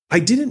I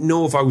didn't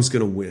know if I was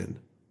going to win,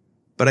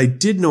 but I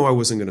did know I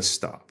wasn't going to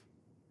stop.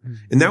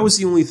 And that was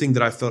the only thing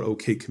that I felt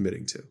okay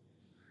committing to.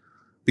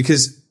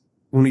 Because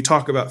when we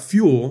talk about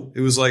fuel, it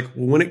was like,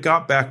 well, when it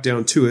got back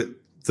down to it,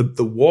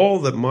 the wall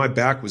that my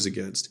back was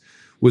against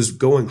was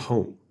going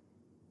home,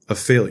 a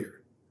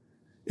failure.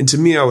 And to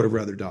me, I would have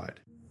rather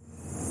died.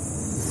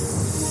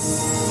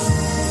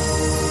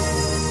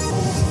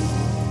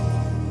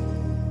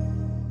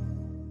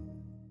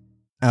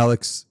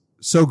 Alex,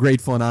 so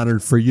grateful and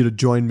honored for you to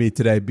join me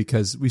today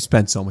because we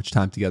spent so much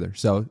time together.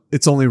 So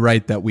it's only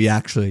right that we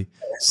actually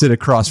sit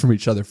across from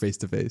each other face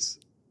to face.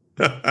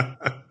 Just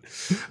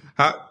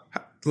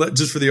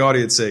for the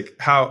audience's sake,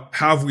 how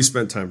have we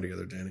spent time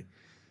together, Danny?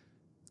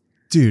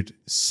 Dude,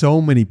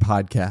 so many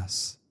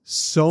podcasts,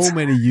 so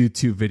many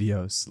YouTube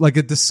videos, like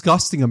a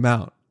disgusting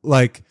amount.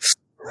 Like,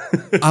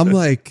 I'm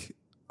like,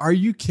 are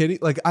you kidding?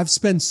 Like, I've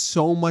spent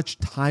so much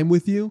time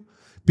with you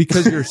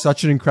because you're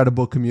such an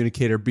incredible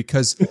communicator,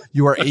 because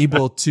you are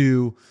able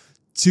to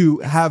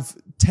have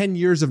 10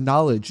 years of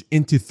knowledge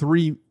into a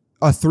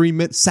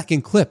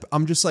 3-second clip.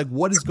 I'm just like,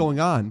 what is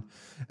going on?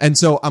 And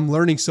so I'm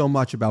learning so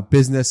much about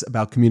business,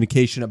 about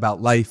communication,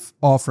 about life,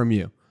 all from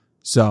you.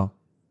 So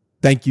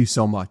thank you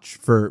so much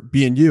for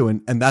being you.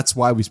 And that's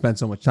why we spend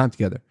so much time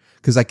together,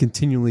 because I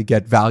continually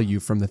get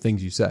value from the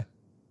things you say.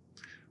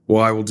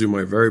 Well, I will do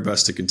my very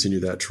best to continue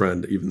that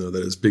trend, even though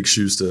that is big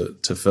shoes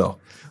to fill.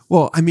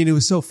 Well, I mean, it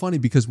was so funny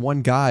because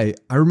one guy,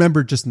 I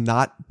remember just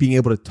not being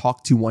able to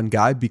talk to one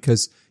guy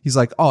because he's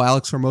like, oh,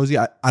 Alex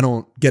Hormozi, I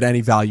don't get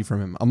any value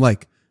from him. I'm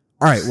like,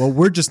 all right, well,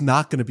 we're just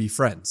not going to be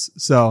friends.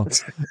 So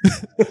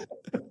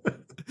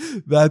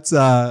but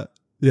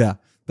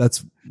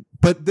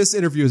this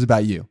interview is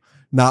about you,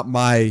 not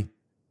my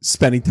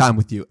spending time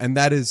with you. And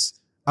that is,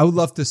 I would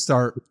love to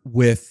start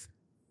with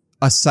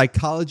a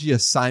psychology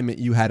assignment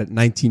you had at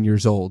 19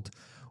 years old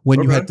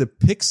when you had to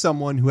pick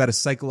someone who had a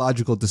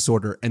psychological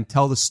disorder and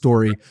tell the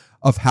story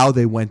of how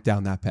they went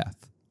down that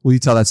path. Will you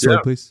tell that story,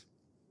 please?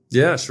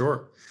 Yeah,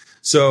 sure.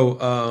 So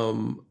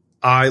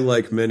I,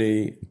 like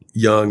many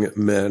young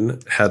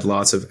men, had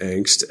lots of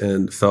angst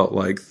and felt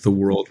like the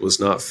world was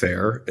not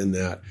fair and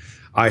that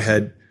I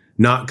had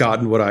not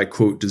gotten what I,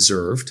 quote,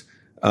 deserved.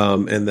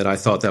 And that I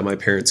thought that my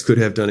parents could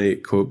have done a,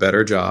 quote,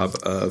 better job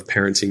of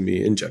parenting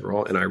me in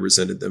general. And I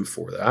resented them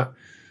for that.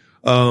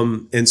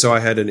 And so I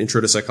had an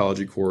intro to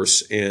psychology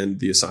course, and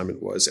the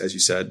assignment was, as you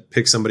said,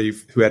 pick somebody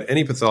who had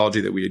any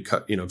pathology that we had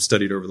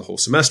studied over the whole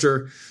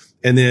semester,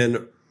 and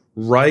then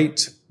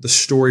write the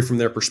story from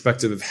their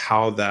perspective of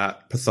how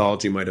that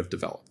pathology might have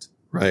developed.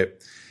 Right.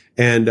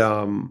 And,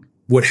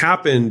 what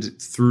happened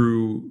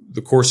through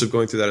the course of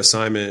going through that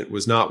assignment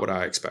was not what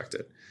I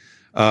expected.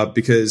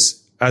 Because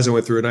as I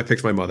went through it, and I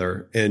picked my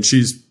mother, and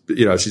she's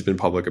been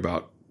public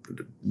about,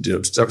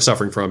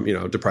 suffering from,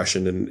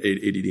 depression and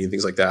ADD and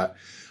things like that.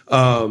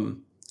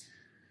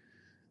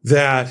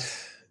 That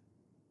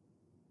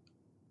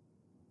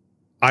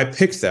I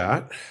picked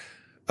that,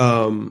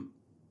 and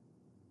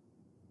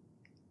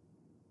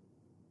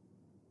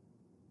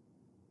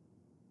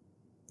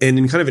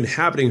in kind of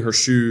inhabiting her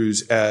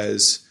shoes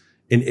as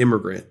an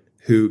immigrant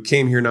who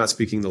came here not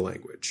speaking the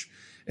language,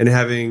 and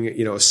having,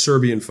 a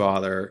Serbian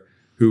father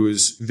who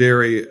was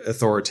very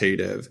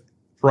authoritative,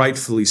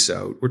 rightfully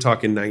so. We're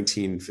talking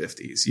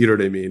 1950s, you know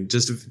what I mean?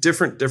 Just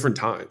different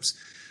times.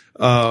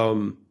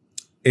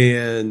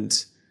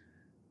 And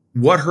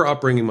what her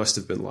upbringing must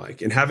have been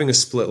like, and having a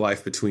split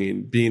life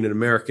between being an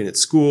American at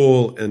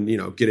school and,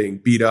 getting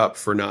beat up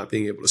for not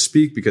being able to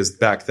speak, because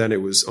back then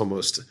it was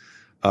almost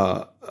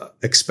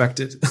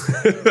expected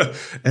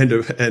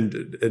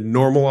and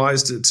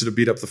normalized to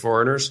beat up the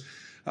foreigners,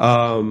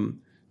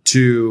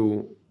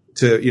 to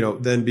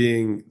then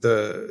being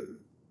the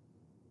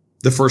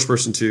first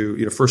person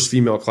to, first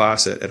female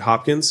class at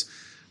Hopkins,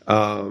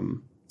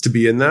 to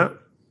be in that,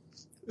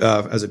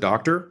 as a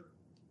doctor.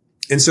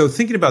 And so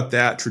thinking about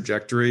that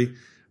trajectory,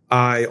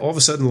 I all of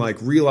a sudden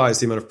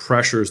realized the amount of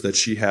pressures that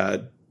she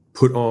had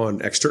put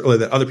on externally,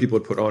 that other people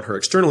had put on her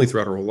externally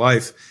throughout her whole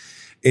life.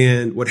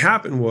 And what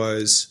happened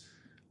was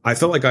I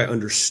felt like I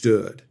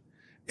understood.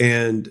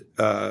 And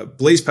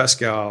Blaise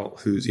Pascal,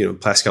 who's,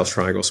 Pascal's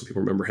triangle, some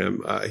people remember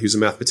him. He was a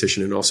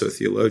mathematician and also a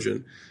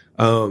theologian.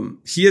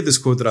 He had this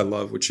quote that I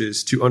love, which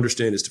is, to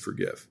understand is to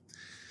forgive.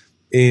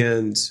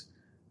 And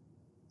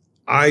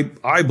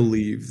I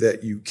believe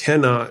that you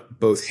cannot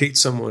both hate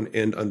someone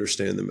and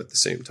understand them at the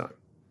same time.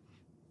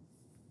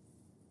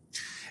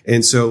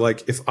 And so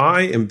if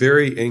I am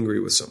very angry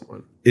with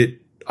someone,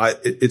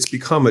 it's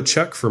become a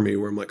check for me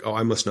where I'm like, oh,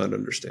 I must not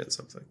understand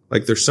something.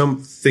 There's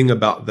something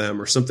about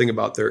them or something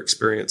about their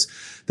experience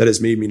that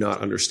has made me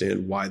not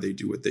understand why they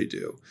do what they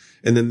do.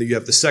 And then you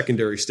have the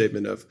secondary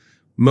statement of,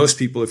 most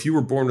people, if you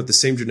were born with the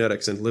same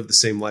genetics and lived the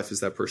same life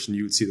as that person,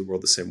 you would see the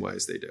world the same way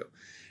as they do.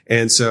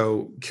 And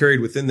so carried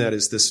within that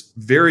is this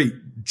very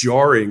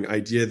jarring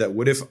idea that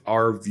what if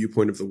our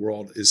viewpoint of the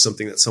world is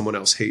something that someone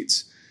else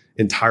hates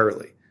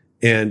entirely?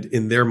 And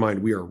in their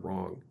mind, we are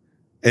wrong.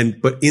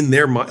 But in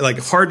their mind,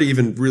 hard to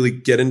even really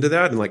get into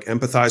that and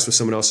empathize with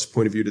someone else's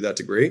point of view to that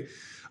degree.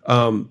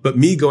 But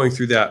me going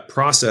through that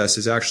process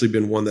has actually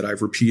been one that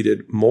I've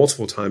repeated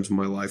multiple times in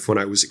my life when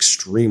I was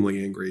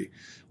extremely angry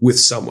with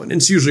someone.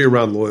 And it's usually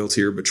around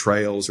loyalty or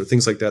betrayals or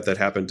things like that that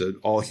happen to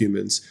all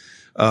humans.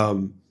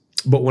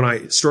 But when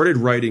I started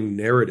writing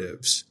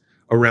narratives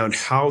around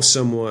how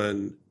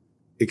someone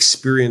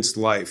experienced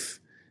life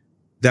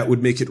that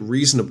would make it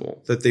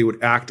reasonable that they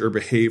would act or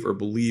behave or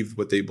believe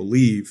what they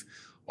believe,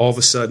 all of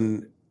a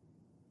sudden,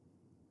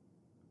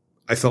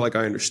 I felt like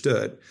I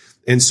understood.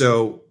 And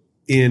so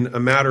in a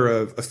matter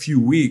of a few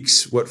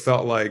weeks, what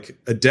felt like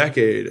a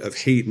decade of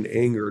hate and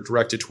anger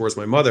directed towards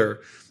my mother,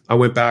 I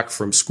went back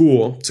from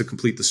school to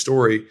complete the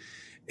story.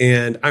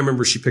 And I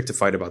remember she picked a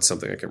fight about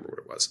something. I can't remember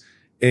what it was.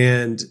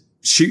 And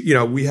she, you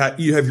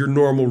have your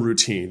normal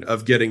routine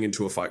of getting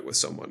into a fight with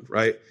someone,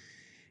 right?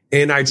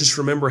 And I just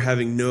remember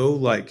having no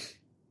I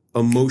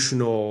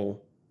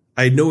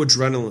had no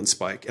adrenaline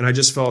spike. And I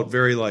just felt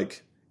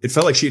it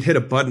felt like she'd hit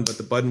a button, but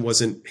the button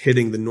wasn't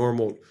hitting the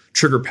normal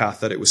trigger path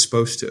that it was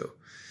supposed to.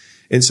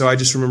 And so I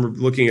just remember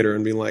looking at her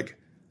and being like,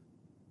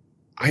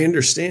 I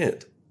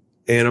understand.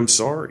 And I'm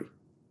sorry.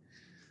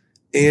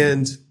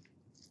 And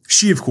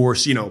she, of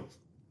course,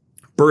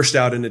 burst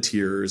out into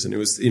tears, and it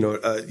was,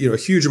 a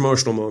huge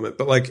emotional moment.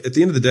 But at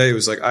the end of the day, it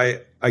was like,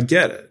 I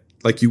get it.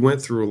 You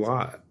went through a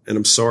lot, and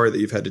I'm sorry that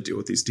you've had to deal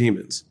with these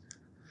demons.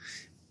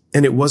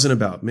 And it wasn't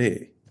about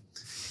me.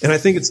 And I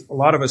think it's a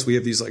lot of us, we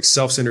have these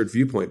self-centered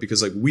viewpoint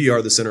because we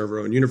are the center of our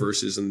own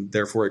universes and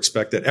therefore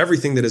expect that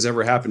everything that has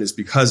ever happened is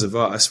because of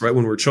us, right?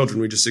 When we're children,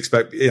 we just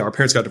expect, our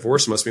parents got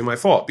divorced, it must be my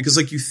fault because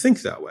you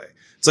think that way.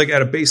 It's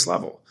at a base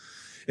level.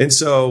 And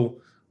so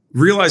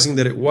realizing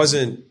that it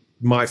wasn't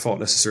my fault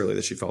necessarily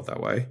that she felt that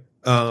way.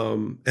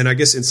 And I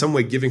guess in some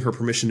way giving her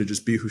permission to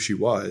just be who she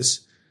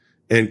was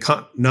and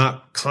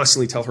not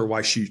constantly tell her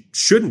why she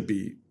shouldn't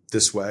be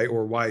this way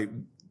or why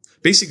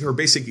her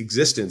basic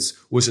existence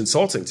was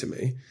insulting to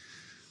me.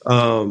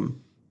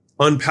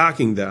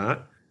 Unpacking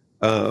that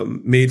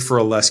made for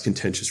a less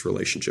contentious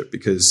relationship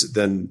because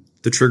then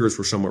the triggers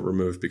were somewhat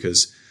removed.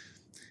 Because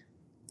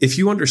if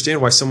you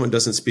understand why someone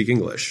doesn't speak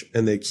English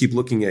and they keep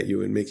looking at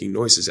you and making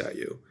noises at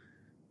you,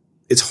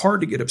 it's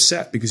hard to get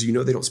upset because they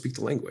don't speak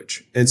the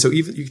language. And so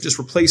even you can just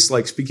replace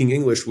speaking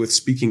English with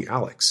speaking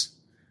Alex,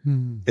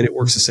 and it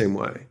works the same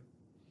way.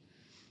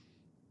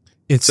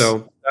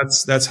 So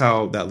that's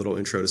how that little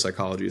intro to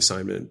psychology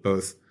assignment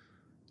both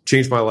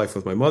changed my life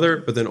with my mother,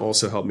 but then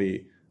also helped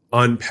me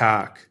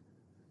unpack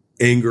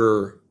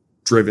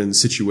anger-driven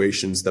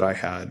situations that I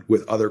had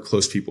with other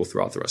close people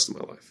throughout the rest of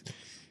my life.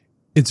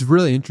 It's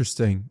really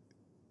interesting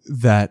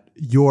that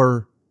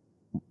your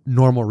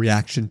normal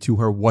reaction to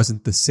her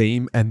wasn't the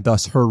same, and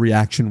thus her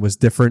reaction was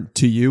different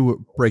to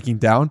you breaking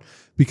down,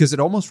 because it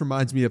almost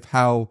reminds me of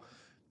how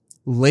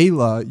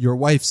Layla, your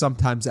wife,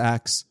 sometimes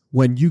acts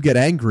when you get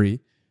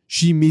angry.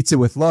 She meets it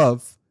with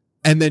love,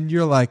 and then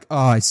you're like, oh,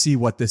 I see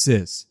what this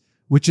is,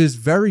 which is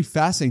very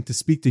fascinating to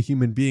speak to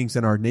human beings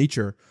and our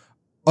nature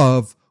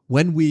of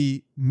when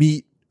we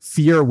meet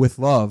fear with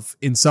love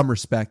in some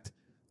respect,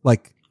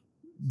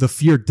 the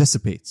fear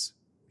dissipates.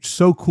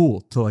 So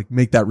cool to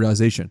make that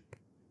realization.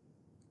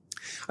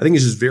 I think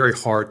it's just very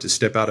hard to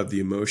step out of the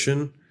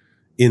emotion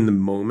in the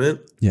moment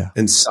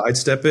and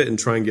sidestep it and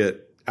try and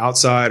get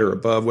outside or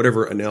above,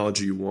 whatever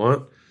analogy you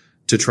want,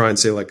 to try and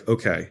say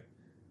okay,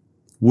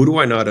 what do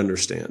I not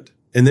understand?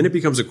 And then it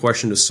becomes a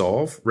question to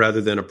solve rather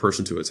than a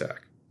person to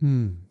attack.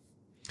 Do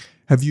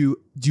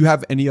you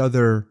have any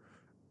other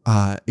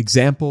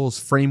examples,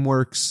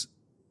 frameworks,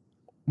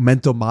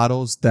 mental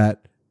models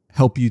that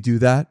help you do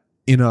that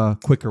in a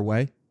quicker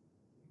way?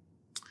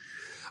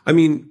 I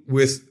mean,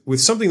 with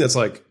something that's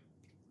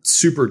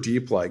super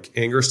deep,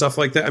 anger, stuff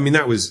like that. I mean,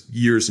 that was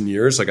years and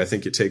years. I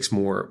think it takes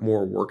more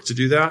work to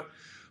do that.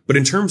 But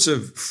in terms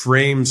of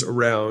frames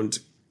around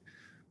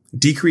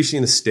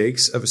decreasing the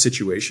stakes of a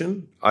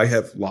situation, I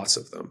have lots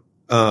of them.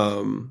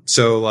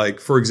 So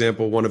for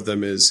example, one of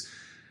them is,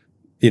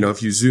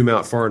 if you zoom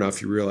out far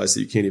enough, you realize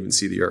that you can't even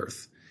see the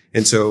earth.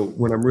 And so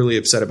when I'm really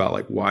upset about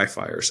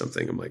Wi-Fi or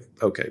something, I'm like,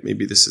 okay,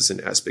 maybe this isn't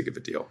as big of a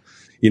deal,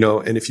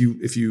 and if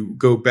you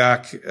go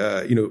back,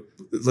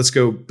 let's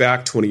go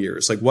back 20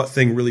 years, what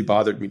thing really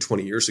bothered me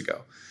 20 years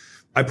ago?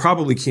 I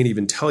probably can't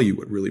even tell you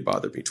what really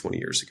bothered me 20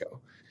 years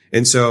ago.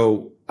 And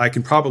so I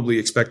can probably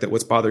expect that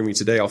what's bothering me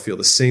today, I'll feel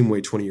the same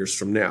way 20 years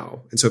from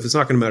now. And so if it's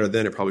not going to matter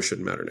then, it probably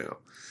shouldn't matter now.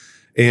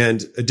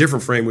 And a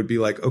different frame would be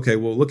okay,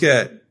 well, look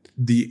at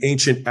the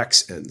ancient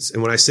X-ends.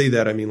 And when I say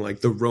that, I mean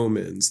the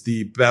Romans,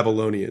 the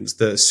Babylonians,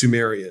 the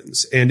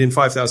Sumerians. And in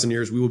 5,000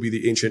 years, we will be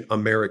the ancient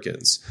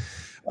Americans.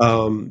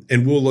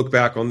 And we'll look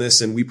back on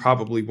this and we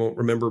probably won't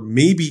remember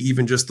maybe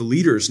even just the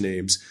leaders'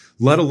 names,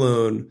 let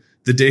alone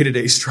the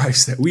day-to-day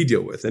strifes that we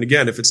deal with. And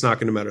again, if it's not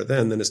going to matter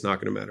then it's not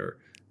going to matter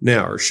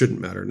now or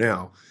shouldn't matter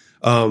now.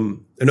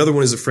 Another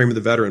one is the frame of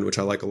the veteran, which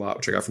I like a lot,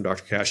 which I got from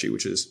Dr. Kashi,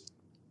 which is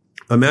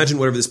imagine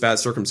whatever this bad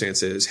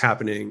circumstance is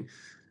happening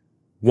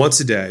once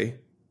a day,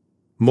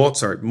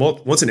 once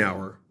an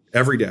hour,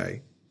 every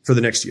day for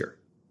the next year.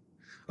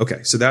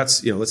 Okay. So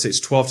that's, let's say it's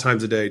 12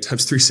 times a day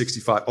times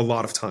 365, a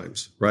lot of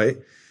times, right?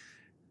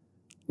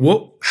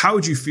 how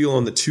would you feel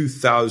on the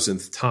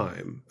 2000th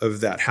time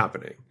of that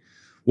happening?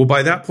 Well,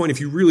 by that point,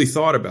 if you really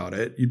thought about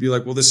it, you'd be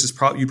like, well,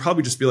 you'd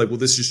probably just be like, well,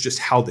 this is just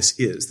how this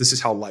is. This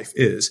is how life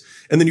is.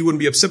 And then you wouldn't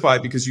be upset by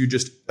it because you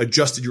just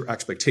adjusted your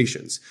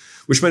expectations,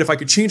 which meant if I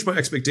could change my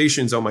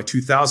expectations on my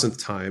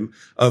 2000th time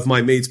of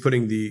my maids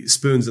putting the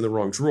spoons in the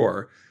wrong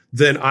drawer,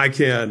 then I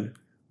can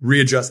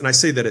readjust. And I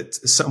say that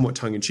it's somewhat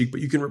tongue in cheek, but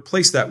you can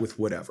replace that with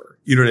whatever.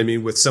 You know what I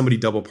mean? With somebody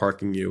double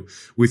parking you,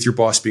 with your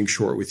boss being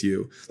short with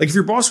you. Like if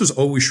your boss was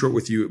always short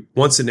with you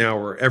once an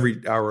hour,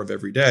 every hour of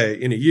every day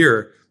in a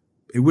year,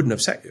 it wouldn't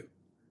upset you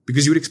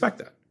because you would expect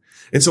that.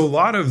 And so a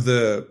lot of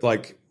the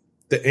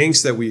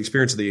angst that we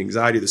experience, the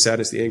anxiety, the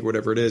sadness, the anger,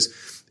 whatever it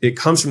is, it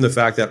comes from the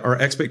fact that our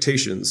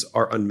expectations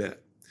are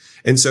unmet.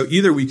 And so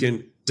either we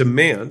can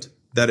demand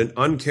that an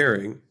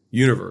uncaring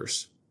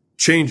universe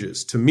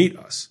changes to meet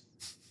us,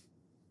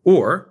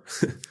 or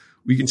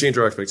we can change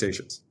our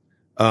expectations.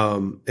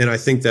 And I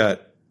think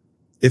that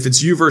if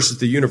it's you versus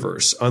the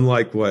universe,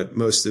 unlike what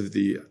most of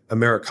the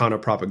Americana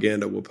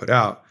propaganda will put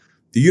out,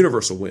 the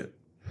universe will win.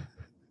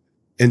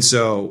 And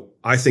so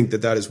I think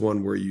that is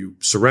one where you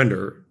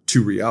surrender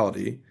to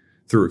reality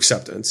through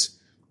acceptance.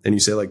 And you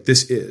say like,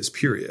 this is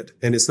period.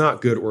 And it's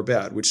not good or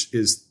bad, which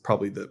is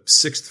probably the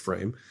sixth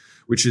frame,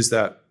 which is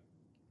that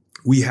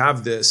we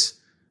have this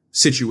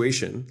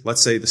situation.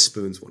 Let's say the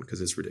spoons one,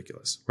 because it's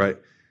ridiculous, right?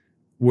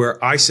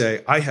 Where I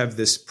say, I have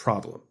this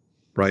problem,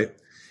 right?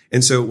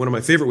 And so one of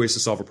my favorite ways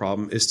to solve a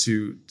problem is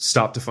to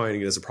stop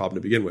defining it as a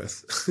problem to begin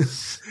with.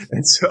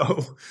 And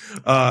so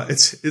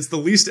it's the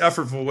least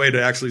effortful way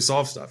to actually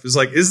solve stuff. It's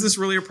like, is this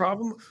really a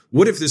problem?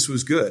 What if this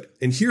was good?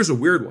 And here's a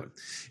weird one,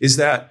 is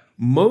that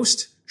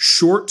most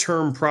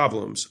short-term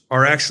problems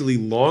are actually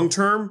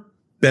long-term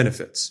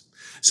benefits.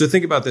 So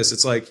think about this.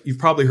 It's like, you've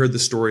probably heard the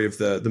story of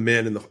the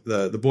man and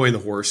the boy and the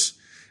horse.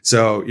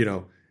 So, you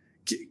know,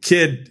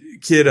 kid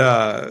gets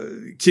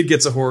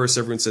a horse.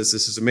 Everyone says,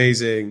 this is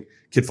amazing.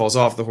 Kid falls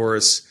off the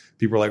horse.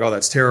 People are like, oh,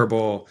 that's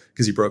terrible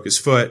because he broke his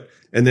foot.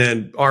 And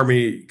then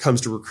army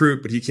comes to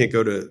recruit, but he can't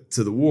go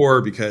to the war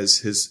because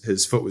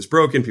his foot was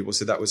broken. People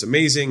said that was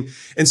amazing.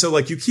 And so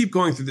like you keep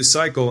going through this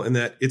cycle, and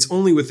that it's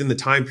only within the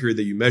time period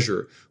that you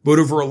measure. But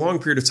over a long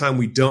period of time,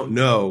 we don't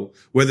know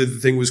whether the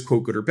thing was,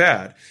 quote, good or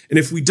bad. And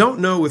if we don't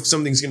know if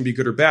something's going to be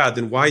good or bad,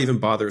 then why even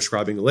bother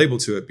ascribing a label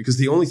to it? Because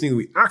the only thing that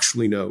we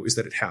actually know is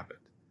that it happened.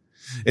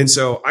 And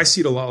so I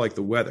see it a lot like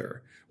the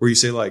weather, where you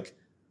say like,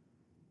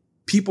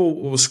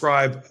 people will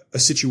ascribe a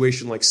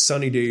situation like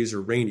sunny days or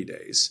rainy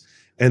days.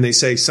 And they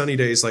say sunny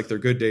days like they're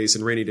good days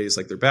and rainy days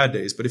like they're bad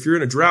days. But if you're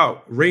in a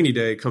drought, rainy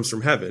day comes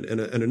from heaven and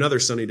another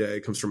sunny day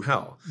comes from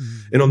hell.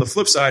 Mm-hmm. And on the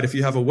flip side, if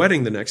you have a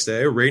wedding the next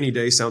day, a rainy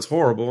day sounds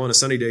horrible and a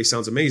sunny day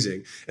sounds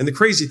amazing. And the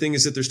crazy thing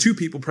is that there's two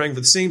people praying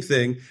for the same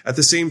thing at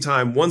the same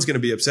time. One's going to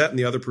be upset and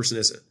the other person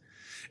isn't.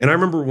 And I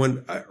remember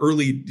when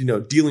early,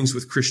 dealings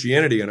with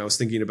Christianity, and I was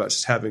thinking about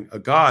just having a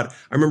God,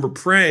 I remember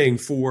praying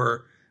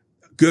for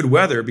good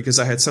weather because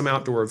I had some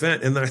outdoor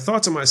event. And then I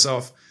thought to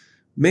myself,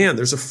 man,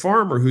 there's a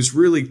farmer who's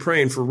really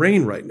praying for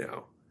rain right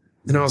now.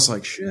 And I was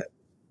like, shit,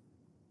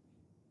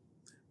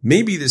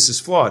 maybe this is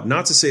flawed.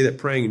 Not to say that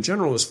praying in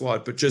general is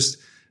flawed, but just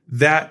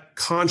that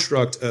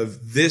construct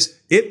of this,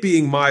 it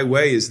being my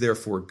way is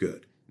therefore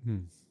good.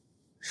 Mm-hmm.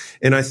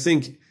 And I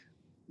think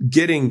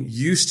getting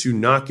used to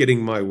not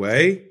getting my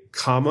way,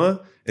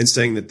 and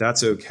saying that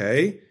that's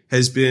okay,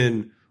 has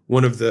been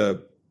one of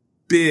the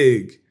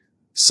big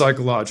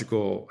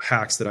psychological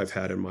hacks that I've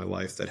had in my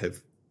life that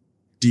have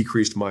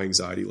decreased my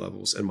anxiety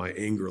levels and my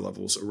anger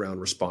levels around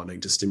responding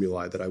to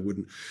stimuli that I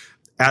wouldn't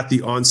at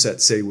the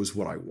onset say was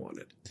what I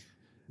wanted,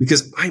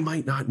 because I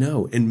might not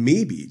know. And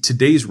maybe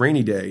today's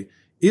rainy day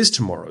is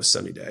tomorrow's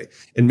sunny day.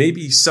 And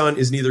maybe sun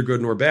is neither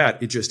good nor bad.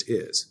 It just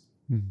is.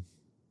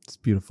 It's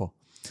beautiful.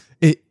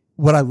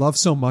 What I love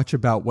so much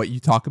about what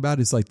you talk about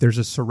is like, there's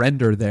a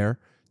surrender there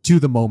to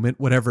the moment,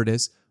 whatever it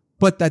is,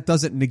 but that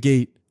doesn't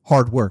negate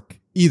hard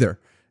work either.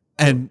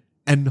 And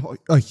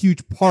a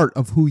huge part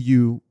of who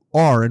you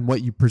are and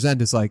what you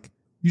present is like,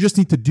 you just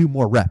need to do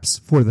more reps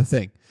for the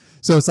thing.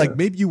 So it's like,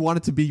 maybe you want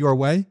it to be your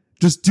way,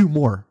 just do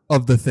more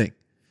of the thing.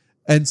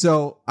 And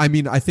so, I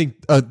mean, I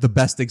think the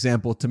best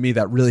example to me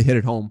that really hit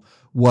it home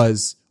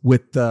was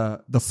with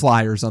the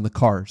flyers on the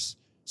cars.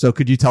 So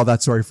could you tell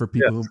that story for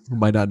people who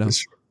might not know?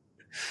 Sure.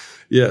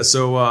 Yeah.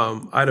 So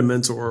I had a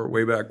mentor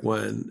way back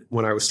when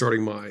I was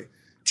starting my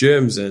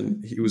gyms,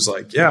 and he was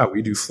like, yeah,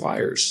 we do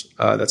flyers.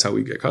 That's how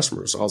we get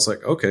customers. So I was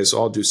like, okay, so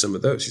I'll do some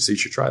of those. He said, you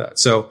should try that.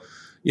 So,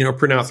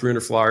 print out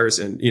 300 flyers,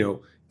 and,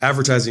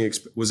 advertising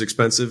was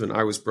expensive and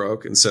I was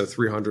broke. And so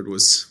 300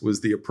 was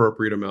the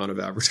appropriate amount of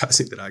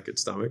advertising that I could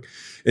stomach.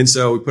 And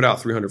so we put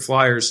out 300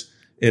 flyers.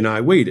 And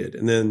I waited.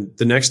 And then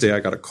the next day I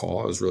got a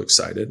call. I was really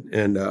excited.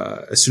 And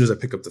as soon as I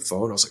pick up the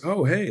phone, I was like,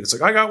 oh, hey. And it's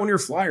like, I got one of your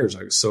flyers.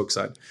 I was so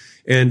excited.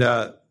 And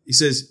he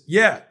says,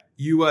 yeah,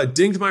 you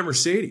dinged my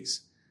Mercedes.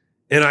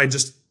 And I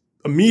just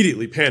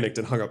immediately panicked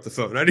and hung up the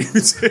phone. I didn't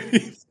even say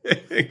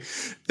anything.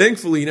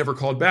 Thankfully, he never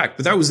called back.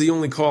 But that was the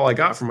only call I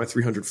got from my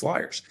 300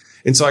 flyers.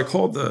 And so I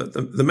called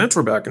the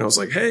mentor back, and I was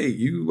like, hey,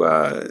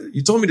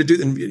 you told me to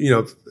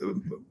do,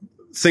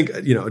 think,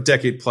 a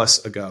decade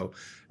plus ago,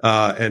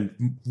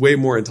 and way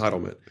more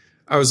entitlement.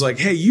 I was like,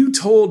 hey, you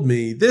told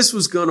me this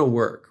was going to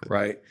work.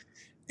 Right.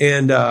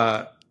 And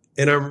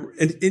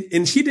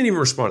he didn't even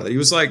respond to that. He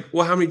was like,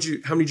 well, how many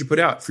did you put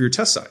out for your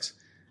test size?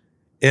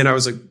 And I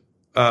was like,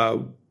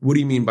 what do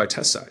you mean by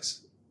test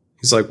size?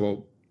 He's like,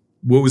 well,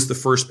 what was the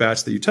first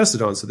batch that you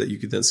tested on so that you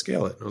could then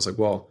scale it? And I was like,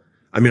 well,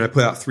 I mean, I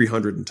put out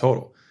 300 in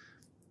total.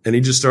 And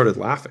he just started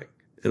laughing.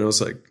 And I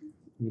was like,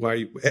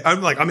 why?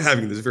 I'm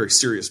having this very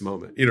serious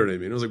moment. You know what I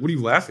mean? I was like, what are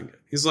you laughing at?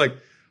 He's like,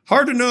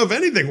 hard to know if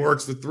anything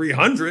works with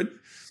 300.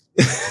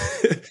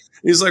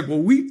 He's like, well,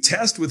 we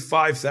test with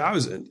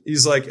 5,000.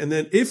 He's like, and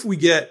then if we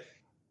get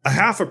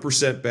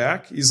 0.5%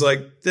 back, he's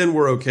like, then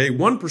we're okay.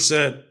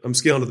 1%, I'm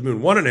scaling to the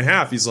moon.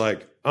 1.5%, he's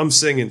like, I'm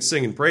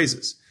singing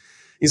praises.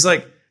 He's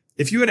like,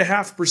 if you had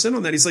 0.5%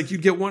 on that, he's like,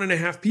 you'd get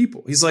 1.5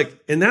 people. He's like,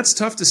 and that's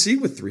tough to see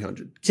with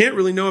 300. Can't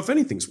really know if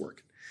anything's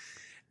working.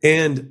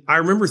 And I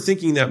remember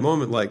thinking that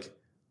moment, like,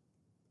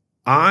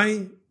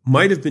 I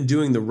might have been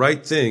doing the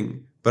right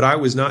thing, but I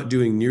was not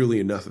doing nearly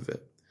enough of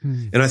it.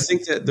 And I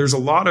think that there's a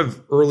lot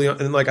of early on,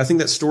 and like, I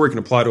think that story can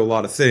apply to a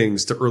lot of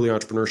things, to early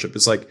entrepreneurship.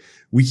 It's like,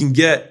 we can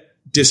get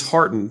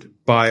disheartened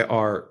by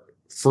our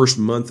first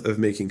month of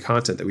making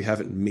content that we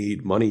haven't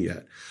made money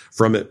yet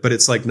from it. But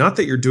it's like, not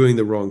that you're doing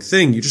the wrong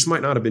thing. You just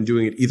might not have been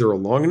doing it either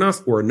long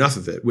enough or enough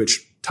of it,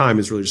 which time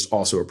is really just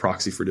also a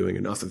proxy for doing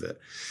enough of it.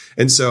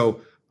 And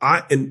so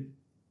I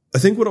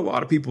think what a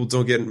lot of people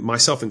don't get,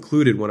 myself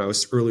included, when I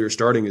was earlier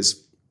starting,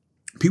 is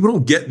people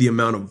don't get the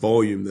amount of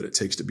volume that it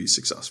takes to be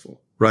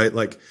successful, right?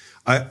 Like,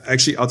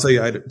 I'll tell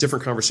you, I had a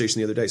different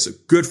conversation the other day. So,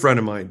 good friend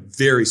of mine,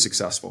 very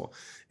successful,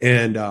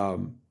 and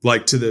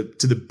like to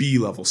the B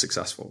level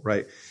successful,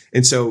 right?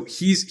 And so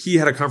he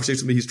had a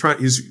conversation with me.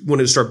 He's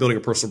wanted to start building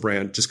a personal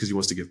brand just because he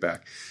wants to give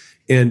back.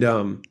 And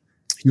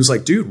he was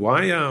like, dude,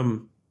 why?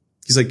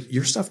 He's like,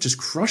 your stuff just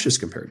crushes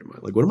compared to mine.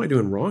 Like, what am I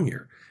doing wrong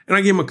here? And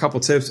I gave him a couple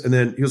tips, and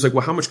then he was like,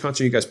 well, how much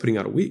content are you guys putting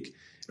out a week?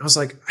 And I was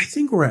like, I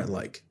think we're at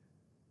like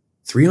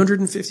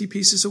 350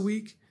 pieces a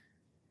week.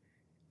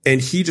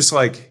 And he just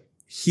like,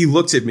 he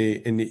looked at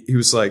me and he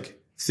was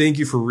like, thank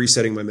you for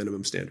resetting my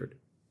minimum standard.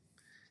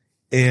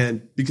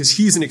 And because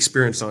he's an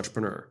experienced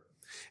entrepreneur.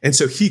 And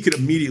so he could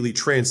immediately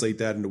translate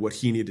that into what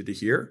he needed to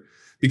hear,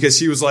 because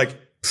he was like,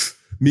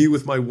 me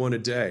with my one a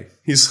day.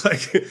 He's like,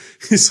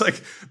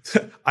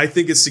 I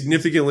think it's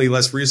significantly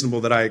less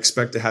reasonable that I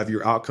expect to have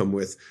your outcome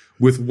with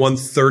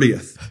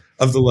 1/30th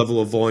of the level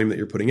of volume that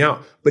you're putting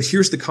out. But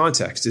here's the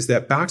context, is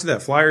that back to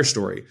that flyer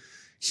story,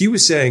 he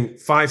was saying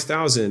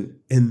 5,000,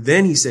 and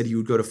then he said he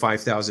would go to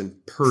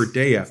 5,000 per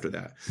day after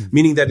that,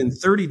 meaning that in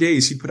 30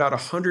 days, he put out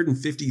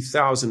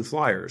 150,000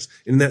 flyers.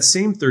 And in that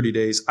same 30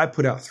 days, I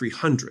put out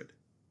 300,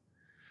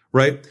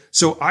 right?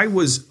 So I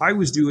was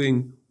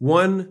doing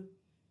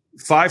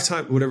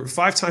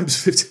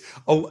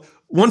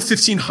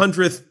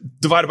 1/1500th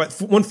divided by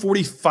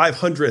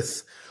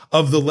 1/4500th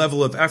of the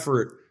level of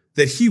effort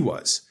that he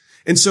was.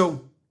 And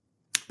so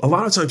a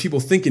lot of times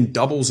people think in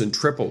doubles and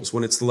triples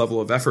when it's the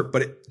level of effort,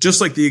 but just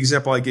like the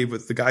example I gave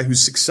with the guy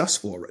who's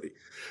successful already,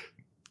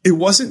 it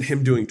wasn't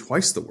him doing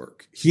twice the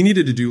work. He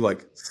needed to do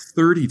like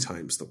 30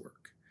 times the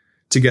work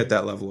to get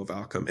that level of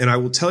outcome. And I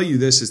will tell you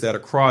this, is that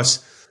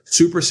across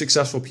super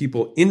successful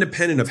people,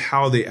 independent of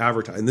how they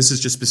advertise, and this is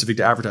just specific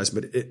to advertising,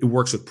 but it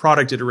works with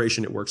product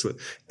iteration. It works with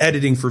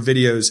editing for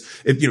videos.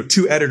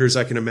 Two editors,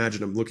 I can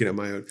imagine. I'm looking at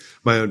my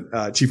own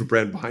chief of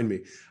brand behind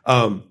me.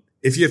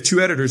 If you have two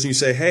editors and you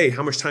say, hey,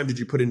 how much time did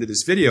you put into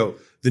this video?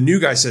 The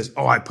new guy says,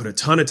 oh, I put a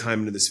ton of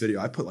time into this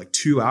video. I put like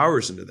 2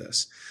 hours into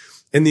this.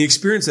 And the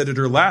experienced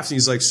editor laughs and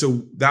he's like,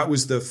 so that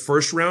was the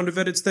first round of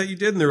edits that you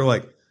did? And they were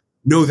like,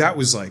 no, that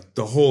was like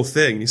the whole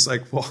thing. And he's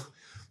like, well,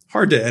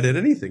 hard to edit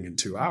anything in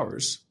 2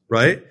 hours,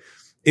 right?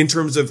 In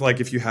terms of like,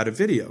 if you had a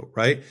video,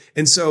 right?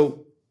 And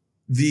so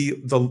the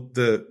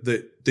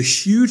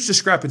huge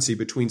discrepancy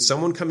between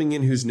someone coming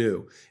in who's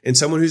new and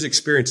someone who's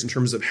experienced in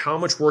terms of how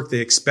much work they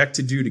expect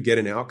to do to get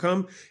an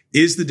outcome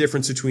is the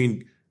difference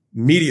between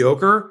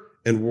mediocre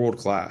and world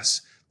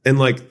class. And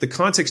like the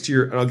context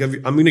here, and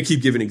I'm going to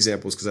keep giving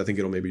examples because I think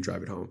it'll maybe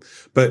drive it home.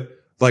 But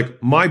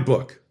like my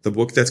book, the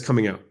book that's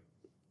coming out,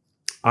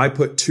 I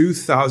put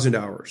 2,000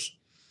 hours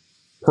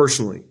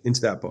personally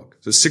into that book.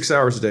 So 6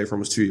 hours a day for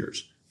almost 2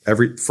 years.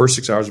 Every first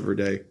 6 hours of every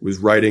day was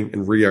writing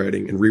and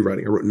rewriting and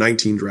rewriting. I wrote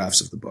 19 drafts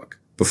of the book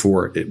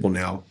before it will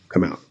now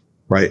come out,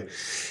 right?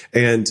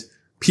 And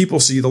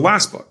people see the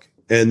last book,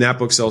 and that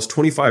book sells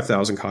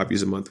 25,000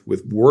 copies a month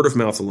with word of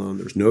mouth alone.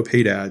 There's no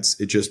paid ads.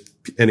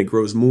 And it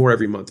grows more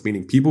every month,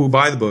 meaning people who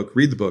buy the book,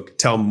 read the book,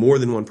 tell more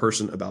than one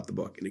person about the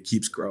book, and it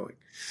keeps growing.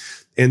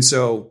 And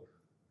so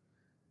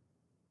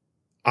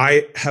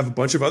I have a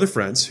bunch of other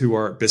friends who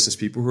are business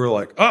people who are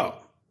like, oh,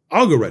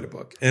 I'll go write a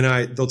book. And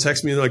they'll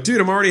text me and they're like, dude,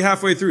 I'm already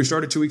halfway through.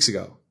 Started 2 weeks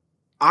ago.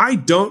 I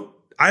don't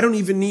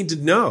even need to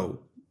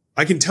know.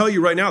 I can tell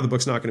you right now, the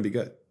book's not going to be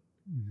good,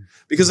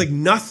 because like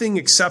nothing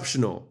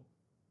exceptional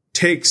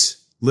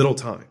takes little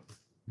time.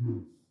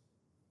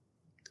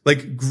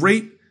 Like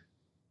great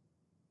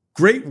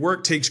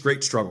work takes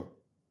great struggle,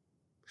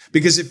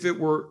 because if it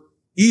were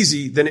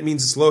easy, then it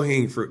means it's low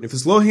hanging fruit. And if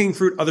it's low hanging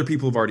fruit, other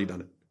people have already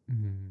done it.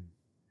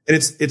 And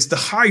it's the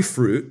high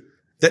fruit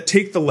that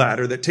take the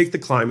ladder, that take the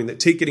climbing, that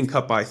take getting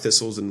cut by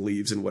thistles and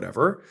leaves and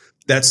whatever,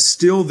 that's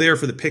still there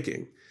for the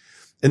picking.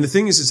 And the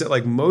thing is that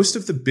like most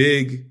of the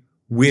big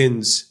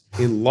wins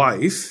in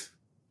life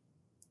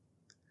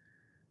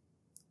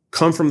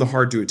come from the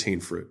hard to attain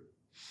fruit.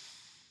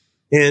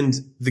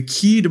 And the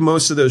key to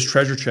most of those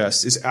treasure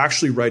chests is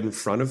actually right in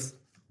front of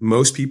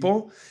most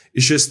people.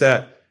 It's just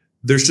that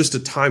there's just a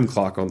time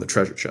clock on the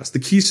treasure chest. The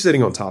key's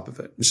sitting on top of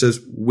it. It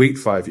says, wait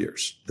 5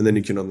 years, and then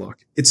you can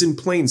unlock it. It's in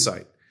plain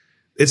sight.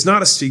 It's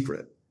not a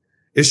secret.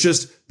 It's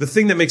just the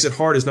thing that makes it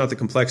hard is not the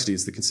complexity,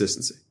 it's the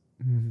consistency.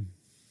 Mm-hmm.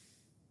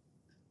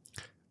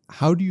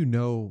 How do you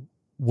know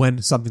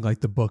when something like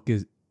the book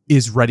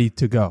is ready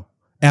to go?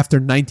 After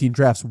 19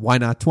 drafts, why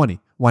not 20?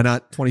 Why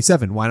not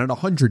 27? Why not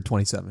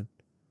 127?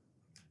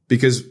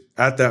 Because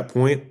at that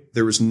point,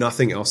 there was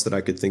nothing else that I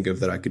could think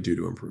of that I could do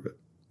to improve it.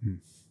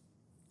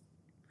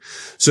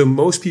 So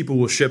most people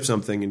will ship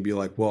something and be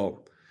like,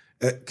 well,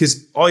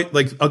 because I'll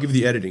give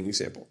you the editing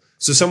example.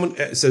 So someone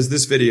says,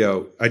 this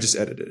video, I just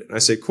edited it. And I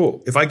say,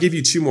 cool. If I give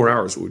you 2 more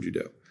hours, what would you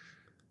do?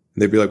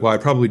 And they'd be like, well,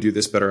 I'd probably do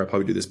this better. I'd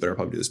probably do this better. I'd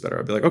probably do this better.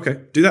 I'd be like, okay,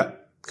 do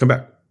that. Come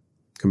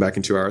back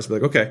in 2 hours. I'd be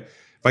like, okay,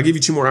 if I give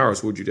you 2 more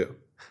hours, what would you do?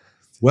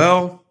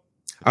 Well,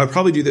 I would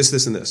probably do this,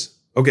 this, and this.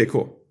 Okay,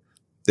 cool.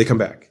 They come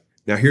back.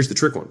 Now here's the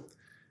trick one.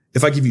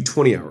 If I give you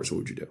 20 hours, what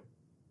would you do?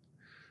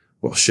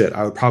 Well, shit,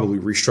 I would probably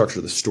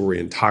restructure the story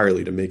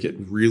entirely to make it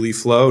really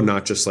flow,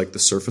 not just like the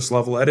surface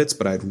level edits,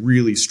 but I'd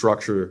really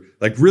structure,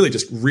 like really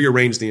just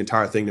rearrange the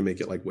entire thing to make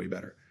it like way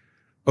better.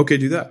 Okay,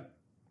 do that.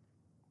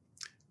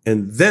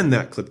 And then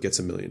that clip gets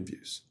 1 million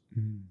views.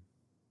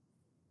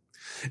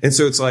 And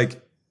so it's like,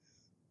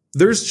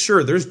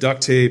 there's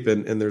duct tape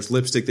and there's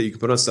lipstick that you can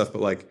put on stuff,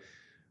 but like,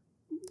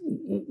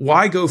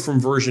 why go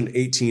from version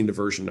 18 to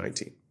version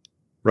 19?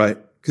 Right?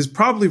 Because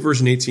probably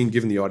version 18,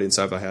 given the audience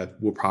I've had,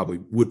 would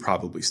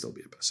probably still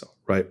be a bestseller,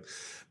 right?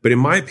 But in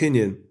my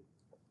opinion,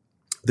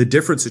 the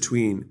difference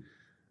between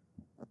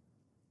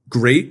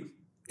great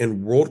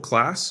and world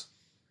class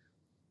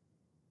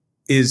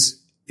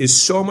is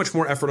so much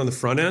more effort on the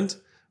front end,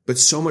 but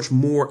so much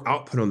more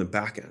output on the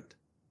back end.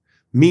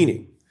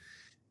 Meaning,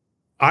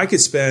 I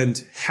could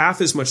spend half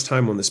as much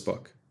time on this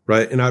book,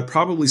 right? And I'd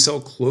probably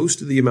sell close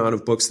to the amount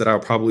of books that I'll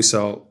probably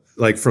sell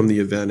like from the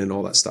event and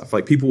all that stuff.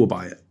 Like people will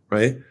buy it,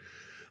 right?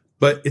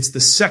 But it's the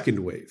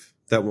second wave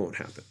that won't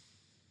happen.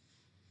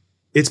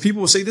 It's people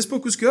will say this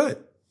book was good,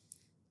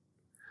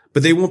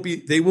 but it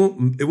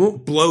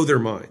won't blow their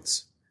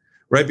minds,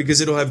 right?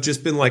 Because it'll have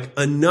just been like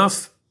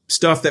enough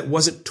stuff that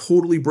wasn't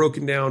totally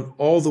broken down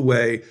all the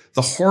way.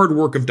 The hard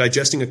work of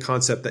digesting a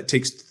concept that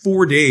takes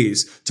 4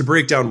 days to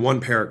break down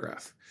 1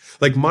 paragraph.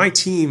 Like my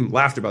team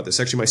laughed about this.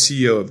 Actually, my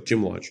CEO of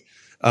Gym Launch,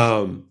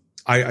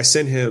 I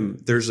sent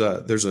him, there's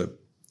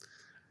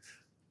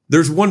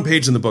 1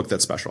 page in the book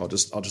that's special. I'll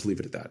just leave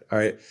it at that. All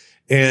right.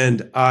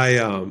 And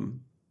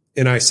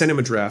I sent him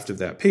a draft of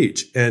that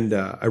page and,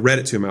 I read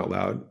it to him out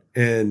loud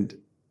and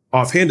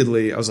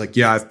offhandedly, I was like,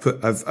 yeah, I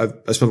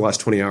spent the last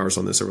 20 hours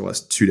on this over the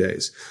last 2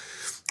 days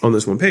on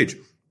this 1 page.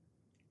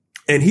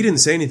 And he didn't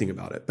say anything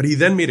about it, but he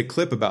then made a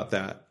clip about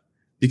that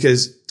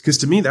because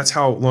to me, that's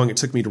how long it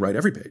took me to write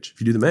every page. If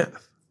you do the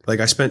math,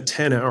 like I spent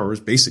 10 hours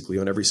basically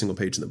on every single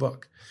page in the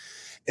book.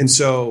 And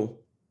so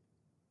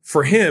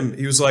for him,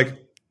 he was like,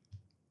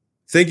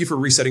 thank you for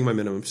resetting my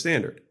minimum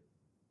standard.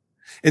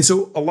 And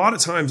so a lot of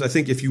times I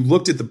think if you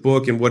looked at the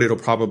book and what it'll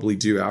probably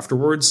do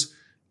afterwards,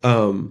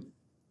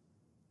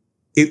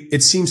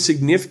 it seems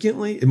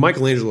significantly, and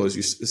Michelangelo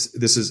used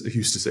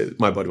to say,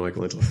 my buddy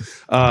Michelangelo,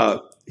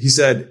 he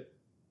said,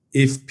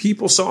 if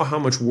people saw how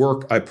much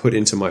work I put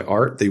into my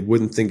art, they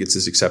wouldn't think it's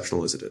as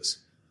exceptional as it is.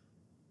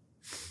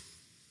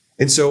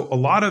 And so a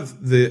lot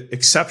of the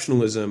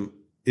exceptionalism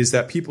is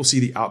that people see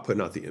the output,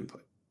 not the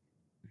input.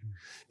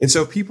 And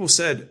so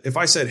if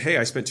I said, hey,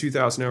 I spent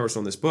 2,000 hours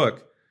on this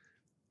book,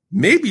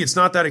 maybe it's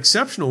not that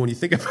exceptional when you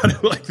think about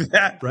it like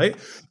that, right?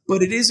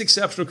 But it is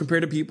exceptional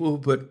compared to people who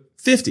put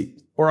 50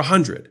 or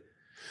 100.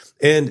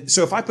 And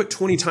so if I put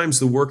 20 times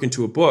the work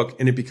into a book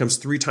and it becomes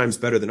 3 times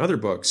better than other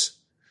books,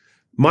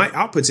 my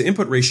output to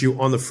input ratio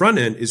on the front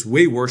end is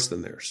way worse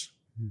than theirs.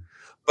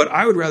 But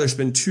I would rather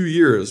spend 2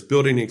 years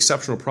building an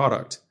exceptional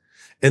product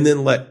and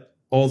then let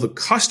all the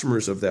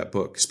customers of that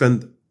book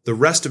spend the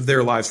rest of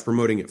their lives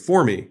promoting it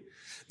for me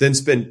than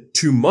spend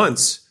 2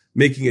 months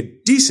making a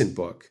decent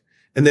book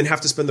and then have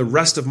to spend the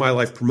rest of my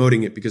life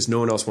promoting it because no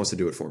one else wants to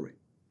do it for me.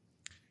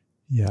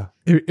 Yeah.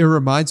 It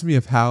reminds me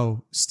of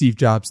how Steve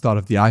Jobs thought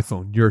of the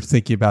iPhone. You're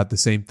thinking about the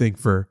same thing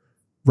for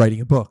writing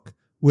a book,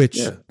 which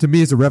to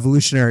me is a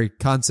revolutionary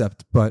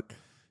concept, but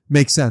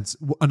makes sense.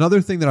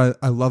 Another thing that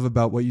I love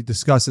about what you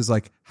discuss is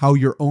like how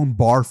your own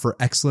bar for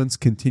excellence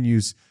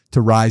continues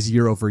to rise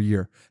year over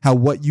year. How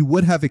what you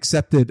would have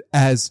accepted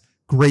as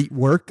great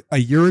work a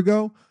year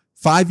ago,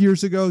 5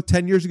 years ago,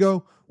 10 years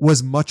ago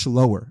was much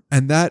lower.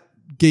 And that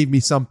gave me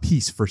some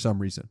peace for some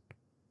reason.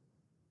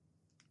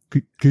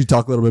 Could you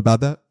talk a little bit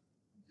about that?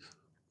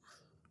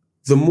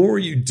 the more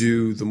you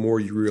do, the more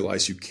you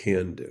realize you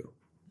can do.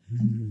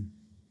 Mm-hmm.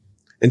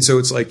 And so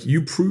it's like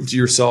you prove to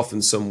yourself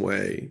in some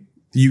way,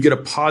 you get a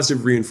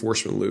positive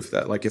reinforcement loop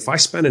that like, if I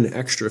spend an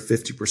extra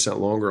 50%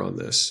 longer on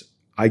this,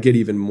 I get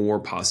even more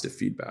positive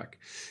feedback.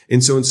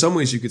 And so in some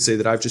ways you could say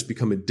that I've just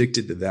become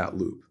addicted to that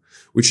loop,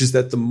 which is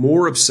that the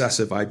more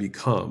obsessive I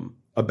become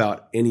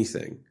about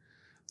anything,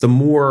 the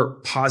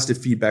more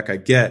positive feedback I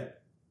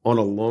get on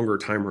a longer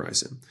time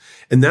horizon.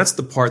 And that's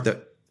the part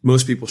that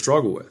most people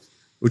struggle with,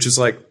 which is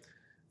like,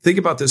 think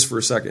about this for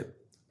a second.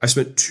 I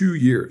spent 2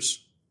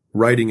 years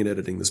writing and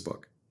editing this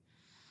book.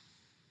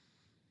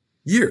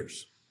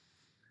 Years.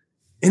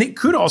 And it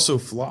could also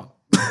flop.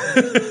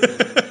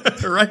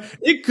 Right?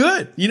 It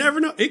could. You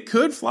never know. It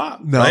could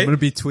flop. No, right? I'm going to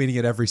be tweeting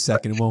it every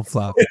second. It won't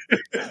flop.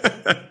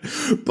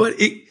 But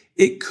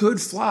it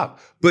could flop.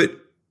 But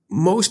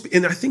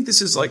and I think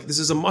this is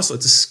a muscle.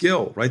 It's a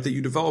skill, right? That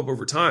you develop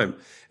over time.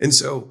 And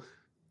so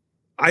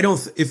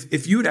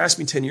if you had asked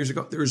me 10 years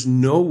ago, there's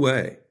no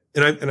way.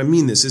 And I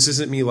mean this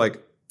isn't me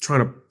like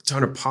trying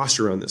to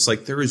posture on this.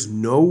 Like there is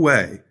no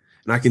way,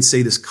 and I can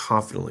say this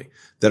confidently,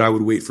 that I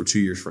would wait for 2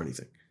 years for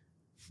anything.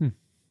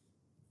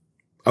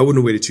 I wouldn't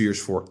have waited 2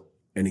 years for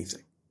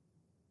anything.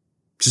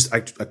 Just, I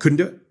couldn't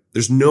do it.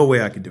 There's no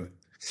way I could do it.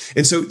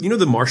 And so,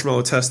 the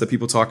marshmallow test that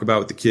people talk about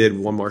with the kid,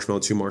 1 marshmallow,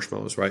 2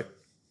 marshmallows, right?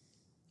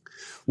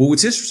 Well,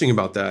 what's interesting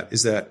about that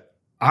is that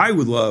I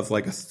would love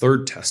like a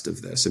third test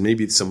of this, and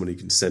maybe somebody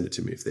can send it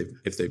to me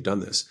if they've done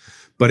this,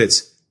 but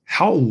it's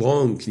how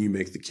long can you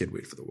make the kid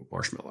wait for the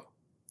marshmallow?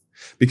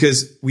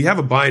 Because we have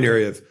a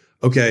binary of,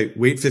 okay,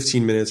 wait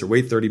 15 minutes or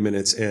wait 30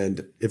 minutes.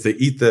 And if they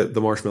eat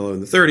the marshmallow in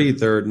the 30,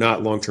 they're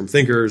not long-term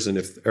thinkers.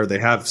 And or they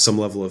have some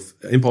level of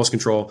impulse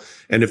control.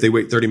 And if they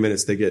wait 30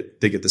 minutes, they get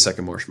the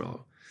second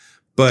marshmallow.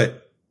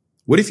 But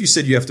what if you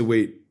said you have to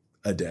wait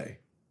a day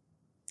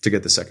to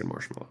get the second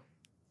marshmallow?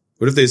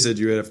 What if they said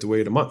you have to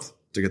wait a month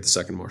to get the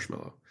second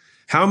marshmallow?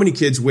 How many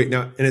kids wait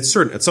now? And it's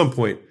certain at some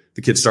point,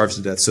 the kid starves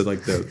to death. So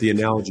like the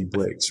analogy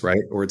breaks,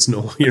 right? Or it's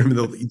no,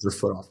 they'll eat their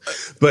foot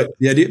off. But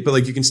the idea, but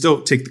like you can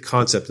still take the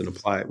concept and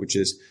apply it, which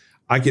is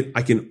I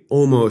can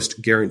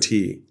almost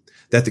guarantee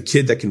that the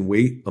kid that can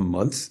wait a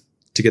month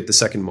to get the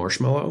second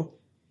marshmallow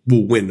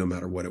will win no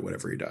matter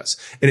whatever he does.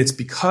 And it's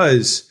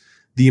because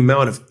the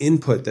amount of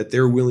input that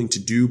they're willing to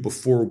do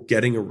before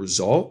getting a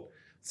result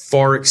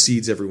far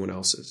exceeds everyone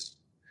else's.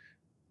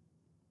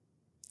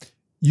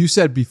 You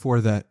said before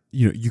that,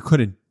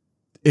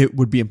 it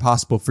would be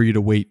impossible for you to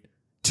wait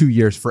 2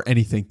 years for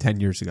anything 10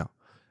 years ago.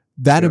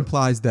 That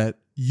implies that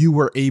you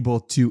were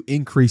able to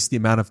increase the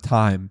amount of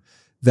time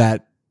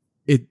that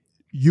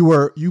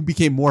you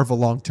became more of a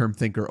long-term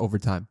thinker over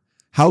time.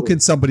 How can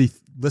somebody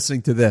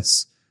listening to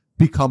this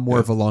become more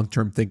of a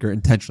long-term thinker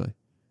intentionally?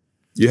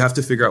 You have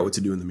to figure out what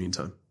to do in the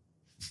meantime.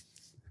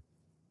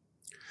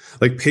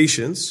 Like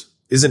patience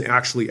isn't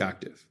actually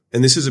active.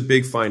 And this is a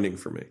big finding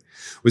for me,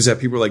 was that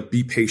people are like,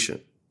 be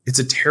patient. It's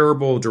a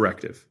terrible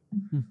directive.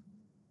 Mm-hmm.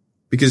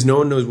 Because no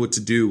one knows what to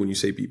do when you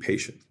say be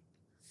patient.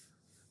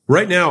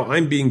 Right now,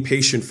 I'm being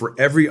patient for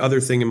every other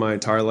thing in my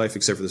entire life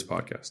except for this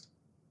podcast.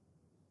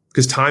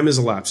 Because time is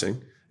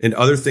elapsing and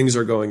other things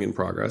are going in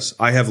progress.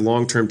 I have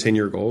long-term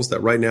 10-year goals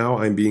that right now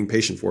I'm being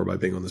patient for by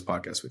being on this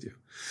podcast with you.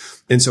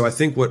 And so I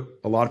think what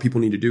a lot of people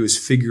need to do is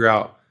figure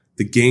out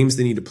the games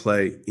they need to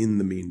play in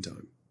the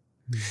meantime.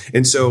 Mm-hmm.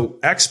 And so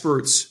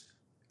experts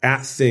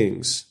at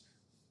things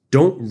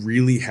don't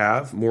really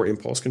have more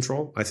impulse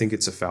control. I think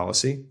it's a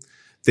fallacy.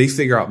 They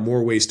figure out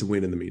more ways to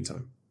win in the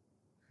meantime.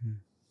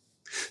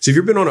 So if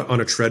you've been on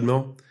a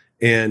treadmill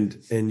and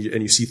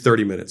you see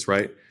 30 minutes,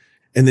 right?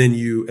 And then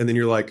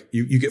you're like,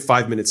 you get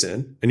 5 minutes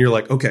in and you're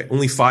like, okay,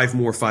 only 5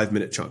 more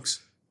 5-minute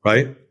chunks,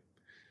 right?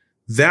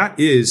 That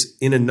is,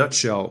 in a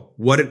nutshell,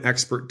 what an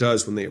expert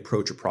does when they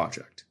approach a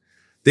project.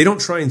 They don't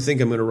try and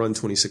think I'm going to run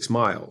 26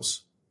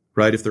 miles,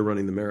 right? If they're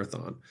running the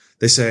marathon,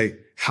 they say,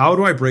 how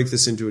do I break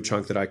this into a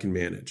chunk that I can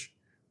manage,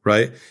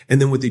 right? And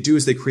then what they do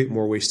is they create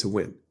more ways to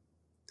win.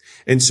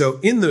 And so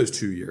in those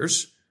 2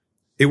 years,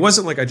 it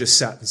wasn't like I just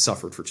sat and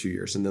suffered for 2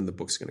 years and then the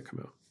book's going to come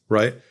out,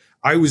 right?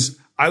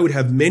 I would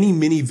have many,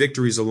 many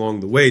victories along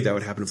the way that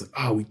would happen. Of like,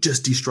 oh, we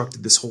just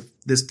destructed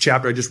this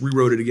chapter. I just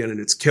rewrote it again and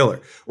it's killer.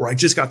 Or I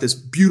just got this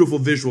beautiful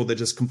visual that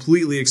just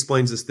completely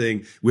explains this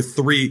thing with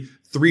three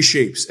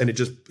shapes. And it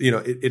just,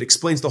 it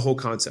explains the whole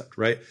concept,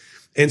 right?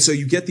 And so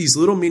you get these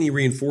little mini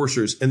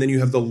reinforcers, and then you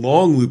have the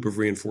long loop of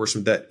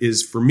reinforcement that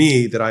is, for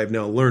me, that I have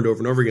now learned over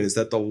and over again, is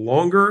that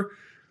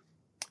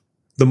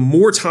the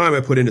more time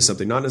I put into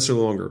something, not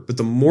necessarily longer, but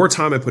the more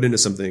time I put into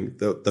something,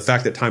 the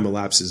fact that time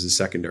elapses is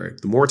secondary.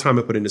 The more time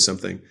I put into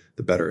something,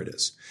 the better it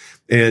is.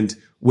 And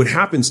what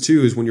happens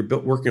too is when you're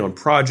working on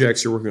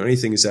projects, you're working on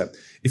anything, is that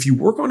if you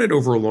work on it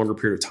over a longer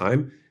period of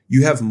time,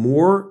 you have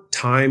more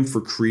time for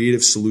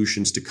creative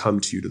solutions to come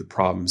to you to the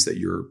problems that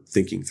you're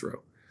thinking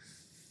through.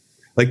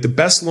 Like the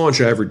best launch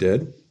I ever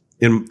did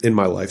in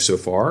my life so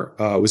far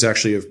was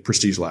actually of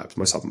Prestige Labs,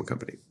 my supplement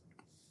company.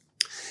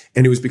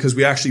 And it was because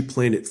we actually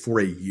planned it for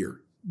a year.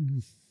 Mm-hmm.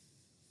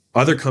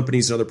 Other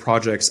companies and other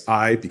projects,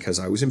 because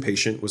I was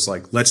impatient, was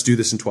like, let's do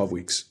this in 12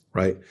 weeks.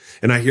 Right.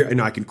 And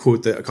I can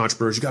quote the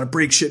entrepreneurs, you got to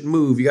break shit and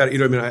move. You got to, you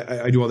know what I mean?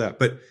 I do all that.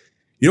 But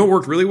you know what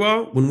worked really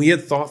well? When we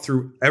had thought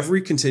through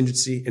every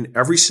contingency and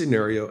every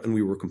scenario, and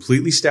we were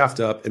completely staffed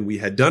up, and we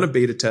had done a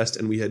beta test,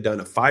 and we had done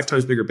a 5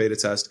 times bigger beta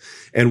test,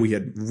 and we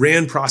had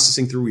ran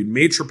processing through, we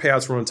made sure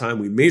payouts were on time.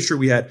 We made sure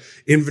we had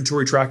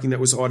inventory tracking that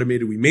was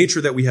automated. We made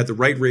sure that we had the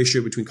right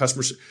ratio between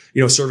customers,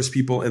 service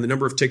people and the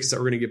number of tickets that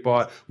were going to get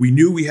bought. We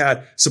knew we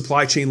had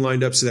supply chain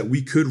lined up so that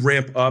we could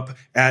ramp up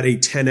at a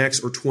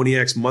 10x or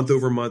 20x month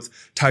over month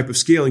type of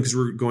scaling, because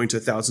we're going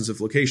to thousands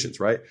of locations,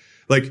 right?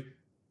 Like,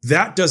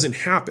 that doesn't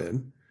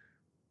happen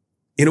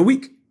in a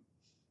week.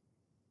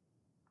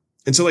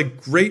 And so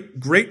like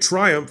great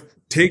triumph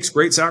takes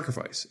great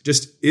sacrifice. It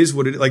just is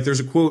what it is. Like, there's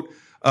a quote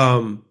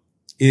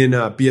in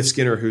B.F.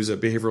 Skinner, who's a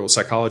behavioral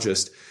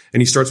psychologist,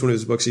 and he starts one of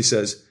his books. He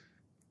says,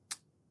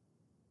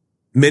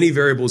 many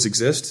variables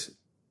exist,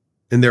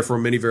 and therefore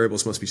many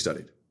variables must be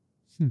studied.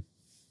 And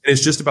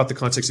it's just about the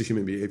context of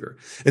human behavior.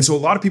 And so a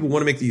lot of people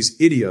want to make these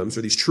idioms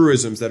or these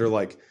truisms that are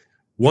like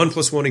 1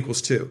 + 1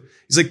 = 2.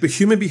 He's like, but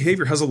human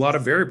behavior has a lot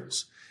of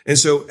variables. And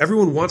so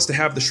everyone wants to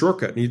have the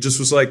shortcut. And he just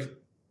was like,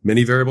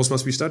 many variables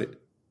must be studied.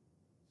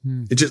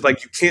 It's just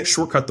like, you can't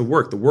shortcut the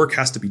work. The work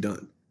has to be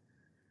done.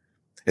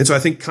 And so I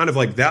think kind of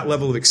like that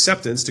level of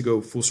acceptance, to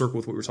go full circle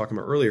with what we were talking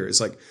about earlier, is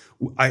like,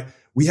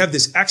 we have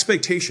this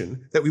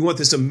expectation that we want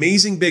this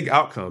amazing big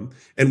outcome,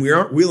 and we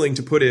aren't willing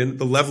to put in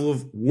the level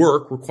of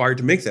work required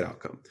to make that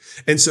outcome.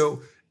 And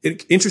so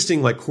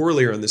interesting, like,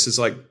 corollary on this is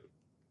like,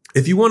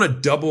 if you want to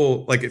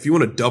double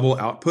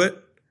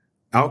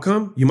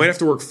outcome, you might have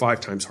to work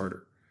 5 times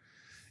harder.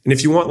 And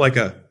if you want like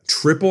a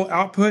triple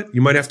output,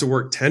 you might have to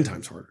work 10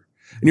 times harder.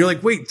 And you're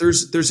like, wait,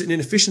 there's an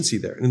inefficiency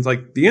there. And it's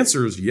like, the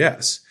answer is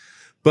yes,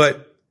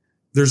 but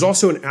there's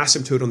also an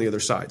asymptote on the other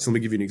side. So let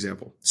me give you an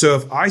example. So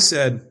if I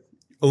said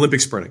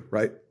Olympic sprinting,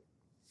 right?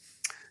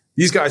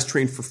 These guys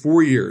trained for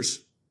 4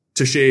 years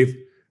to shave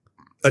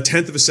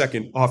 1/10 of a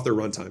second off their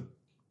run time.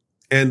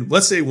 And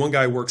let's say one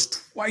guy works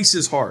twice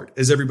as hard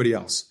as everybody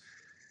else,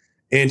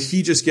 and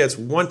he just gets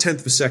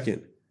 1/10 of a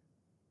second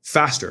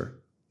faster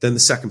than the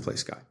second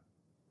place guy.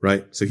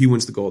 Right? So he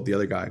wins the gold. The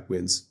other guy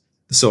wins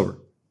the silver.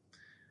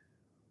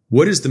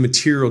 What is the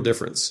material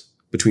difference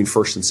between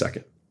first and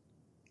second?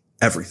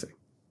 Everything.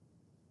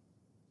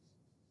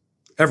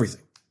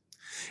 Everything.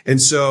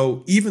 And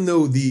so even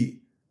though the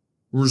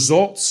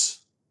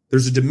results,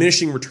 there's a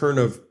diminishing return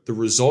of the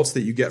results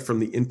that you get from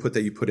the input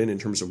that you put in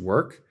terms of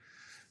work,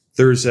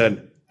 there's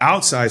an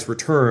outsized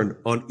return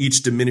on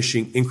each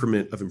diminishing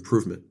increment of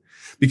improvement.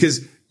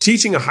 Because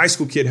teaching a high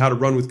school kid how to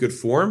run with good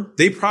form,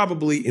 they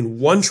probably in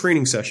one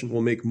training session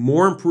will make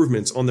more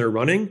improvements on their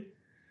running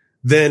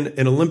than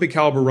an Olympic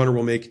caliber runner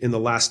will make in the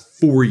last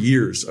 4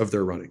 years of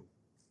their running.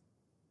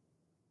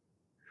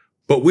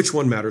 But which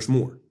one matters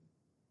more?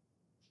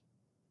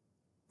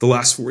 The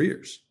last 4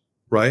 years,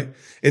 right?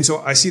 And so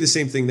I see the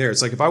same thing there.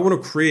 It's like, if I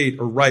want to create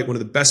or write one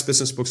of the best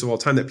business books of all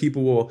time that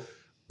people will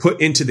put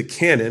into the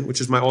canon,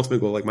 which is my ultimate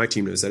goal, like my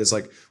team knows that, is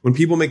like, when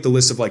people make the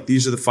list of like,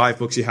 these are the 5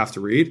 books you have to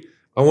read,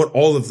 I want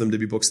all of them to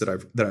be books that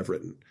I've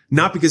written.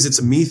 Not because it's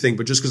a me thing,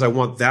 but just because I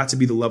want that to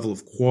be the level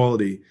of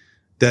quality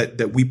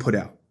that we put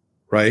out,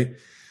 right?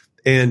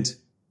 And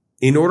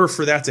in order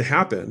for that to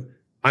happen,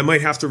 I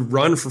might have to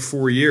run for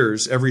 4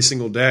 years every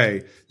single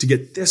day to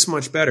get this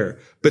much better,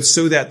 but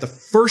so that the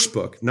first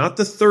book, not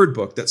the third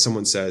book that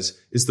someone says,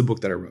 is the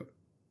book that I wrote.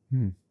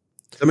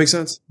 Does that make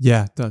sense?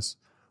 Yeah, it does.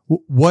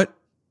 What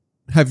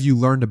have you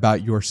learned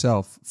about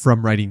yourself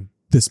from writing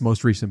this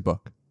most recent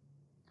book?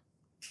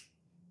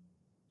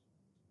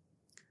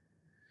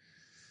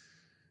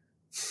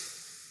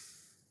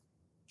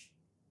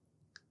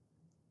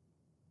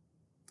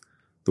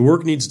 The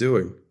work needs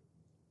doing.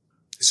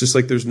 It's just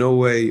like, there's no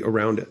way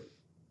around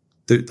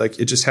it. Like,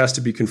 it just has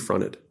to be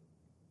confronted.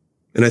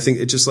 And I think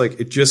it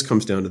just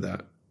comes down to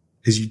that,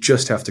 is you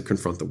just have to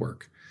confront the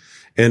work.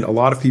 And a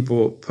lot of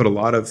people put a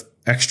lot of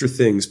extra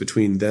things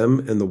between them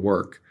and the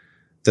work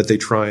that they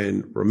try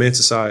and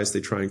romanticize. They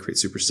try and create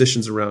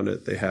superstitions around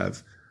it. They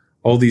have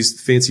all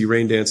these fancy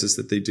rain dances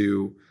that they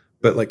do.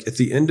 But like, at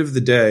the end of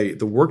the day,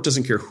 the work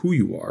doesn't care who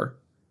you are.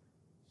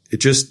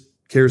 It just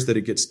cares that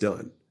it gets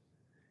done.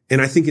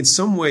 And I think in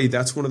some way,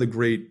 that's one of the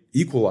great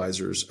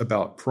equalizers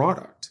about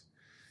product,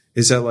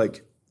 is that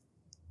like,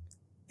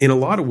 in a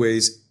lot of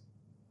ways,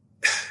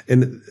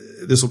 and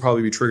this will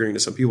probably be triggering to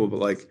some people, but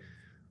like,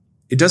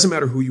 it doesn't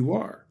matter who you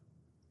are.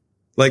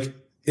 Like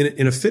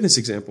in a fitness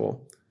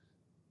example,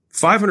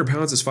 500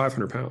 pounds is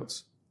 500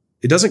 pounds.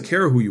 It doesn't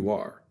care who you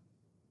are.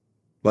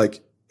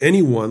 Like,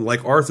 anyone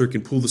like Arthur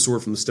can pull the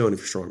sword from the stone if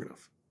you're strong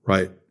enough.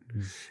 Right.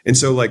 Mm-hmm. And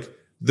so like,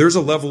 there's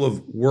a level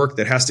of work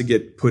that has to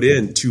get put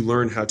in to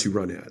learn how to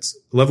run ads.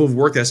 A level of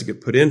work that has to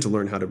get put in to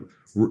learn how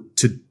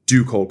to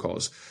do cold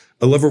calls.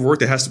 A level of work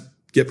that has to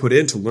get put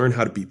in to learn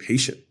how to be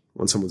patient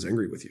when someone's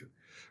angry with you,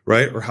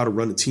 right? Or how to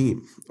run a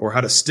team, or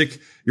how to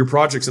stick your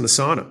projects in a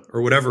sauna,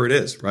 or whatever it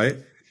is, right?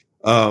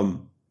 And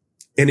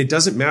it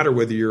doesn't matter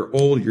whether you're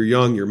old, you're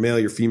young, you're male,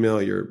 you're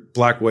female, you're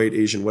black, white,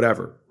 Asian,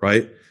 whatever,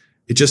 right?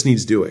 It just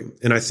needs doing.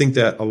 And I think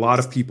that a lot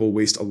of people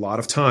waste a lot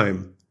of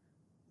time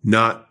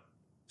not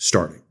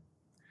starting.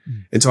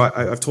 And so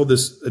I've told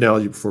this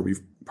analogy before.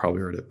 We've probably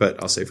heard it, but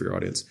I'll say for your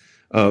audience.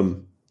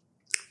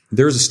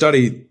 There's a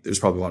study, there's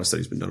probably a lot of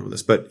studies been done on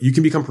this, but you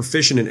can become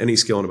proficient in any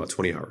skill in about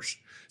 20 hours.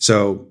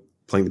 So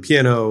playing the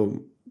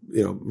piano,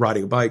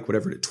 riding a bike,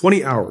 whatever it is,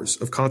 20 hours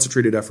of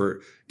concentrated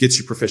effort gets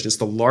you proficient. It's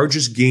the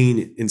largest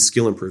gain in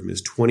skill improvement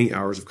is 20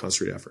 hours of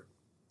concentrated effort.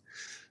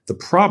 The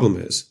problem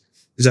is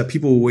that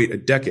people will wait a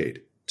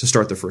decade to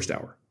start the first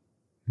hour.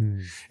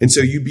 And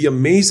so you'd be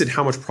amazed at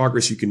how much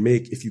progress you can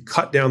make if you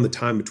cut down the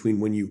time between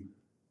when you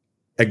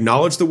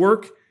acknowledge the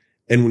work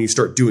and when you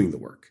start doing the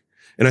work.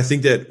 And I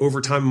think that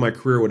over time in my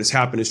career, what has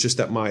happened is just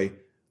that my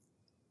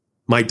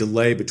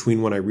delay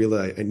between when I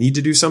realize I need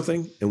to do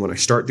something and when I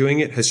start doing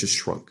it has just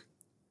shrunk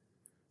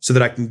so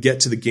that I can get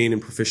to the gain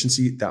in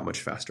proficiency that much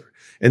faster.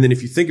 And then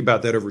if you think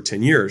about that over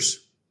 10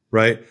 years,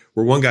 right,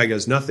 where one guy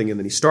does nothing and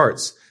then he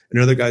starts and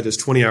another guy does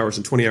 20 hours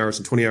and 20 hours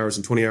and 20 hours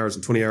and 20 hours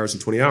and 20 hours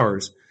and 20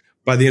 hours,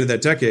 by the end of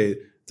that decade,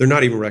 they're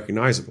not even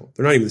recognizable.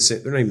 They're not even the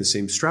same. They're not even the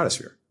same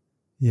stratosphere.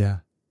 Yeah.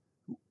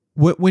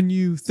 When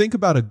you think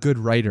about a good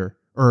writer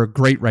or a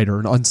great writer,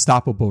 an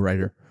unstoppable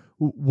writer,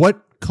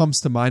 what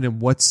comes to mind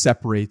and what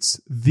separates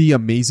the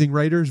amazing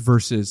writers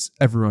versus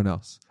everyone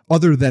else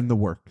other than the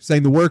work?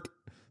 Saying the work,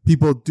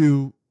 people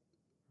do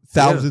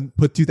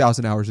put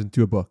 2,000 hours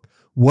into a book.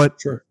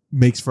 What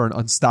makes for an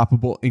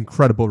unstoppable,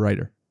 incredible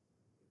writer?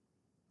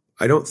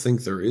 I don't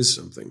think there is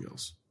something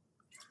else.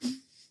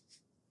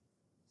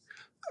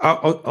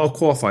 I'll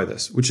qualify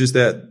this, which is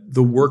that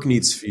the work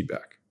needs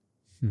feedback.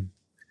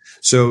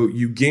 So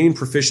you gain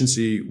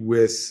proficiency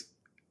with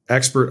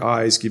expert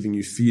eyes giving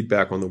you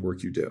feedback on the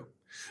work you do.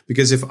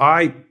 Because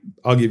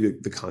I'll give you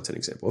the content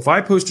example. If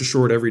I post a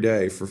short every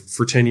day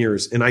for 10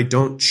 years and I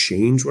don't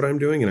change what I'm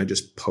doing and I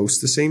just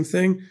post the same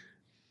thing,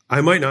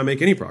 I might not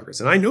make any progress.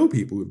 And I know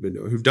people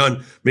who've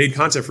made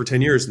content for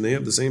 10 years and they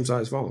have the same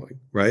size following,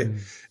 right?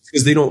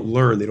 Because they don't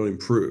learn, they don't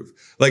improve.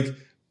 Like,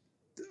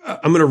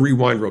 I'm going to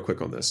rewind real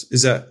quick on this,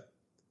 is that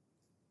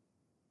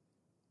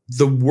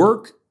the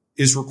work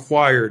is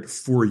required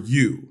for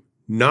you,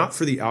 not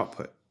for the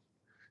output.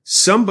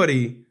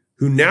 Somebody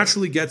who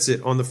naturally gets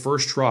it on the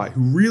first try,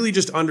 who really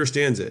just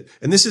understands it.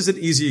 And this is an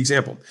easy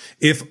example.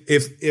 If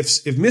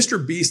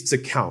Mr. Beast's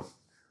account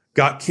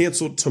got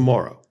canceled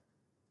tomorrow,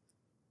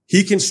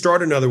 he can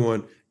start another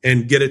one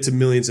and get it to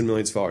millions and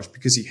millions of followers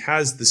because he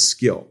has the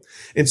skill.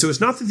 And so it's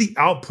not that the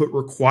output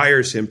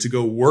requires him to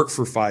go work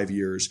for 5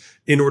 years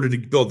in order to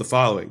build the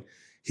following.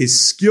 His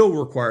skill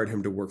required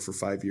him to work for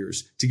 5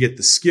 years to get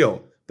the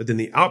skill, but then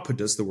the output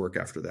does the work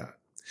after that.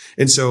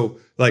 And so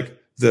like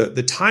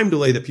the time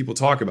delay that people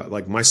talk about,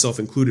 like myself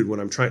included when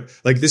I'm trying,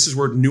 like this is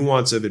where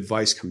nuance of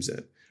advice comes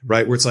in,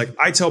 right? Where it's like,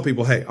 I tell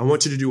people, hey, I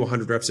want you to do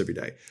 100 reps every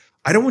day.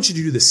 I don't want you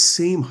to do the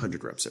same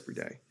 100 reps every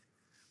day.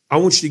 I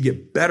want you to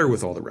get better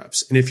with all the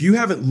reps. And if you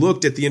haven't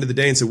looked at the end of the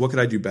day and said, what could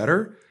I do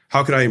better?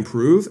 How could I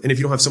improve? And if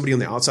you don't have somebody on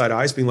the outside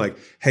eyes being like,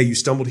 hey, you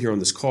stumbled here on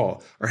this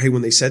call, or hey,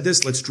 when they said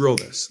this, let's drill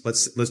this.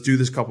 Let's do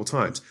this a couple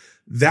times.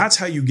 That's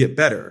how you get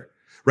better,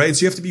 right? And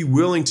so you have to be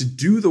willing to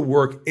do the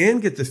work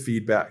and get the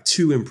feedback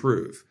to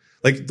improve.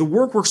 Like the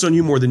work works on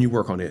you more than you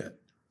work on it.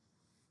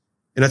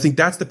 And I think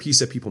that's the piece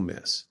that people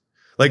miss.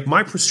 Like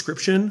my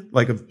prescription,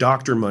 like of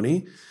doctor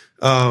money,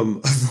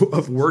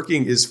 of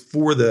working is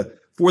for the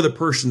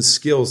person's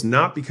skills,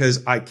 not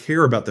because I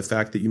care about the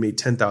fact that you made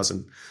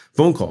 10,000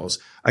 phone calls.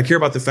 I care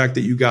about the fact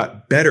that you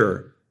got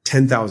better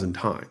 10,000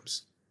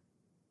 times.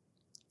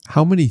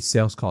 How many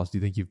sales calls do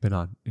you think you've been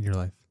on in your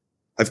life?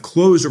 I've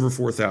closed over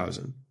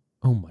 4,000.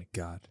 Oh my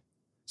God.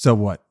 So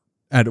what?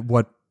 At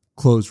what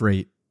close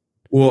rate?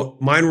 Well,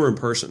 mine were in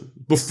person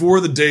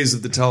before the days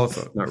of the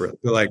telephone. Not really,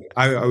 but like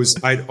almost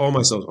all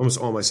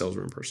my sales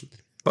were in person,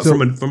 but so,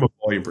 from a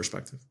volume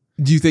perspective.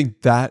 Do you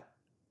think that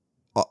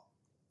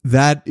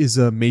is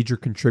a major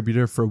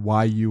contributor for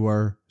why you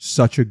are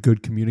such a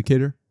good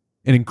communicator,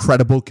 an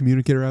incredible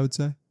communicator? I would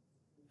say.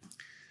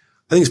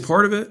 I think it's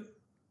part of it.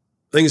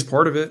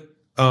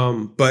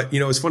 But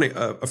it's funny.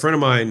 A friend of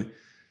mine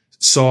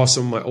saw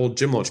some of my old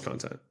gym launch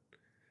content,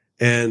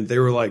 and they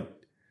were like,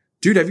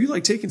 dude, have you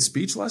like taken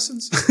speech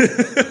lessons?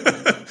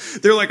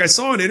 They're like, I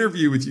saw an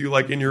interview with you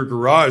like in your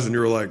garage and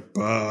you were like,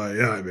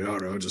 yeah, I mean, I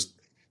don't know, just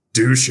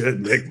do shit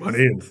and make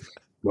money and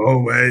go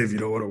away if you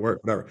don't want to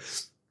work, whatever.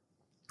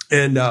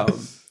 And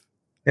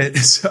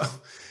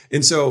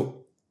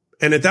so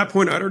at that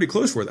point I'd already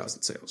closed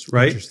 4,000 sales,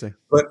 right? Interesting.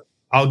 But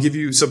I'll give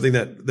you something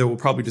that will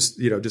probably just,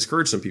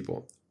 discourage some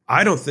people.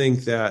 I don't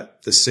think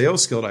that the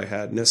sales skill I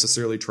had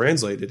necessarily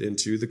translated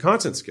into the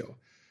content skill.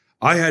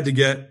 I had to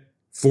get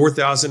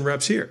 4,000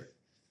 reps here.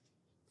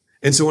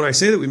 And so when I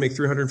say that we make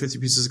 350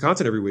 pieces of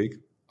content every week,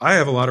 I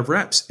have a lot of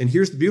reps. And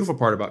here's the beautiful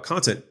part about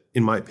content,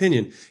 in my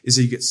opinion, is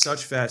that you get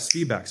such fast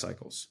feedback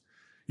cycles.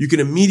 You can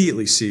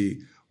immediately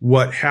see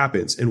what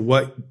happens and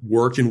what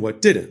worked and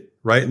what didn't,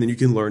 right? And then you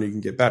can learn, you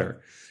can get better.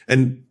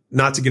 And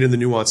not to get into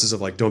the nuances of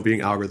like, don't be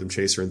an algorithm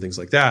chaser and things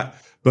like that.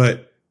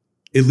 But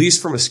at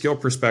least from a skill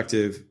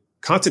perspective,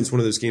 content's one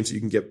of those games that you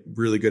can get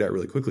really good at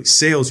really quickly.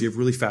 Sales, you have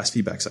really fast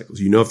feedback cycles.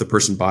 You know, if the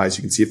person buys,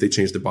 you can see if they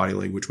change their body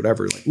language,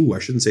 whatever. Like, ooh, I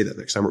shouldn't say that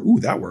next time, or ooh,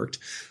 that worked.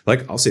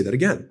 Like, I'll say that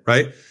again,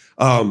 right?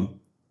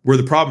 Where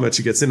the problem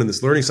actually gets in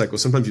this learning cycle,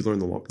 sometimes you learn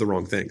the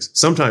wrong things.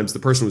 Sometimes the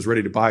person was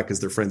ready to buy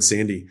because their friend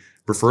Sandy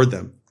referred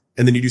them.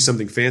 And then you do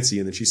something fancy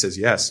and then she says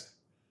yes.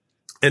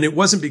 And it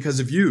wasn't because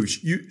of you.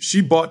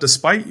 She bought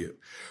despite you,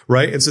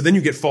 right? And so then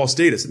you get false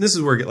status. And this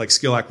is where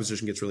skill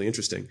acquisition gets really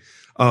interesting.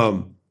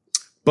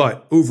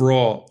 But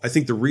overall, I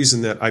think the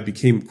reason that I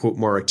became, quote,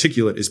 more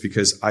articulate is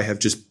because I have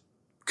just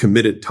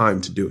committed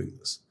time to doing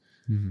this.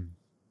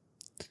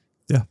 Mm-hmm.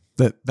 Yeah,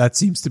 that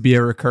seems to be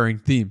a recurring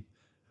theme.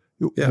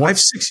 Yeah, I have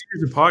 6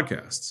 years of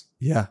podcasts.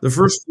 Yeah. The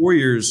first 4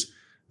 years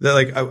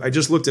that I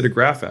just looked at a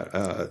graph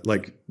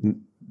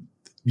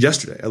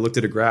yesterday. I looked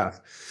at a graph,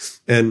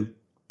 and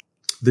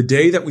the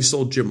day that we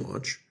sold Gym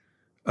Launch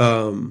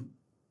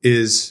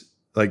is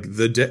like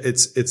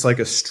it's like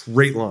a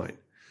straight line,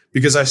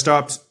 because I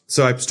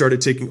started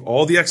taking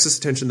all the excess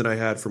attention that I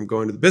had from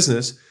going to the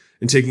business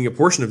and taking a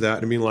portion of that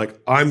and being like,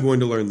 I'm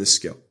going to learn this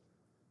skill.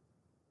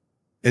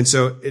 And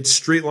so it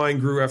straight line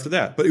grew after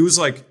that. But it was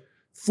like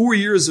 4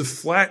 years of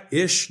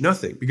flat-ish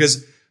nothing,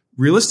 because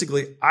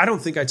realistically, I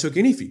don't think I took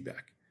any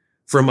feedback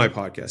from my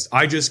podcast.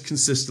 I just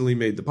consistently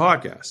made the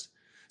podcast.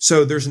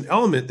 So there's an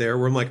element there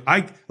where I'm like,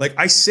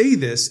 I say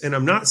this and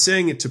I'm not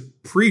saying it to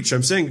preach.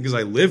 I'm saying it because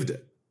I lived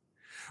it,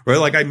 right?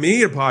 Like, I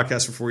made a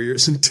podcast for 4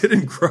 years and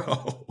didn't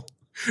grow.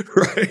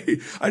 Right.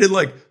 I did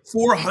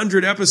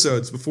 400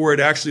 episodes before it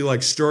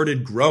actually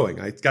started growing.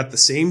 I got the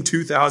same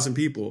 2,000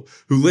 people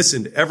who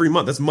listened every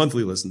month. That's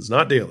monthly listens,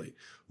 not daily.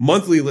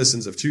 Monthly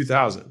listens of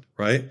 2,000.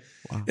 Right.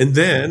 Wow. And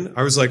then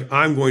I was like,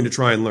 I'm going to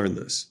try and learn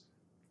this.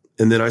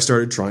 And then I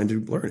started trying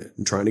to learn it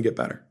and trying to get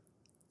better.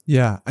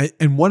 Yeah.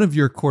 And one of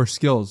your core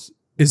skills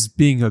is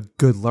being a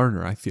good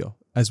learner, I feel,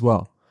 as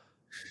well.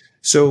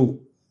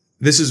 So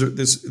this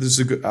is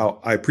a good,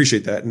 I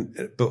appreciate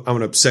that. But I'm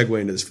going to segue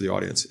into this for the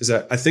audience, is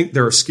that I think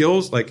there are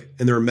skills and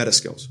there are meta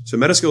skills. So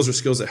meta skills are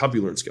skills that help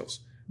you learn skills.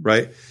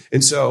 Right.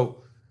 And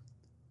so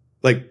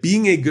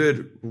being a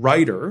good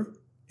writer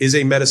is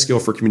a meta skill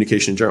for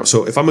communication in general.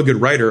 So if I'm a good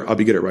writer, I'll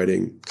be good at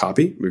writing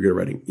copy. I'll be good at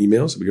writing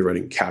emails. I'll be good at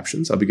writing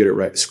captions. I'll be good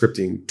at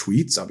scripting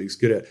tweets. I'll be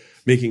good at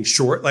making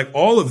short,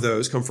 all of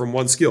those come from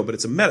one skill, but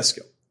it's a meta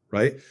skill,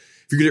 right?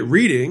 If you're good at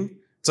reading,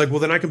 it's well,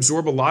 then I can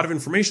absorb a lot of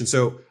information.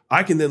 So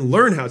I can then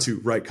learn how to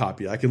write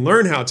copy. I can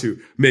learn how to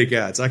make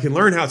ads. I can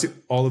learn how to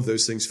all of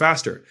those things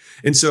faster.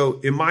 And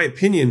so in my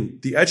opinion,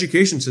 the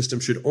education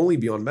system should only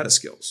be on meta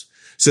skills,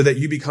 so that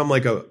you become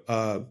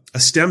a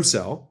stem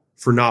cell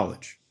for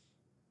knowledge.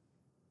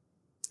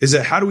 Is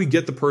that how do we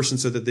get the person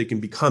so that they can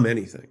become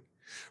anything,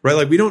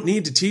 right? We don't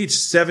need to teach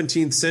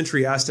 17th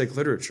century Aztec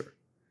literature.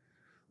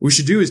 What we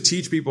should do is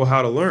teach people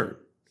how to learn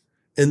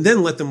and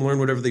then let them learn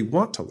whatever they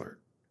want to learn,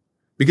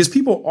 because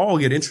people all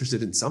get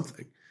interested in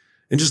something,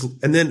 and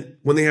then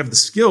when they have the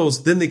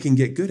skills, then they can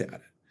get good at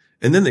it,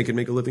 and then they can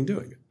make a living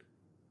doing it.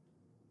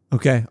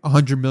 Okay.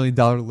 $100 million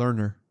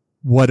learner.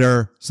 What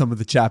are some of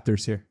the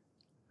chapters here?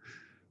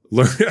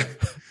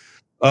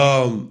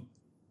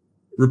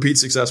 Repeat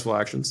successful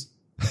actions.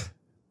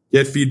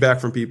 Get feedback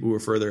from people who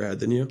are further ahead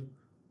than you.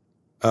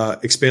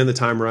 Expand the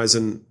time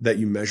horizon that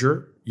you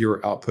measure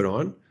your output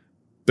on,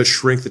 but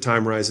shrink the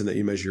time horizon that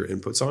you measure your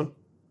inputs on.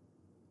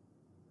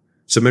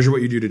 So measure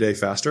what you do today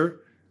faster,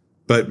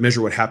 but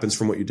measure what happens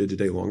from what you did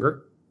today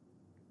longer.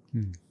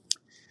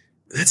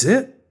 That's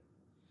it.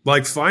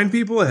 Find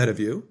people ahead of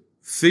you,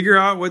 figure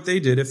out what they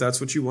did if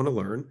that's what you want to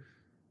learn,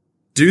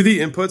 do the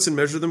inputs and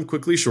measure them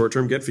quickly, short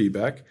term, get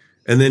feedback,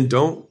 and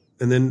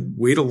then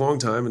wait a long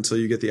time until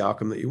you get the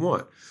outcome that you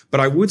want. But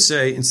I would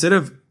say, instead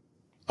of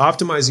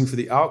optimizing for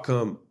the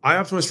outcome, I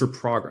optimize for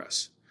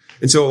progress.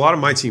 And so a lot of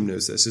my team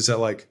knows this, is that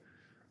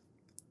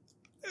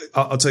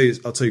I'll tell you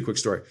a quick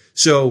story.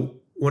 So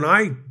when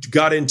I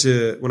started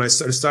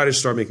to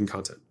start making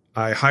content,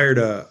 I hired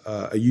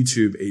a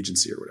YouTube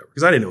agency or whatever,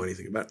 because I didn't know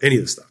anything about any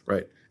of this stuff,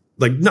 right?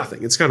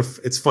 Nothing. It's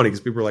it's funny because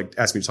people were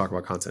asking me to talk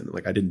about content.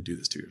 And I didn't do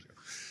this 2 years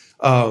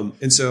ago.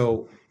 And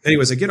so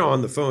anyways, I get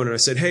on the phone and I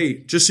said, hey,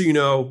 just so you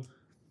know,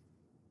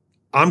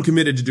 I'm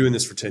committed to doing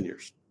this for 10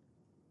 years.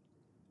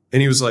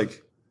 And he was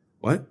like,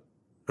 what?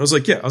 I was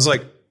like, yeah. I was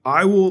like,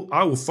 I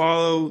will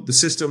follow the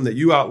system that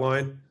you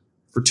outline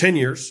for 10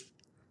 years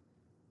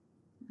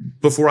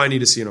before I need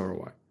to see an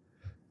ROI.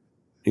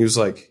 He was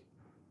like,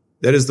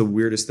 that is the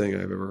weirdest thing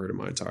I've ever heard in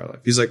my entire life.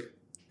 He's like,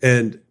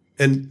 and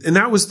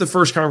that was the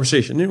first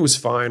conversation. It was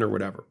fine or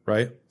whatever,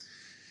 right?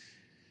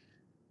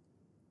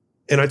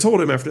 And I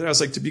told him after that, I was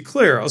like, to be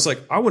clear, I was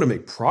like, I want to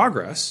make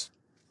progress.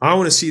 I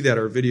want to see that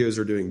our videos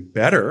are doing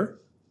better,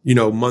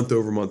 month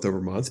over month over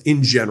month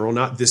in general,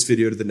 not this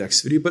video to the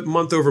next video, but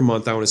month over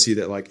month. I want to see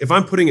that if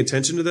I'm putting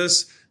attention to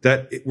this,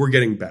 we're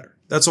getting better.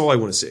 That's all I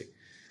want to see.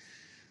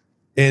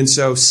 And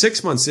so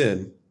 6 months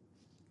in,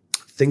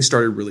 things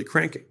started really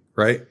cranking,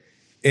 right?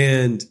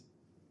 And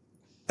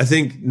I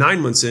think 9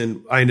 months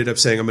in, I ended up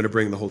saying, I'm going to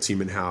bring the whole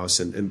team in house,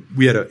 and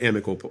we had an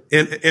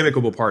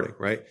amicable parting,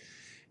 right?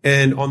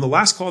 And on the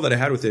last call that I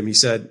had with him, he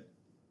said,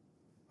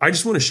 I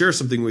just want to share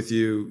something with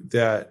you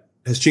that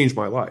has changed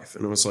my life.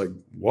 And I was like,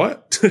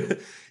 what?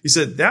 He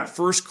said, that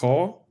first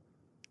call,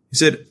 he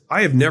said,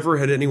 I have never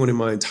had anyone in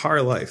my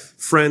entire life,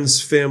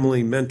 friends,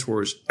 family,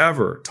 mentors,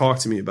 ever talk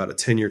to me about a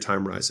 10-year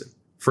time horizon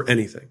for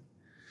anything.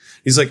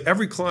 He's like,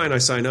 every client I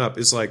sign up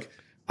is like,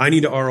 I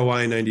need an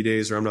ROI in 90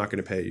 days or I'm not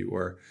going to pay you.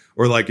 Or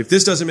like, if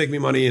this doesn't make me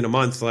money in a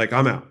month, like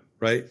I'm out.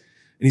 Right. And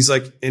he's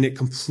like, and it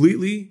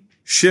completely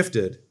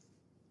shifted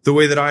the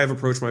way that I have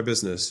approached my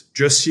business,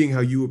 just seeing how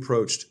you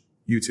approached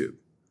YouTube.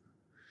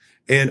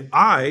 And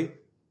I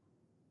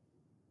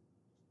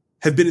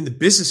have been in the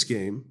business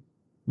game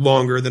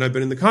longer than I've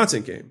been in the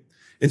content game.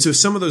 And so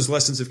some of those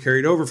lessons have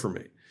carried over for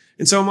me.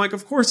 And so I'm like,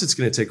 of course it's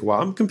going to take a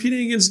while. I'm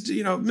competing against,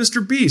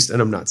 Mr. Beast.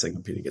 And I'm not saying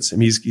competing against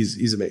him.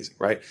 He's amazing.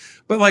 Right.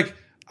 But like,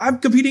 I'm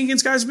competing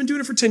against guys who've been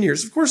doing it for 10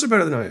 years. Of course they're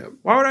better than I am.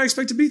 Why would I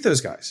expect to beat those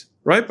guys?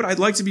 Right. But I'd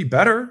like to be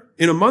better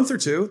in a month or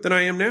two than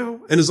I am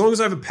now. And as long as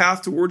I have a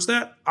path towards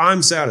that,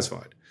 I'm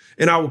satisfied.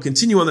 And I will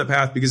continue on that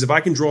path because if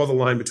I can draw the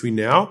line between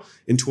now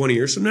and 20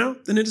 years from now,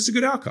 then it is a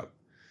good outcome.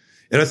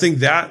 And I think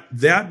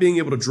that being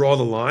able to draw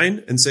the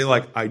line and say,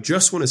 like, I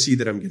just want to see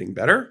that I'm getting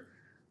better.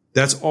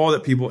 That's all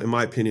that people, in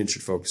my opinion,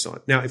 should focus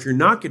on. Now, if you're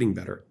not getting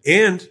better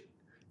and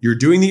you're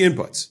doing the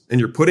inputs and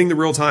you're putting the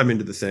real time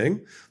into the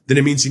thing, then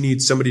it means you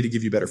need somebody to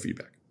give you better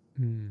feedback.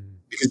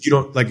 Because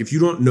if you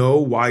don't know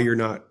why you're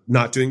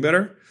not doing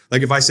better,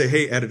 like if I say,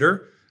 hey,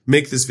 editor,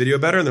 make this video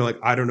better. And they're like,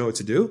 I don't know what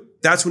to do.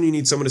 That's when you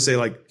need someone to say,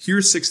 like,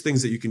 here's 6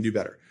 things that you can do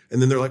better.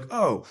 And then they're like,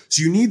 oh,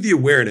 so you need the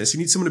awareness. You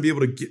need someone to be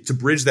able to get to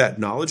bridge that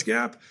knowledge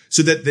gap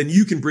so that then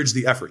you can bridge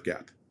the effort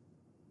gap.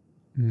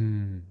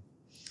 When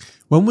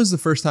was the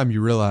first time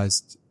you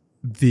realized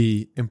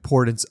the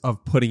importance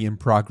of putting in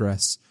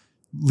progress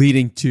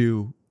leading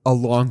to a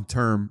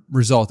long-term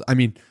result? I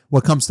mean,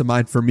 what comes to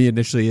mind for me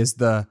initially is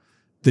the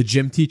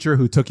gym teacher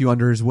who took you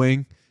under his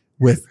wing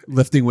with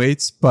lifting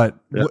weights. But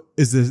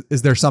is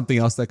there something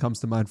else that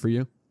comes to mind for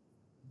you?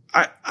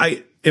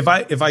 If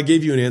I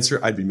gave you an answer,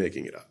 I'd be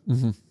making it up.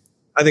 Mm-hmm.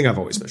 I think I've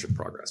always measured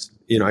progress.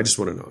 I just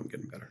want to know I'm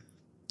getting better.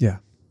 Yeah,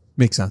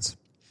 makes sense.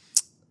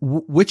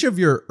 Which of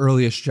your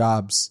earliest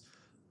jobs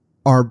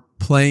are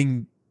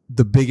playing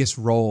the biggest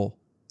role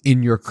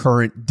in your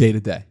current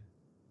day-to-day?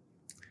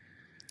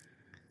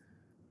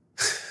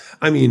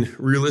 I mean,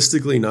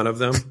 realistically, none of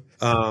them.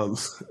 You know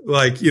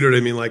what I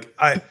mean? Like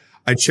I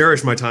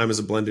cherish my time as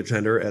a blended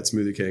tender at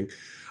Smoothie King.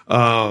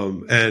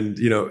 And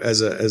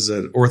as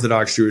an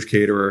Orthodox Jewish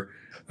caterer,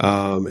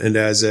 and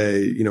as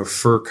a,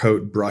 fur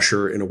coat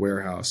brusher in a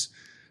warehouse.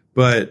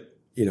 But,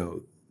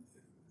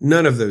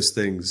 none of those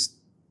things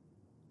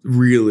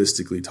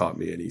realistically taught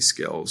me any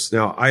skills.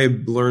 Now, I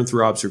learned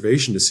through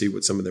observation to see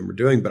what some of them were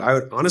doing. But I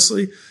would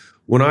honestly,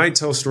 when I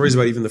tell stories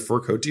about even the fur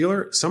coat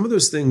dealer, some of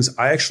those things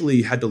I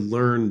actually had to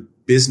learn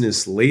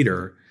business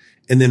later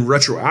and then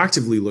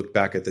retroactively look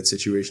back at that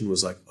situation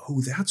was like,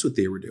 oh, that's what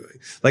they were doing.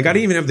 Like, I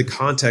didn't even have the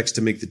context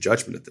to make the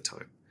judgment at the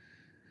time.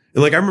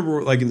 And like, I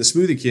remember like in the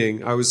Smoothie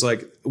King, I was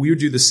like, we would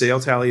do the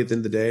sale tally at the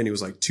end of the day and it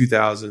was like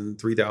 $2,000,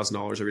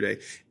 $3,000 every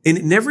day. And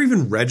it never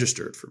even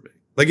registered for me.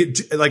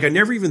 Like I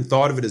never even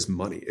thought of it as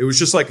money. It was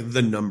just like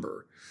the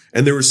number.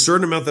 And there was a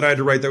certain amount that I had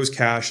to write that was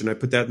cash and I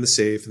put that in the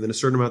safe. And then a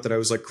certain amount that I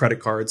was like credit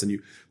cards and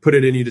you put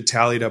it in, you to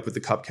tally it up with the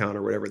cup count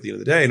or whatever at the end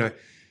of the day.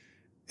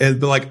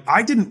 But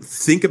I didn't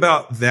think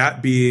about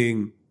that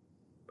being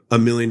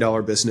 $1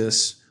 million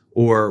business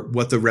or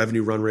what the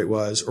revenue run rate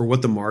was or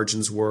what the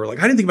margins were. Like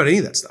I didn't think about any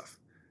of that stuff.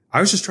 I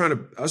was just trying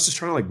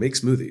to like make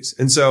smoothies.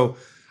 And so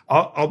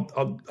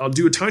I'll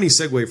do a tiny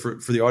segue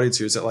for the audience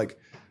here is that like,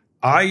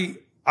 I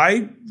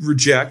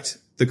reject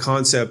the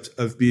concept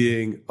of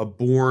being a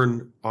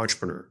born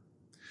entrepreneur.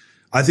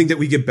 I think that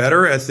we get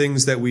better at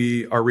things that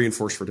we are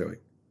reinforced for doing,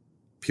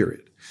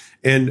 period.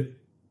 And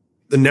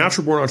the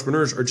natural born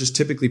entrepreneurs are just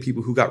typically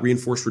people who got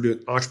reinforced for doing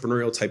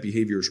entrepreneurial type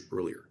behaviors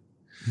earlier.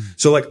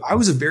 So like I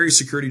was a very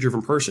security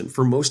driven person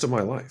for most of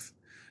my life.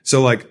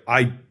 So like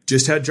I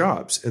just had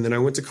jobs and then I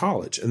went to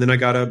college and then I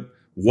got a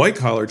white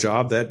collar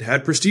job that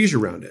had prestige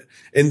around it.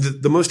 And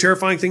the most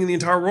terrifying thing in the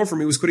entire world for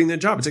me was quitting that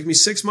job. It took me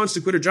 6 months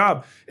to quit a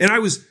job and I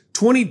was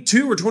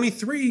 22 or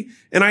 23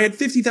 and I had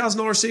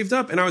 $50,000 saved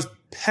up and I was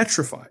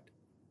petrified.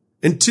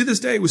 And to this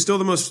day, it was still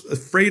the most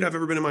afraid I've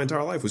ever been in my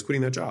entire life was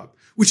quitting that job,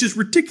 which is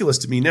ridiculous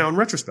to me now in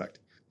retrospect.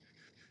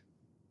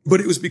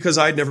 But it was because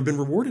I had never been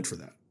rewarded for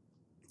that.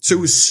 So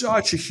it was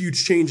such a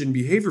huge change in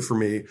behavior for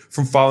me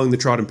from following the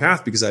trodden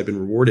path because I'd been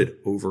rewarded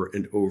over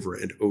and over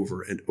and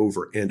over and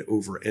over and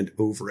over and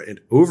over and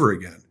over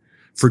again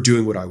for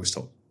doing what I was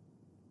told.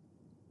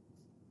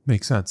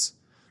 Makes sense.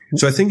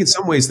 So I think in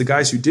some ways, the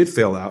guys who did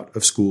fail out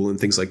of school and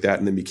things like that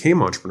and then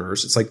became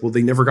entrepreneurs, it's like, well,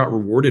 they never got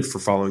rewarded for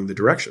following the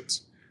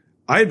directions.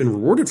 I had been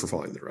rewarded for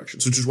following the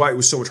directions, which is why it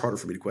was so much harder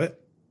for me to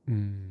quit.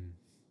 In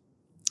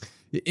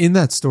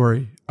that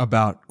story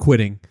about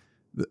quitting,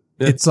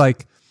 it's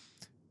like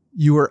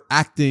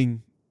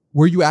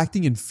were you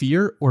acting in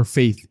fear or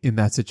faith in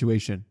that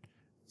situation?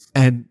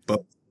 And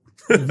both.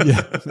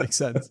 Yeah, makes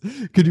sense.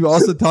 Could you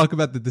also talk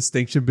about the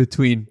distinction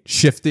between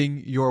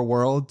shifting your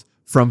world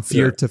from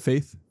fear to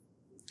faith?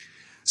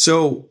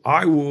 So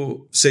I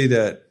will say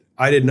that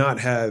I did not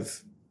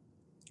have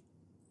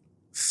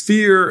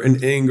fear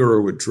and anger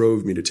or what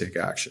drove me to take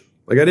action.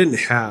 Like I didn't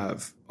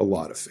have a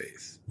lot of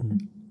faith.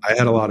 I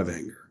had a lot of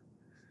anger.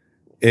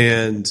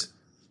 And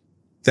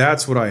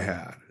that's what I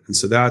had. And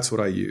so that's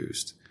what I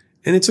used.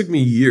 And it took me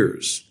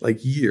years,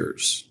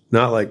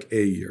 not like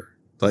a year,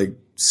 like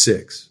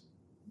 6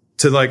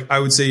 to like, I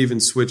would say even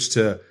switch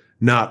to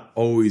not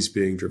always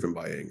being driven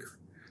by anger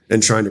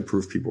and trying to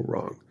prove people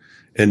wrong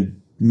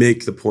and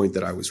make the point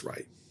that I was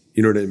right.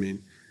 You know what I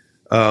mean?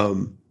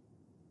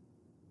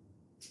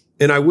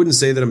 And I wouldn't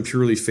say that I'm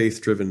purely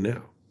faith driven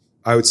now.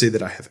 I would say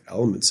that I have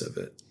elements of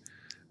it.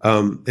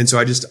 And so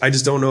I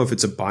just don't know if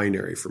it's a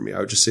binary for me. I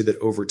would just say that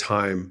over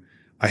time,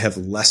 I have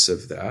less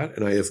of that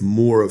and I have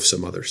more of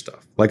some other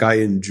stuff. Like I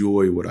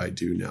enjoy what I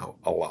do now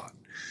a lot.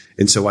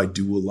 And so I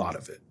do a lot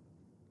of it.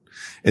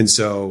 And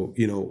so,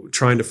 you know,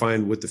 trying to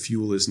find what the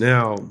fuel is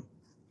now,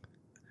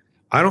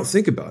 I don't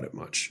think about it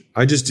much.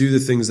 I just do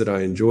the things that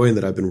I enjoy and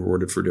that I've been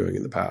rewarded for doing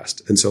in the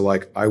past. And so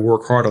like I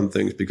work hard on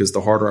things because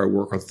the harder I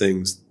work on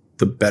things,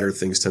 the better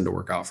things tend to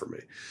work out for me.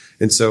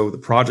 And so the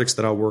projects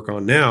that I'll work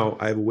on now,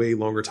 I have a way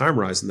longer time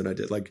horizon than I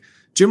did. Like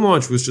Gym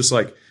Launch was just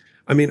like,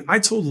 I mean, I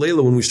told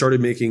Layla when we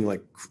started making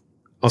like,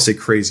 I'll say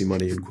crazy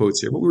money in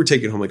quotes here, but we were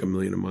taking home like $1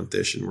 million a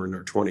month-ish and we're in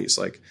our 20s.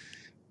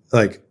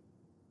 Like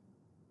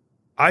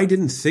I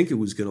didn't think it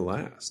was going to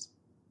last.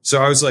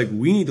 So I was like,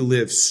 we need to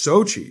live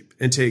so cheap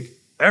and take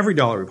every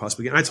dollar we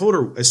possibly can. And I told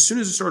her as soon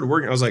as it started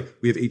working, I was like,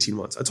 we have 18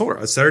 months. I told her,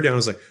 I sat her down. I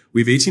was like,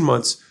 we have 18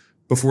 months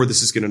before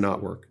this is going to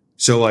not work.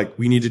 So like,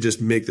 we need to just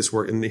make this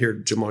work. And here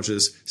Gym Launch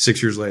is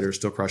 6 years later,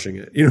 still crushing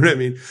it. You know what I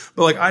mean?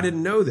 But like, I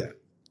didn't know that.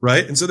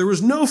 Right. And so there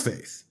was no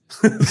faith,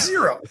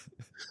 zero.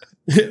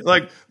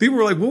 Like people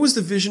were like, what was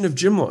the vision of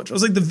Gym Launch? I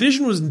was like, the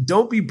vision was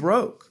don't be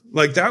broke.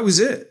 Like that was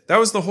it. That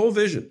was the whole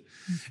vision.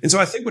 And so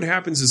I think what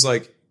happens is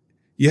like,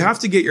 you have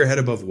to get your head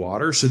above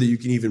water so that you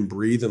can even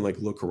breathe and like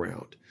look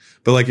around.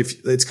 But like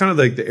if it's kind of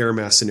like the air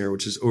mask scenario,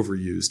 which is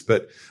overused,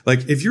 but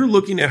like if you're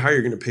looking at how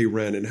you're going to pay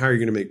rent and how you're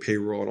going to make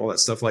payroll and all that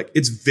stuff, like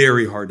it's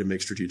very hard to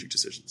make strategic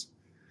decisions.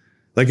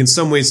 Like in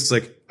some ways, it's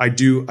like I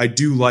do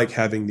like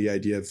having the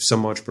idea of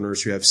some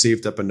entrepreneurs who have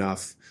saved up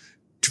enough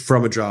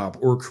from a job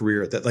or a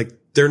career that like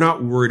they're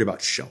not worried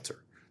about shelter.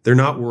 They're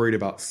not worried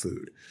about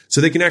food. So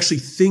they can actually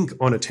think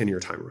on a 10-year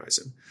time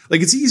horizon.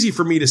 Like it's easy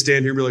for me to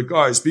stand here and be like,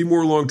 guys, be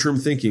more long-term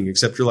thinking,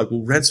 except you're like,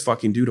 well, rent's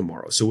fucking due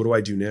tomorrow. So what do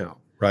I do now?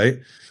 Right.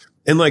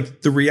 And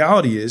like the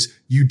reality is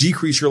you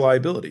decrease your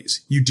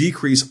liabilities. You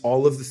decrease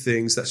all of the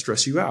things that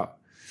stress you out.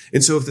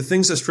 And so if the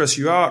things that stress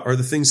you out are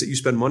the things that you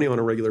spend money on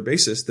a regular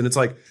basis, then it's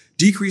like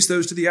decrease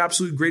those to the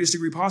absolute greatest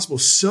degree possible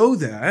so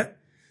that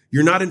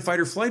you're not in fight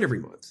or flight every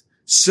month,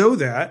 so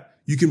that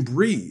you can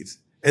breathe.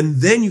 And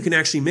then you can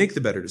actually make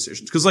the better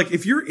decisions. Because like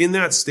if you're in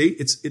that state,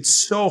 it's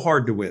so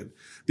hard to win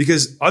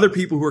because other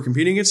people who are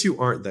competing against you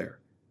aren't there.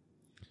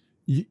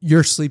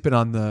 You're sleeping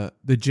on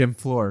the gym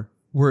floor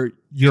where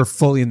you're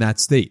fully in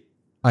that state,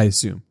 I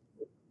assume.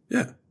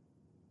 Yeah.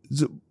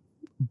 So,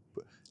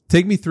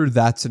 take me through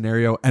that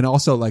scenario and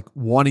also like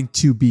wanting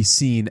to be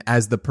seen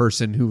as the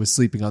person who was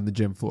sleeping on the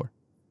gym floor.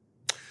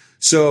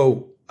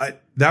 So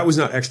that was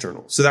not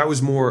external. So that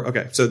was more,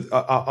 okay. So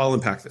I'll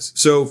unpack this.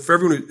 So for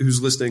everyone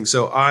who's listening,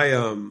 so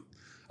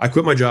I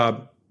quit my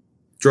job,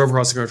 drove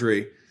across the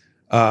country,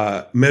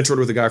 mentored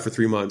with a guy for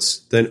 3 months,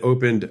 then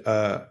opened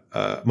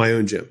my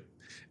own gym.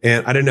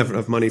 And I didn't have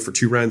enough money for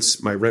 2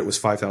 rents. My rent was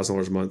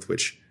 $5,000 a month,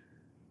 which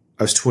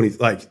I was 20,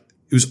 like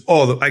it was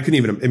I couldn't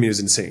even, I mean, it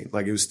was insane.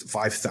 Like it was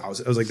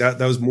 5,000. I was like, that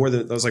was more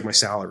than, that was like my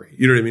salary.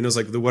 You know what I mean? I was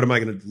like, what am I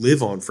going to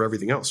live on for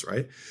everything else?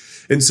 Right.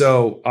 And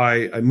so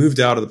I moved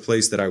out of the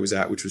place that I was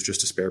at, which was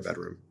just a spare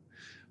bedroom.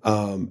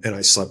 And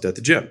I slept at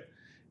the gym.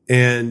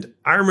 And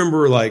I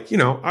remember like, you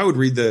know, I would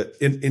read the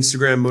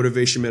Instagram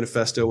motivation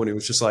manifesto when it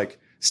was just like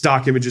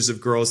stock images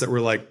of girls that were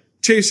like,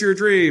 chase your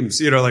dreams,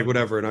 you know, like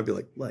whatever. And I'd be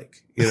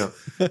like, you know,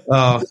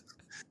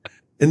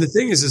 and the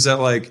thing is that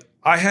like,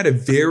 I had a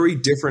very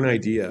different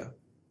idea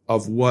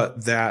of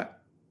what that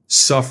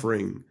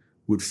suffering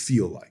would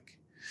feel like,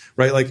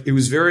 right? Like it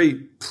was very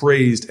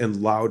praised and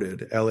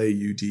lauded,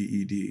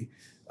 lauded,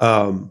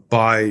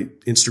 by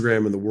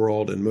Instagram and the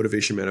world and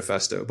Motivation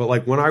Manifesto. But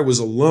like when I was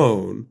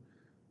alone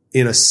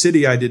in a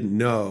city I didn't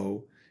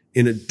know,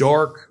 in a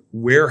dark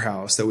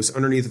warehouse that was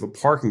underneath of a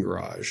parking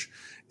garage,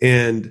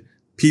 and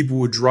people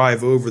would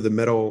drive over the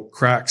metal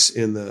cracks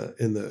in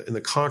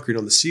the concrete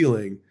on the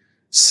ceiling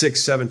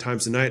 6-7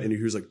 times a night, and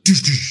he was like,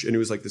 and it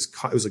was like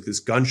this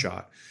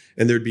gunshot,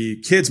 and there'd be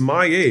kids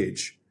my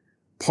age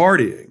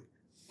partying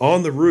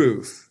on the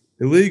roof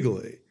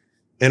illegally,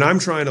 and I'm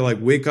trying to like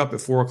wake up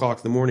at 4 o'clock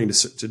in the morning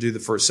to do the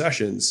first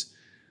sessions.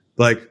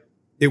 Like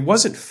it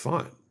wasn't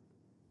fun.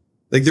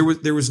 Like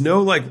there was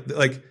no like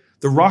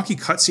the Rocky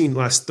cutscene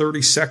lasts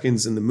 30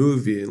 seconds in the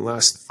movie and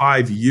lasts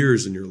 5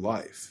 years in your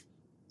life.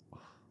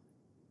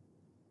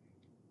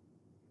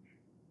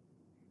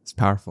 It's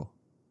powerful.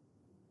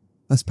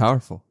 That's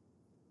powerful.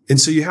 And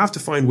so you have to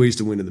find ways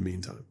to win in the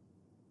meantime.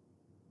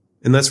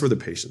 And that's where the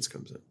patience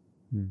comes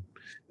in.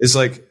 It's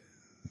like,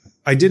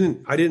 I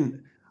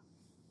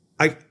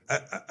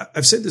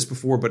I've said this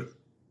before, but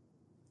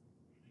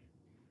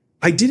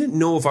I didn't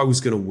know if I was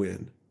going to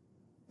win,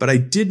 but I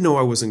did know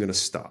I wasn't going to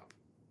stop.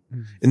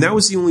 And that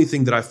was the only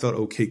thing that I felt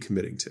okay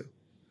committing to.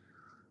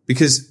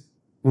 Because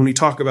when we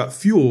talk about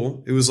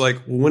fuel, it was like,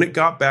 well, when it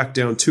got back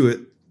down to it,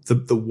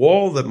 the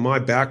wall that my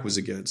back was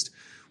against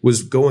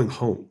was going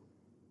home,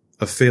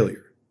 a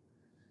failure.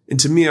 And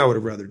to me, I would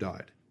have rather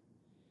died.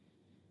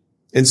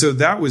 And so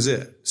that was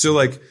it. So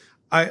like,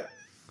 I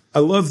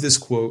love this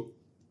quote,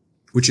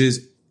 which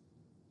is,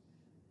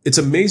 it's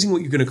amazing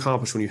what you can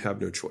accomplish when you have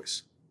no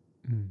choice.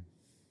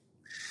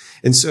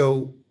 And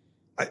so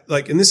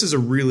and this is a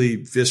really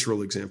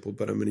visceral example,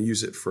 but I'm going to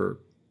use it for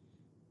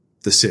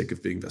the sake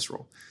of being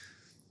visceral.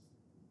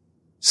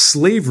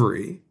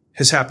 Slavery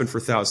has happened for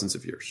thousands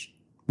of years.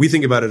 We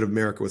think about it in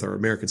America with our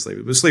American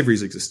slavery, but slavery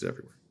has existed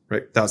everywhere,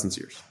 right? Thousands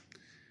of years.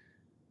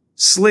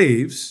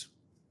 Slaves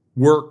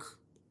work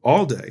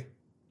all day,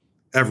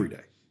 every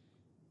day.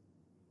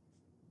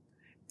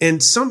 And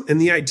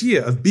the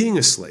idea of being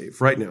a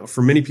slave right now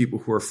for many people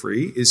who are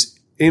free is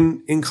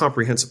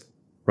incomprehensible,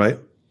 right?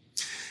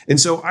 And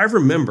so I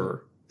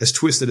remember, as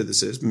twisted as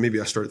this is,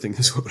 maybe I started thinking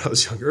this when I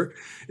was younger,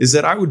 is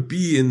that I would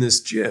be in this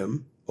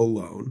gym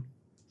alone,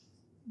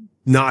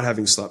 not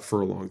having slept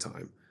for a long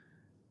time,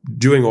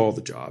 doing all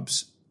the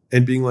jobs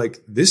and being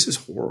like, this is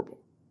horrible.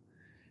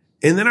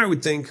 And then I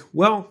would think,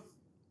 well,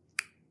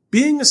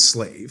 being a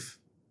slave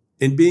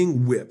and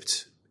being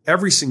whipped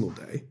every single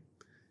day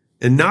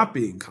and not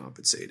being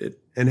compensated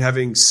and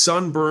having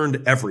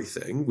sunburned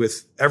everything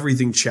with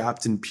everything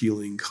chapped and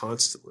peeling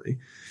constantly.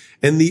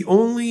 And the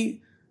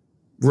only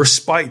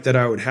respite that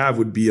I would have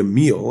would be a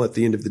meal at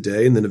the end of the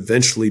day, and then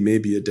eventually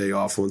maybe a day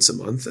off once a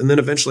month, and then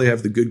eventually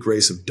have the good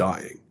grace of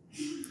dying.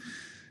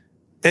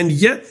 And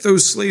yet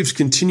those slaves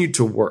continued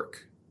to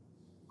work.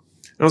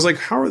 And I was like,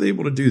 how are they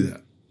able to do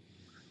that?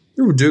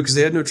 They would do it because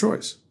they had no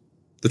choice.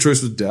 The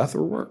choice was death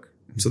or work.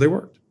 So they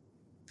worked.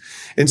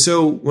 And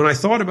so when I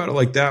thought about it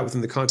like that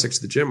within the context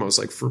of the gym, I was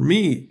like, for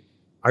me,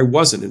 I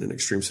wasn't in an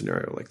extreme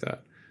scenario like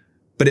that.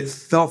 But it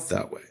felt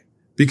that way.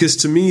 Because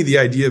to me, the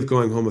idea of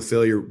going home a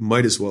failure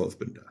might as well have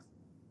been death.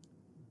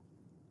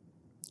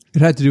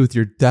 It had to do with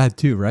your dad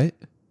too, right?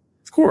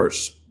 Of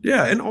course.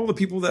 Yeah. And all the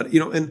people that,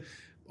 and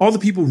all the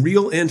people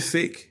real and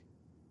fake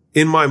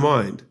in my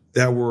mind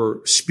that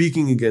were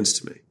speaking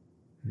against me.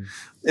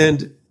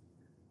 And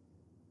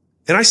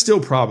I still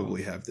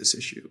probably have this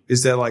issue,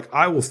 is that like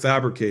I will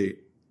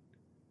fabricate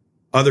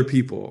other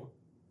people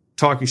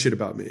talking shit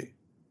about me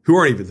who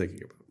aren't even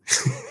thinking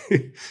about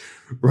me.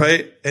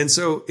 Right. And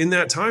so in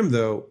that time,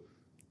 though,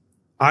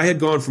 I had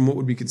gone from what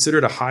would be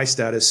considered a high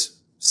status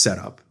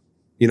setup.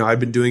 I'd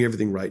been doing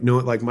everything right.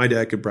 Like my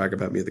dad could brag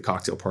about me at the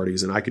cocktail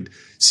parties, and I could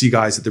see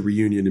guys at the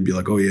reunion and be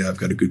like, oh yeah, I've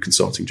got a good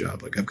consulting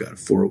job. Like I've got a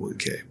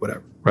 401k,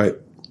 whatever. Right.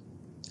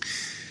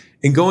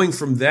 And going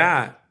from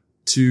that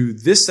to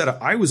this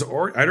setup, I'd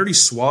already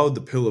swallowed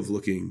the pill of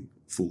looking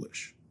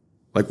foolish.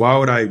 Like, why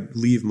would I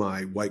leave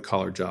my white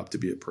collar job to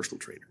be a personal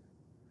trainer?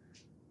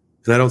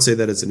 And I don't say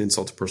that as an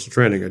insult to personal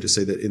training. I just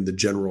say that in the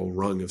general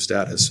rung of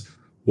status,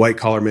 white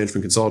collar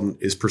management consultant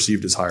is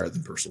perceived as higher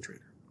than personal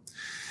trainer.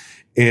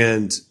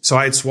 And so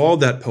I had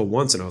swallowed that pill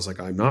once, and I was like,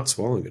 I'm not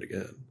swallowing it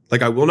again.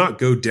 Like, I will not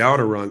go down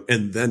a rung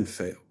and then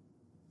fail.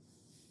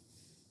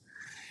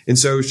 And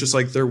so it's just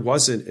like, there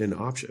wasn't an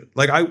option.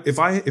 Like if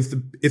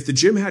the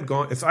gym had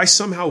gone, if I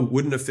somehow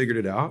wouldn't have figured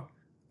it out,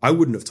 I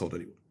wouldn't have told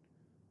anyone.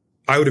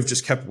 I would have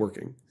just kept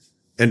working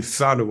and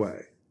found a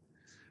way.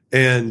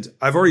 And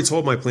I've already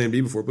told my plan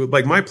B before, but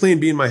like my plan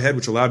B in my head,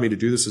 which allowed me to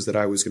do this, was that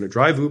I was going to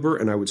drive Uber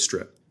and I would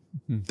strip.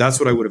 That's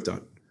what I would have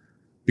done.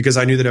 Because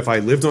I knew that if I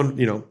lived on,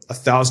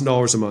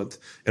 $1,000 a month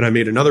and I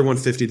made another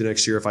 $150 the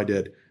next year, if I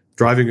did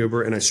driving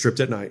Uber and I stripped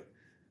at night,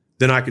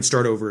 then I could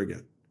start over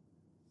again.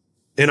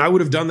 And I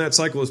would have done that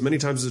cycle as many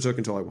times as it took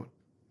until I won.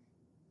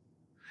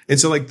 And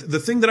so like the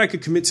thing that I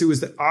could commit to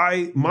is that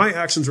my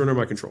actions were under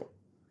my control.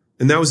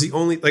 And that was the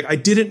only, like, I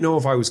didn't know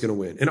if I was going to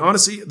win. And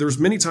honestly, there was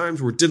many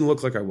times where it didn't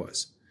look like I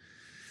was.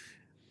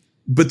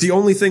 But the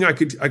only thing I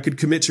could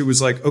commit to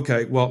was like,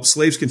 okay, well,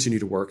 slaves continue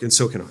to work, and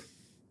so can I.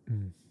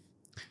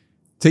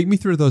 Take me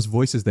through those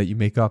voices that you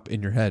make up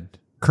in your head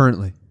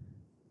currently.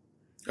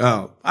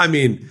 Oh, I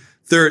mean,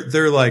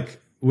 they're like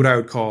what I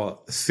would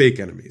call fake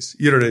enemies.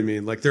 You know what I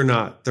mean? Like they're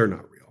not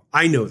real.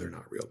 I know they're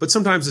not real, but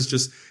sometimes it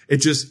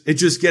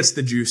just gets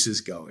the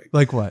juices going.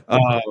 Like what?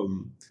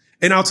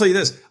 And I'll tell you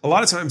this, a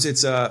lot of times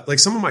it's like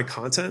some of my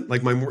content,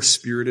 like my more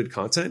spirited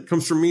content,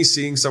 comes from me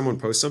seeing someone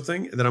post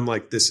something and then I'm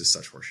like, this is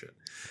such horseshit.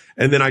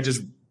 And then I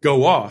just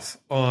go off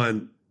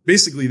on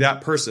basically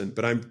that person,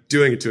 but I'm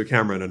doing it to a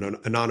camera and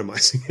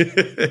anonymizing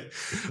it.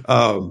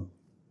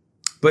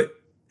 But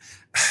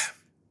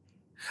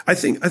I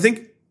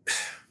think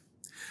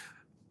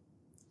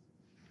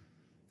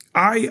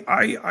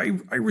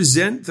I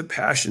resent the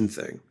passion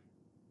thing,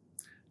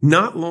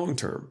 not long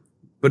term,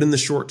 but in the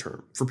short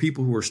term for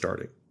people who are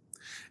starting.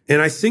 And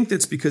I think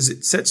that's because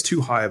it sets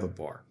too high of a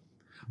bar.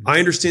 I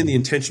understand the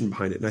intention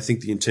behind it, and I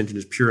think the intention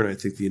is pure, and I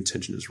think the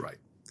intention is right.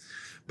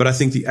 But I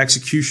think the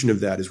execution of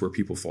that is where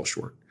people fall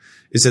short,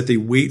 is that they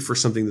wait for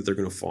something that they're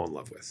going to fall in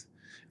love with.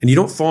 And you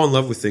don't fall in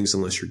love with things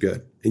unless you're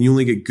good. And you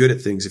only get good at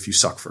things if you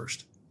suck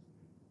first.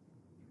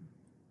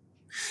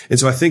 And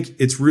so I think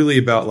it's really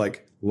about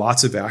like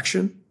lots of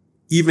action,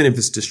 even if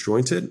it's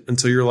disjointed,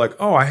 until you're like,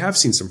 oh, I have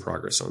seen some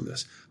progress on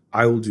this.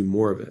 I will do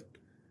more of it.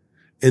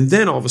 And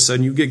then all of a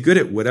sudden you get good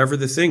at whatever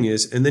the thing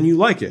is, and then you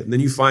like it, and then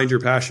you find your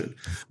passion.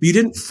 But you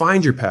didn't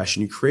find your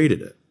passion, you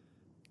created it.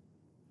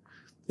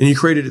 And you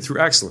created it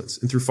through excellence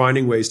and through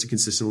finding ways to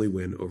consistently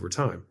win over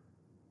time.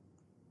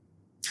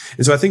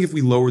 And so I think if we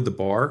lowered the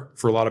bar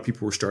for a lot of people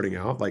who are starting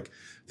out, like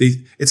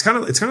it's kind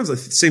of the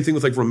same thing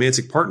with like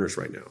romantic partners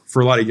right now.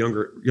 For a lot of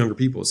younger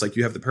people, it's like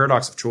you have the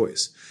paradox of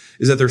choice,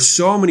 is that there's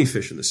so many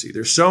fish in the sea.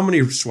 There's so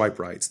many swipe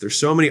rights. There's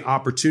so many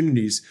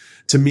opportunities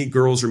to meet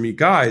girls or meet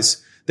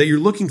guys that you're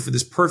looking for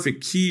this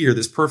perfect key or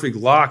this perfect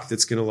lock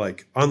that's going to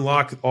like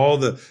unlock all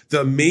the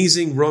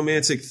amazing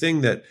romantic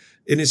thing and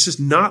it's just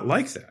not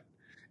like that.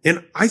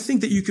 And I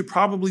think that you could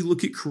probably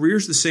look at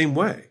careers the same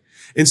way.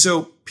 And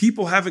so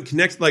people haven't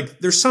connected, like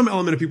there's some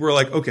element of people who are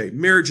like, okay,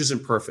 marriage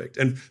isn't perfect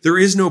and there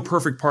is no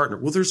perfect partner.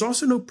 Well, there's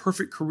also no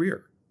perfect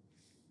career.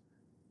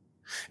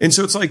 And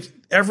so it's like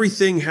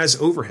everything has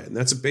overhead. And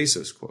that's a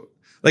Bezos quote.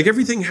 Like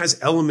everything has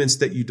elements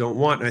that you don't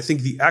want. And I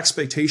think the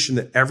expectation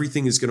that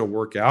everything is going to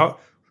work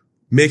out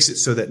makes it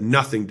so that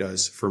nothing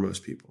does for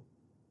most people.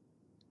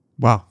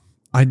 Wow.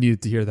 I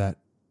needed to hear that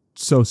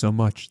so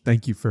much.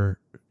 Thank you for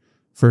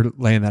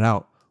laying that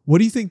out. What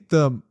do you think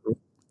the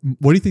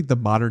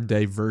modern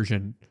day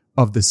version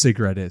of the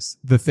cigarette is?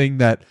 The thing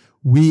that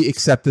we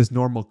accept as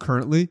normal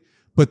currently,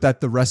 but that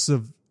the rest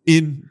of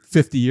in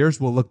 50 years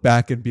we'll look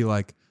back and be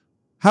like,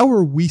 how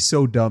are we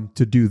so dumb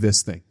to do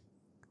this thing?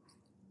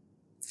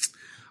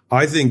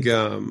 I think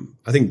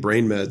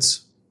brain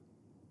meds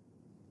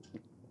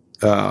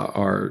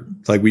are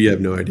like, we have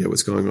no idea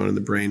what's going on in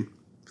the brain.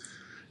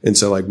 And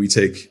so like we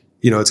take,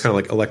 it's kind of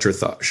like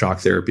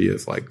electroshock therapy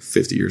of like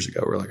 50 years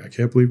ago. We're like, I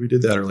can't believe we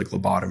did that. Or like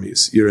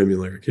lobotomies, you know what I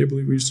mean? Like, I can't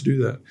believe we used to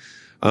do that.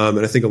 And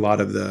I think a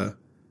lot of the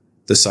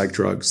psych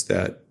drugs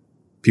that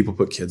people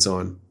put kids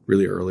on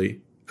really early,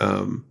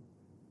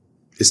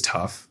 is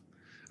tough.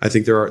 I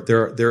think there are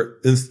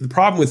the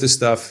problem with this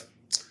stuff.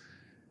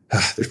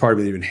 There's part of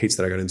me that even hates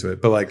that I got into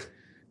it, but like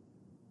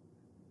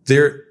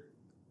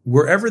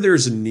wherever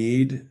there's a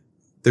need,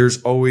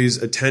 there's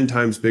always a 10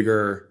 times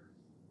bigger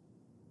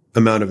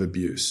amount of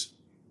abuse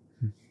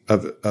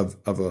of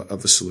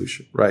a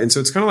solution. Right. And so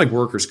it's kind of like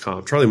workers'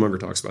 comp. Charlie Munger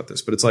talks about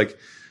this, but it's like,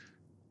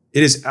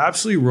 it is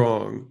absolutely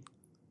wrong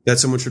that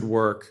someone should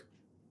work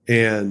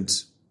and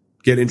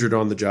get injured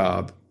on the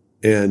job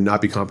and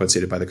not be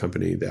compensated by the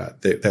company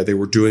that they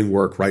were doing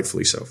work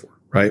rightfully so for.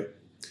 Right.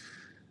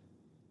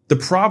 The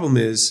problem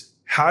is,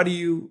 how do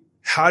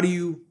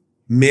you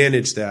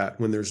manage that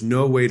when there's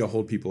no way to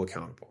hold people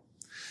accountable?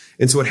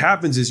 And so what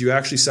happens is you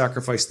actually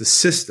sacrifice the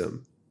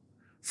system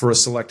for a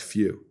select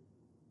few.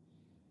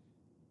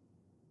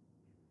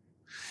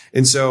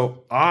 And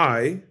so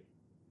I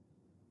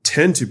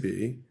tend to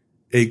be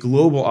a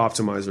global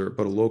optimizer,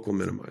 but a local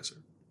minimizer.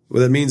 What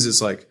that means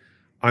is like,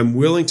 I'm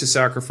willing to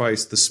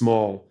sacrifice the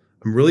small.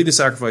 I'm willing to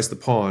sacrifice the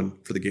pawn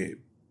for the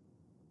game.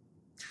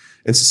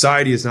 And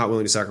society is not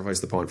willing to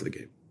sacrifice the pawn for the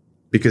game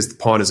because the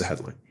pawn is a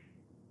headline.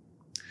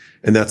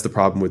 And that's the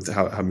problem with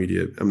how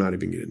media, I'm not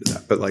even getting into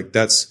that, but like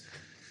that's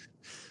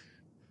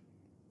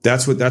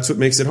what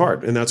makes it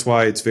hard. And that's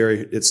why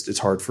it's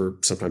hard for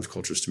sometimes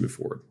cultures to move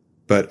forward.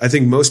 But I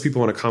think most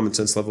people on a common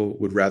sense level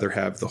would rather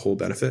have the whole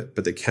benefit,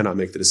 but they cannot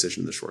make the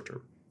decision in the short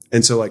term.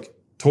 And so like,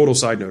 total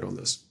side note on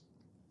this.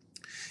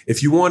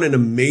 If you want an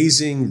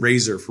amazing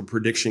razor for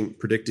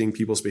predicting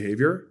people's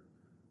behavior,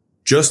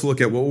 just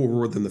look at what will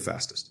reward them the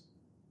fastest.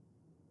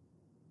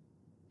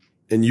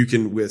 And you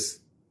can, with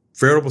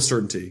variable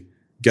certainty,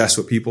 guess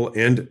what people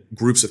and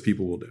groups of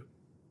people will do.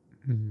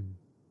 Mm-hmm.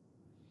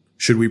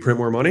 Should we print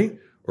more money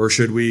or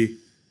should we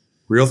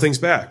reel things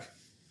back?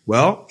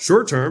 Well,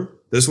 short term,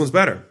 this one's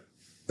better.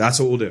 That's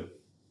what we'll do.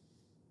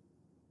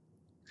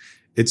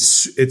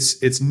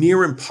 It's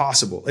near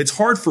impossible. It's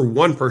hard for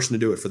one person to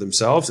do it for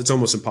themselves. It's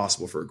almost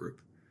impossible for a group.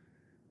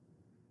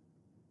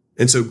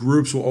 And so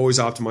groups will always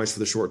optimize for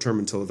the short term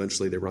until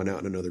eventually they run out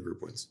and another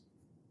group wins.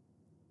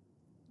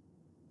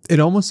 It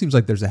almost seems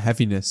like there's a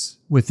heaviness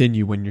within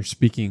you when you're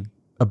speaking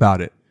about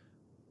it.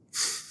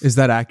 Is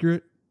that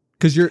accurate?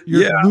 Because your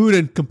mood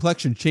and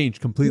complexion change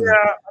completely.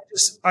 Yeah,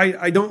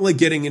 I don't like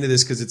getting into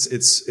this because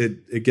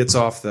it gets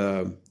off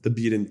the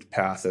beaten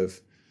path of.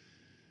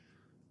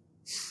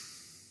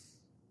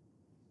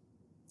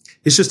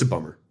 It's just a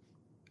bummer.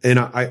 And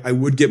I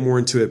would get more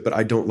into it, but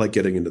I don't like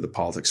getting into the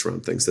politics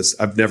around things.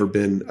 I've never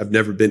been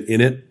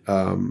in it,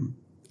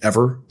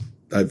 ever.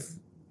 I've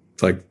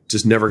like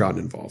just never gotten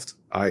involved.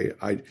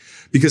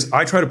 Because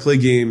I try to play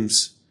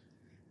games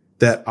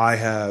that I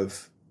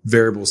have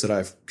variables that I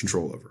have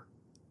control over.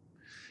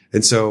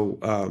 And so,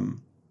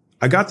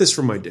 I got this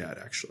from my dad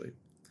actually,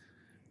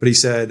 but he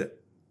said,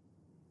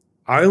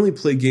 I only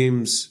play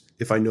games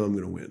if I know I'm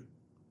going to win.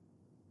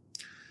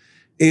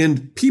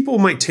 And people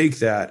might take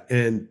that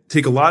and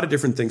take a lot of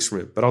different things from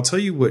it. But I'll tell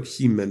you what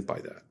he meant by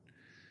that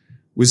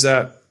was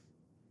that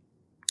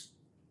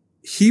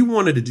he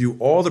wanted to do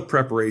all the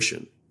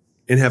preparation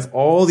and have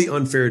all the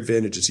unfair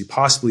advantages he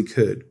possibly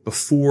could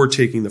before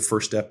taking the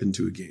first step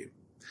into a game.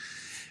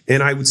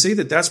 And I would say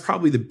that that's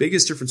probably the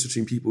biggest difference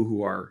between people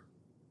who are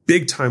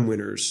big time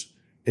winners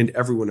and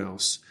everyone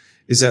else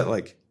is that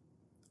like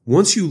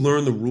once you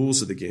learn the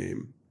rules of the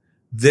game,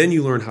 then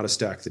you learn how to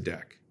stack the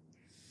deck.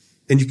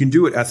 And you can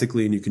do it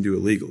ethically and you can do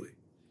it legally,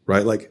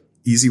 right? Like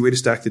easy way to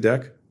stack the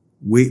deck,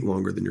 wait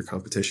longer than your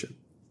competition,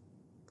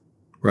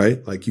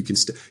 right? Like you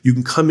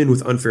can come in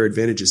with unfair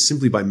advantages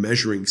simply by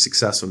measuring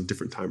success on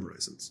different time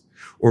horizons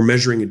or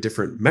measuring a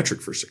different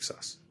metric for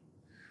success,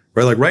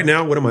 right? Like right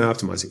now, what am I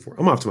optimizing for?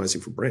 I'm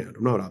optimizing for brand.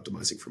 I'm not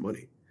optimizing for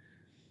money,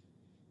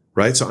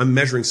 right? So I'm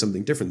measuring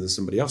something different than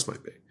somebody else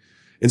might be.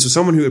 And so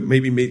someone who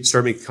maybe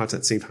started making content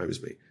at the same time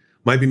as me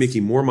might be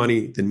making more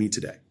money than me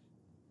today.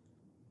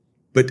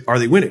 But are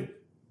they winning?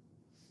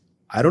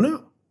 I don't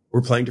know.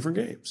 We're playing different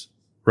games,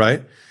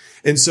 right?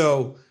 And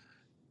so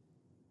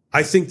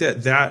I think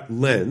that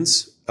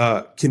lens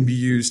can be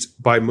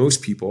used by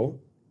most people,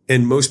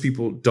 and most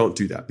people don't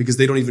do that because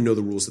they don't even know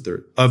the rules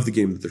of the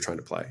game that they're trying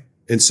to play.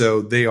 And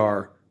so they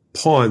are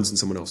pawns in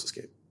someone else's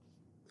game.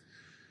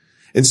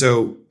 And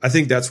so I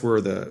think that's where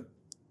the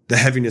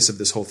heaviness of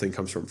this whole thing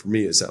comes from for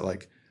me is that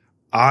like,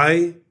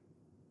 I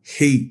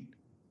hate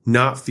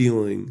not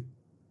feeling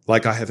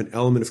like I have an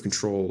element of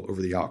control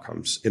over the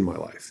outcomes in my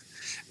life.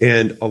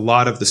 And a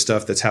lot of the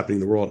stuff that's happening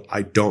in the world,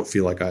 I don't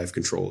feel like I have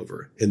control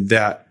over. And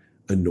that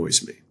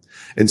annoys me.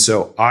 And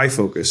so I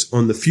focus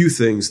on the few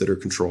things that are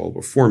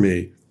controllable for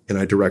me, and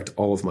I direct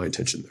all of my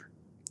attention there.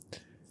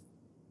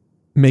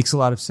 Makes a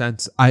lot of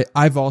sense.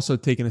 I've also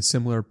taken a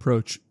similar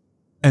approach.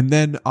 And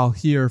then I'll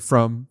hear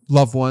from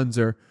loved ones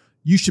or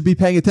you should be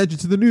paying attention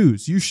to the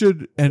news. You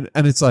should. And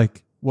it's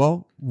like,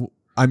 well,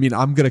 I mean,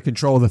 I'm going to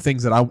control the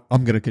things that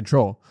I'm going to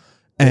control.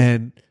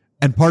 And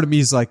part of me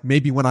is like,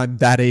 maybe when I'm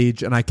that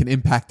age and I can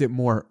impact it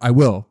more, I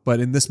will. But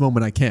in this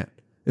moment, I can't.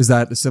 Is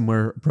that a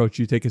similar approach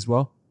you take as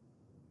well?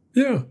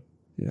 Yeah.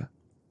 Yeah.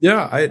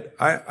 Yeah.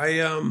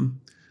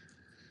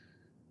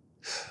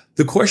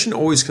 The question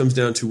always comes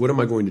down to what am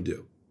I going to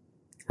do?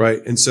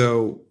 Right. And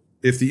so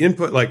if the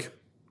input, like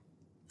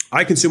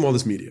I consume all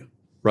this media,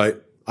 right?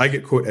 I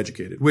get quote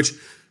educated, which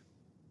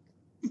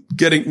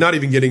not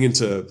even getting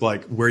into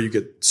like where you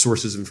get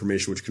sources of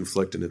information which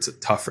conflict, and it's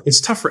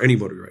tough for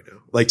anybody right now,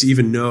 like to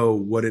even know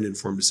what an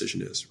informed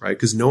decision is, right?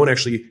 Because no one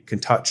actually can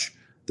touch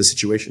the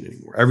situation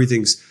anymore.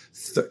 Everything's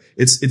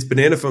it's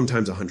banana phone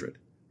times 100,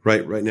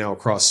 right now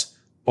across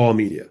all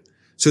media.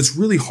 So it's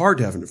really hard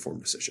to have an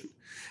informed decision.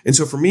 And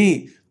so for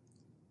me,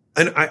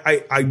 and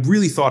I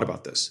really thought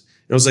about this,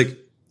 and I was like,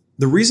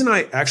 the reason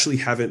I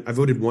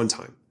voted one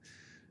time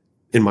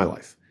in my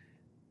life.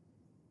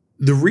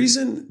 The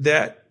reason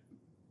that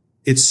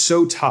it's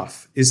so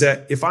tough is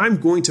that if I'm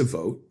going to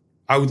vote,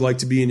 I would like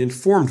to be an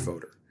informed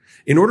voter.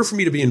 In order for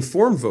me to be an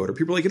informed voter,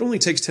 people are like, it only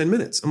takes 10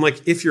 minutes. I'm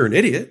like, if you're an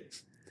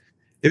idiot,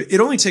 it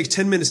only takes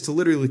 10 minutes to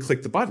literally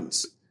click the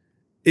buttons.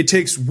 It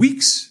takes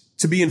weeks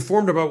to be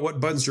informed about what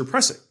buttons you're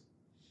pressing.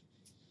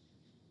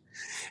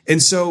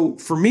 And so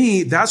for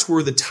me, that's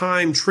where the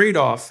time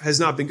trade-off has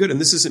not been good. And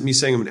this isn't me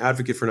saying I'm an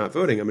advocate for not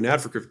voting. I'm an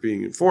advocate for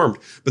being informed.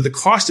 But the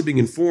cost of being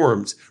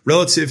informed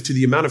relative to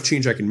the amount of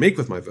change I can make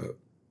with my vote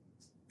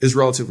is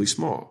relatively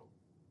small.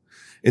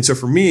 And so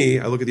for me,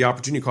 I look at the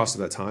opportunity cost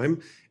of that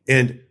time.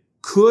 And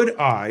could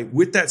I,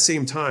 with that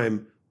same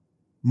time,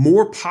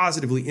 more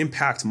positively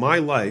impact my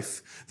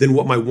life than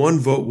what my one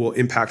vote will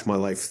impact my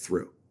life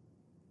through?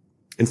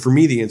 And for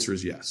me, the answer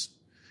is yes.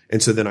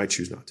 And so then I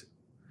choose not to.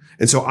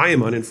 And so I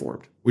am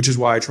uninformed, which is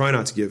why I try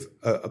not to give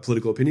a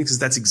political opinion, because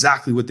that's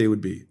exactly what they would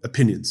be.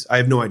 Opinions. I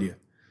have no idea.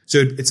 So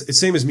it's the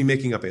same as me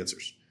making up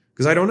answers,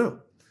 because I don't know.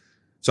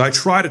 So I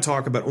try to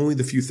talk about only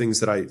the few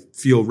things that I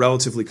feel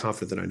relatively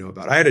confident that I know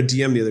about. I had a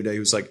DM the other day who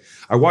was like,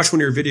 I watched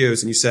one of your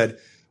videos and you said,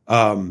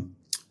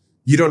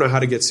 you don't know how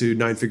to get to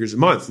 9 figures a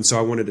month. And so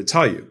I wanted to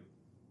tell you.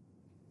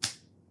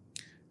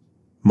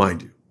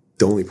 Mind you,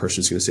 the only person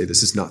who's going to say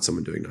this is not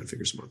someone doing 9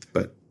 figures a month,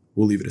 but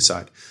we'll leave it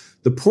aside.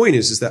 The point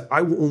is that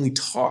I will only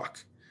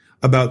talk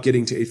about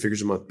getting to 8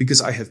 figures a month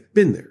because I have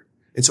been there.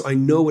 And so I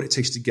know what it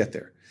takes to get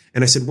there.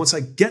 And I said, once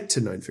I get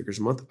to 9 figures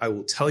a month, I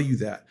will tell you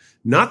that.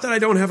 Not that I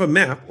don't have a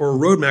map or a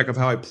roadmap of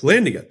how I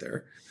plan to get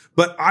there,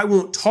 but I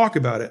won't talk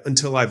about it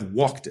until I've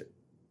walked it.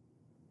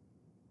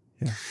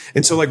 Yeah.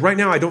 And so like right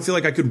now, I don't feel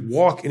like I could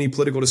walk any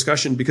political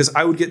discussion because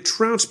I would get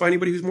trounced by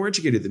anybody who's more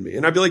educated than me.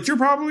 And I'd be like, you're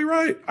probably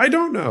right. I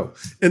don't know.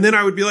 And then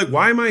I would be like,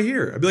 why am I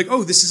here? I'd be like,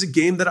 oh, this is a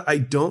game that I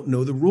don't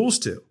know the rules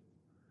to.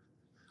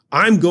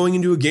 I'm going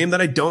into a game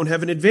that I don't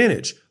have an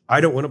advantage. I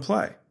don't want to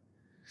play.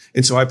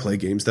 And so I play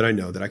games that I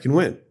know that I can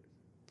win.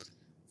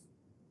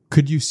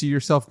 Could you see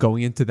yourself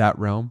going into that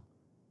realm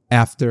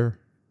after?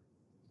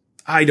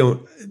 I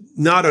don't,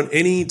 not on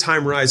any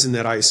time horizon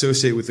that I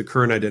associate with the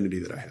current identity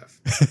that I have.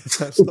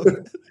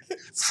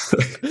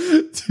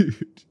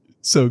 Dude,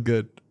 so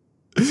good.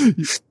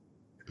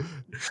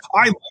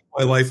 I like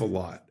my life a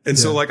lot. And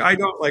so like, I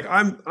don't like,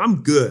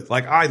 I'm good.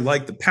 Like, I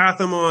like the path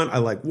I'm on. I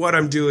like what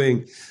I'm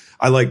doing.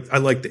 I like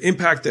the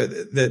impact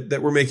that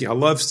we're making. I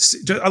love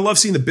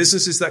seeing the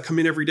businesses that come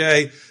in every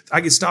day.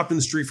 I get stopped in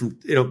the street from,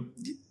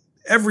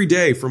 every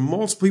day from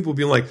multiple people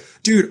being like,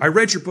 dude, I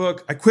read your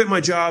book. I quit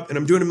my job and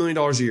I'm doing $1 million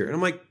a year. And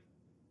I'm like,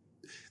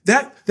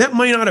 that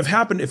might not have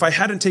happened if I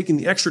hadn't taken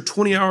the extra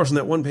 20 hours on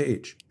that one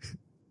page.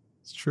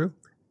 It's true.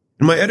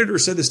 And my editor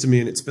said this to me,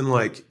 and it's been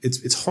like,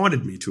 it's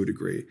haunted me to a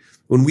degree.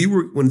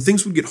 When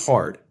things would get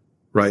hard,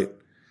 right,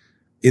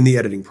 in the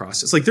editing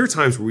process, like there are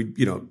times where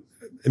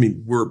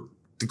we're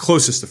the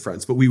closest of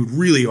friends, but we would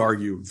really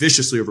argue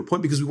viciously over a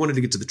point because we wanted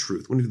to get to the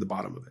truth, wanted to get to the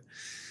bottom of it.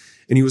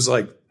 And he was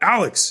like,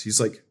 Alex, he's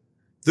like,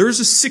 there's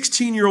a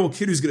 16-year-old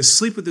kid who's going to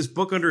sleep with this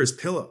book under his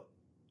pillow.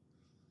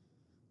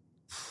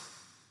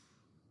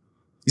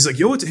 He's like,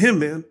 you owe it to him,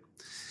 man.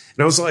 And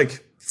I was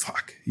like,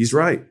 fuck, he's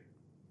right.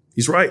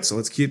 He's right. So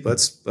let's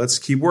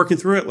keep working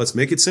through it. Let's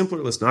make it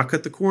simpler. Let's not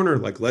cut the corner.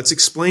 Like, let's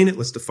explain it.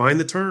 Let's define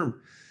the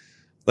term.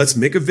 Let's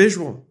make a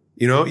visual,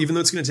 even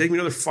though it's going to take me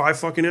another 5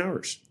 fucking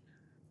hours.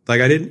 Like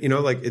I didn't,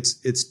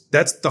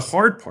 that's the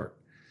hard part,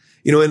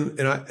 and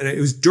it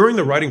was during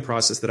the writing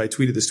process that I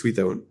tweeted this tweet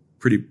that went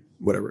pretty,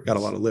 whatever, got a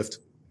lot of lift.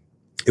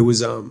 It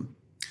was,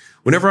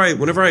 whenever I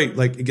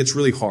like, it gets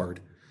really hard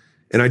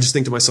and I just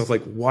think to myself,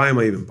 like, why am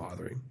I even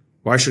bothering?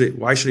 Why should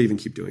I even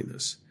keep doing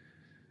this?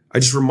 I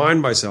just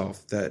remind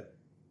myself that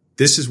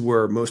this is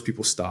where most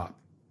people stop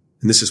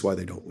and this is why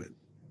they don't win.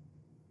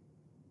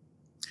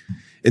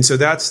 And so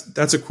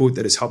that's a quote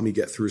that has helped me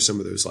get through some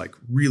of those like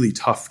really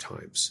tough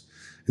times.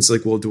 It's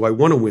like, well, do I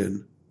want to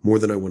win more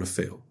than I want to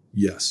fail?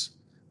 Yes.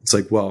 It's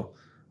like, well,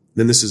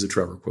 then this is a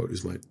Trevor quote,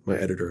 who's my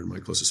editor and my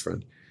closest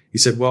friend. He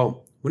said,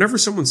 well, whenever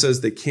someone says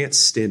they can't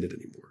stand it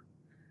anymore,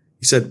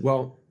 he said,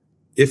 well,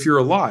 if you're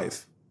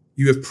alive,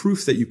 you have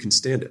proof that you can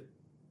stand it.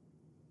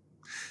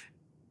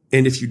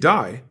 And if you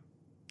die,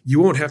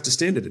 you won't have to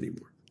stand it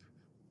anymore.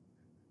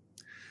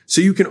 So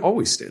you can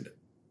always stand it.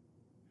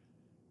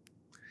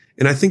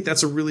 And I think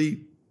that's a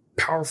really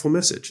powerful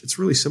message. It's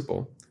really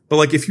simple. But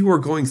like, if you are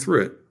going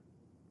through it,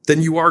 then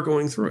you are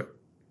going through it.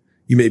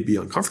 You may be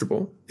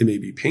uncomfortable. It may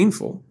be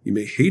painful. You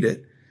may hate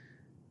it.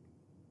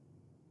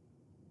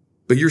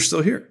 But you're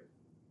still here.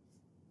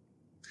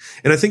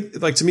 And I think,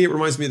 like, to me, it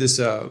reminds me of this,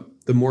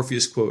 the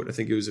Morpheus quote. I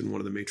think it was in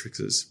one of the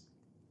Matrixes.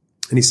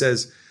 And he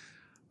says,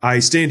 I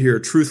stand here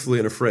truthfully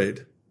and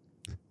afraid,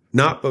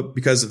 not but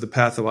because of the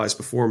path that lies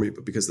before me,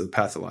 but because of the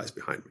path that lies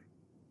behind me.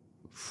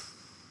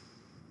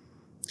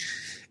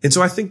 And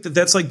so I think that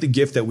that's like the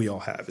gift that we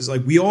all have, is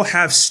like we all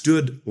have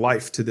stood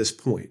life to this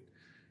point.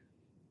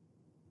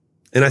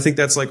 And I think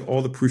that's like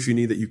all the proof you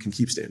need that you can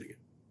keep standing it.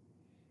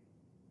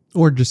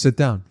 Or just sit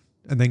down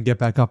and then get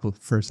back up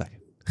for a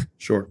second.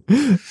 Sure.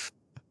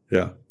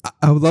 Yeah.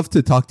 I would love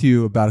to talk to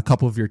you about a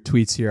couple of your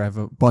tweets here. I have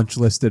a bunch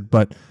listed,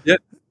 but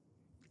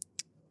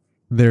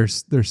they're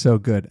so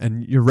good.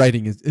 And your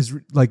writing is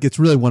like, it's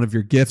really one of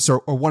your gifts or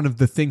one of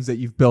the things that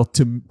you've built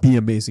to be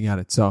amazing at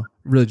it. So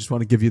really just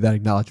want to give you that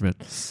acknowledgement.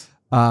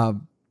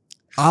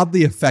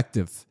 Oddly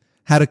effective.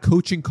 Had a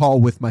coaching call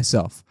with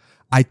myself.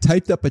 I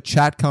typed up a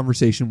chat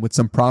conversation with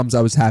some problems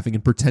I was having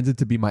and pretended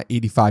to be my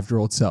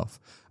 85-year-old self.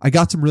 I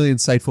got some really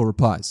insightful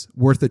replies.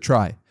 Worth a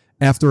try.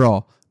 After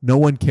all, no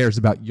one cares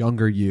about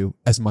younger you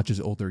as much as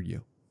older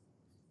you.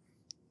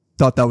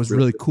 Thought that was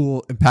really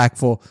cool,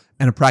 impactful,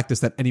 and a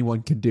practice that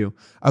anyone can do.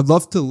 I'd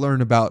love to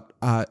learn about,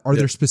 are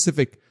there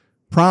specific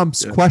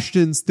prompts,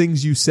 questions,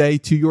 things you say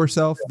to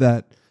yourself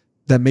that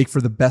make for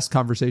the best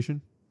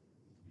conversation?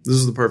 This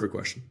is the perfect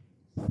question.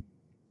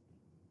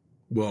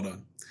 Well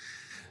done.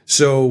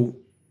 So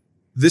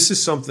this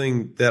is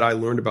something that I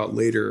learned about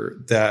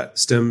later that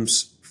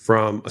stems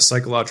from a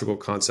psychological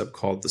concept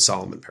called the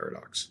Solomon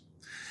paradox.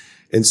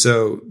 And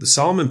so the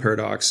Solomon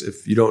paradox,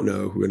 if you don't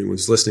know who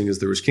anyone's listening, is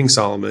there was King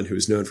Solomon, who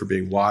was known for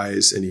being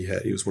wise, and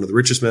he was one of the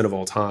richest men of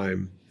all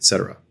time,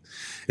 etc.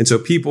 And so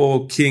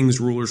people, kings,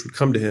 rulers would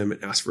come to him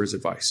and ask for his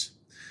advice.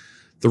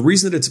 The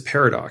reason that it's a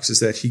paradox is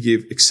that he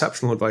gave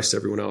exceptional advice to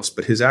everyone else,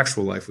 but his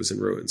actual life was in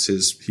ruins.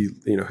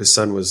 His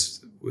son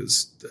was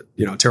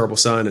a terrible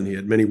son, and he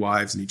had many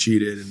wives, and he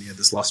cheated, and he had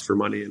this lust for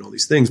money and all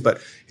these things.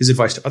 But his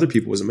advice to other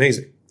people was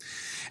amazing.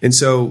 And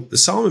so the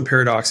Solomon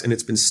paradox, and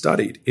it's been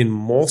studied in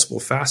multiple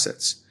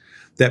facets,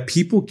 that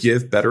people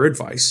give better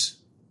advice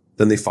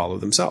than they follow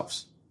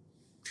themselves.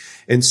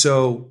 And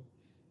so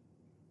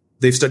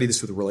they've studied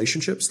this with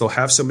relationships. They'll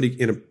have somebody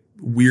in a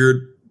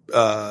weird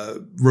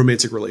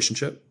romantic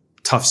relationship,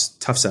 tough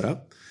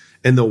setup,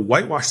 and they'll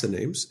whitewash the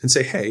names and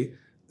say, hey,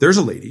 there's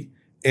a lady,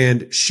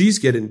 and she's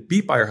getting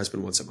beat by her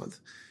husband once a month.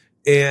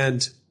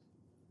 And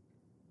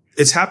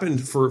it's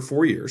happened for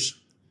 4 years.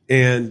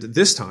 And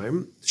this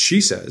time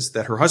she says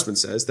that her husband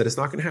says that it's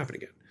not going to happen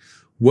again.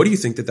 What do you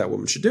think that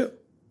woman should do?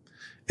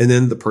 And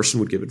then the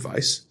person would give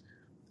advice,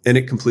 and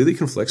it completely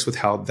conflicts with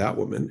how that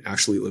woman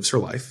actually lives her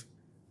life,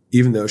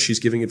 even though she's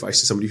giving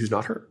advice to somebody who's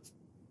not her.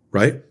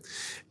 Right.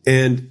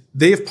 And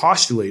they have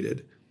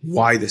postulated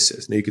why this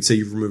is. Now you could say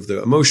you've removed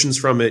the emotions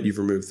from it. You've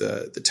removed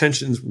the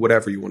tensions,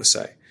 whatever you want to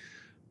say.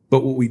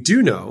 But what we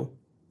do know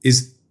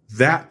is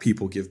that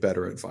people give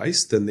better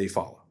advice than they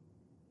follow.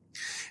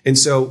 And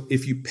so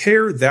if you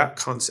pair that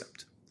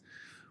concept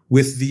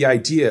with the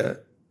idea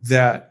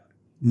that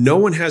no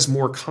one has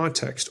more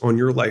context on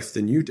your life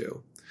than you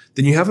do,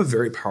 then you have a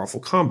very powerful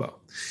combo.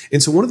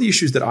 And so one of the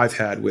issues that I've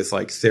had with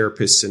like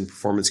therapists and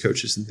performance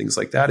coaches and things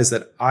like that is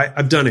that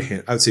I've done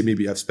I would say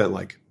maybe I've spent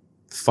like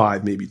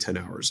 5, maybe 10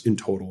 hours in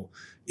total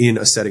in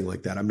a setting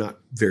like that. I'm not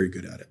very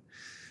good at it.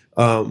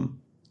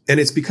 And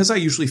it's because I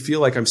usually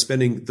feel like I'm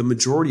spending the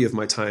majority of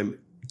my time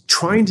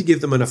trying to give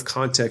them enough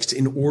context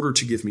in order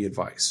to give me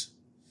advice.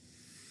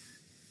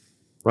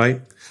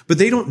 Right? But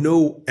they don't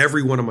know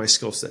every one of my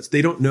skill sets.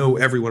 They don't know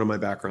every one of my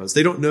backgrounds.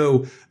 They don't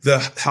know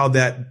how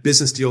that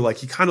business deal, like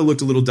he kind of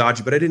looked a little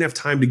dodgy, but I didn't have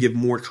time to give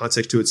more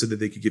context to it so that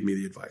they could give me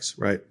the advice.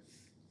 Right?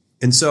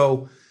 And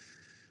so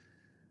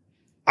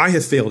I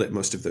have failed at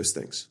most of those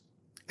things.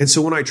 And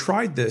so when I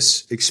tried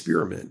this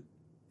experiment,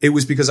 it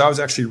was because I was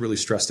actually really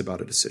stressed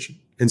about a decision.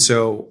 And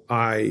so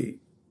I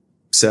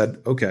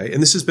said, okay,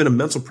 and this has been a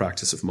mental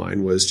practice of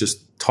mine, was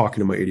just talking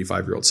to my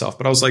 85-year-old self.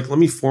 But I was like, let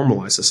me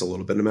formalize this a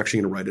little bit. I'm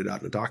actually going to write it out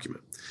in a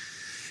document.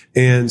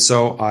 And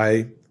so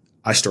I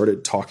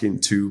started talking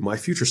to my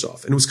future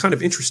self. And it was kind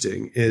of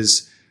interesting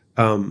is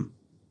I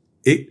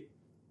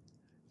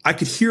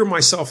could hear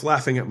myself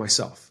laughing at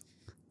myself.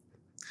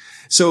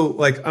 So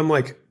like, I'm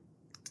like,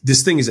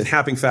 this thing isn't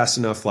happening fast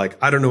enough.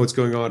 Like, I don't know what's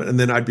going on. And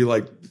then I'd be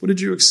like, what did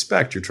you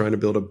expect? You're trying to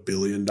build $1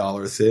 billion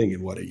thing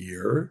in what, a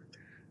year?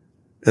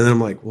 And then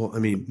I'm like, well, I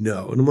mean,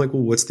 no. And I'm like,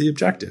 well, what's the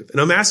objective?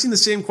 And I'm asking the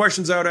same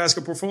questions I would ask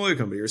a portfolio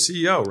company or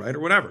CEO, right? Or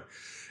whatever.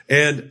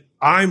 And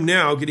I'm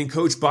now getting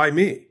coached by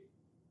me.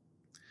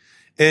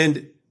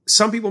 And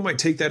some people might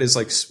take that as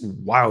like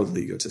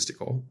wildly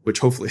egotistical, which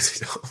hopefully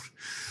they don't.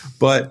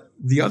 But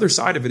the other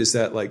side of it is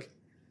that like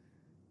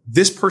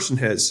this person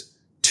has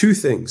 2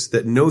 things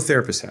that no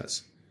therapist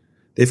has.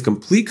 They have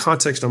complete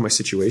context on my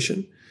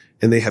situation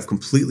and they have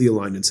completely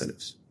aligned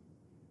incentives.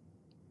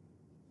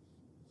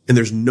 And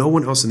there's no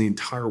one else in the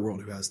entire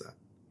world who has that.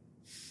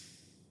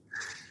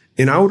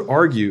 And I would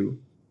argue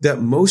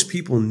that most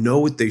people know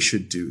what they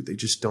should do. They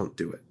just don't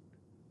do it.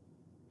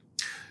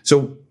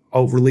 So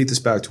I'll relate this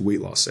back to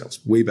weight loss sales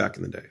way back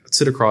in the day. I'd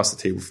sit across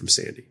the table from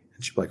Sandy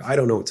and she'd be like, I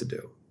don't know what to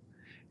do.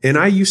 And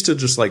I used to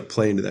just like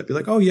play into that, be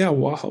like, oh yeah,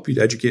 well, I'll help you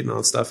to educate and all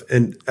that stuff.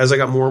 And as I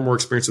got more and more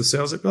experience with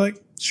sales, I'd be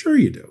like, sure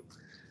you do.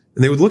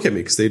 And they would look at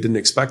me because they didn't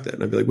expect that.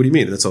 And I'd be like, what do you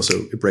mean? And that's also,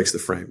 it breaks the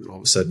frame. And all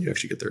of a sudden you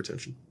actually get their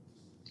attention.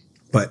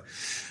 But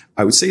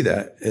I would say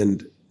that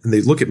and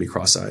they'd look at me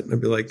cross-eyed and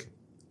I'd be like,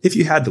 if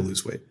you had to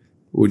lose weight,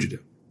 what would you do?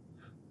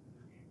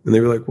 And they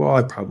were like, well,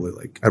 I'd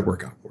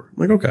work out more.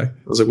 I'm like, okay. I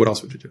was like, what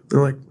else would you do?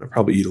 They're like, I'd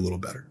probably eat a little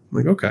better. I'm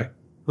like, okay. I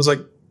was like,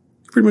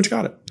 you pretty much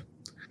got it.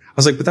 I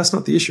was like, but that's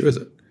not the issue, is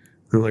it? And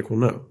they're like, well,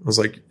 no. I was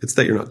like, it's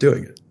that you're not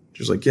doing it.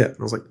 She was like, yeah. And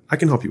I was like, I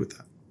can help you with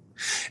that.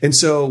 And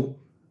so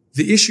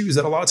the issue is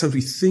that a lot of times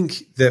we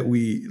think that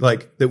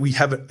we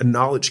have a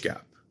knowledge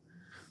gap,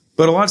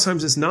 but a lot of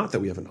times it's not that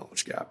we have a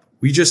knowledge gap.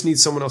 We just need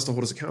someone else to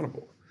hold us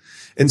accountable.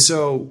 And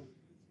so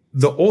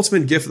the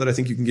ultimate gift that I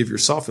think you can give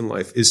yourself in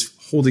life is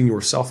holding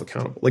yourself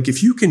accountable. Like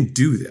if you can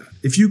do that,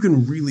 if you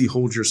can really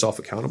hold yourself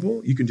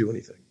accountable, you can do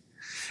anything.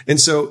 And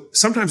so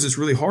sometimes it's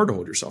really hard to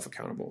hold yourself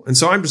accountable. And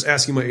so I'm just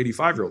asking my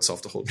 85-year-old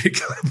self to hold me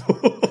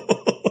accountable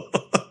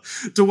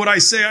to what I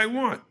say I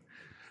want,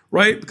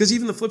 right? Because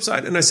even the flip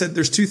side, and I said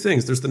there's 2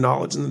 things. There's the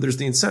knowledge and then there's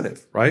the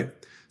incentive, right?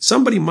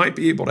 Somebody might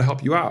be able to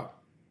help you out,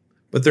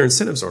 but their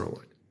incentives aren't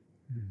aligned.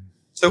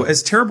 So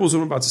as terrible as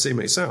what I'm about to say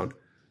may sound,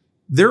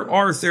 there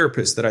are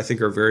therapists that I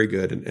think are very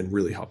good and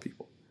really help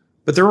people.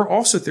 But there are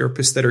also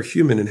therapists that are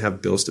human and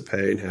have bills to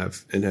pay and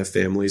have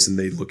families, and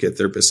they look at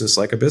their business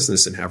like a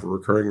business and have a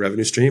recurring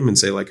revenue stream and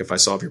say, like, if I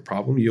solve your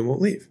problem, you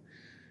won't leave.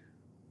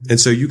 And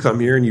so you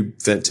come here and you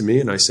vent to me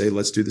and I say,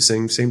 let's do the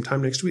same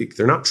time next week.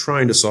 They're not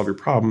trying to solve your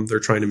problem. They're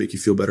trying to make you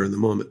feel better in the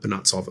moment, but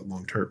not solve it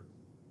long term.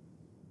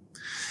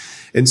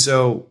 And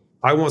so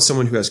I want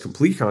someone who has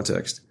complete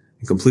context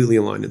and completely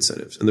aligned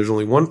incentives. And there's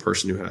only one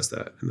person who has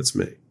that, and that's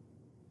me.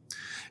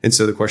 And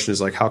so the question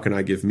is like, how can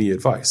I give me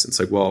advice? And it's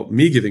like, well,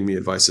 me giving me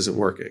advice isn't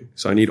working.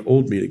 So I need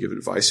old me to give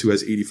advice who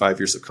has 85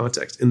 years of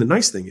context. And the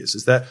nice thing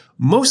is that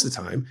most of the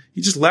time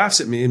he just laughs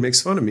at me and makes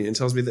fun of me and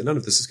tells me that none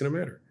of this is going to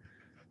matter.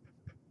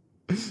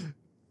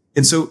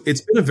 And so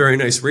it's been a very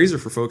nice razor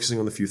for focusing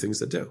on the few things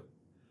that do.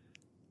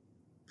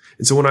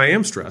 And so when I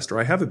am stressed or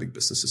I have a big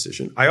business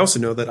decision, I also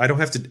know that I don't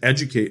have to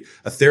educate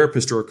a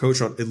therapist or a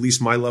coach on at least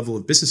my level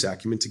of business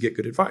acumen to get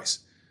good advice.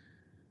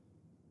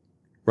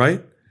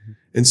 Right?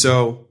 And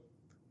so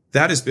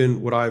that has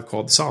been what I've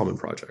called the Solomon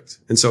Project.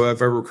 And so I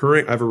have a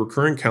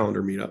recurring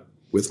calendar meetup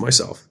with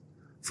myself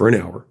for an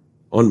hour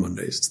on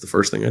Mondays. It's the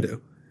first thing I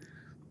do.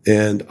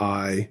 And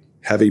I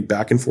have a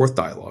back and forth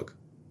dialogue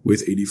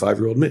with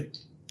 85-year-old me.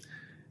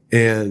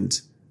 And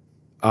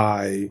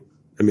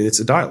it's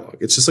a dialogue.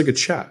 It's just like a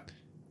chat.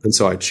 And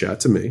so I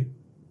chat to me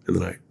and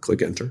then I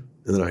click enter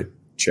and then I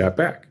chat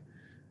back.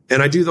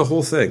 And I do the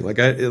whole thing. And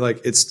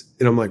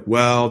I'm like,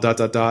 well, ...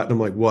 And I'm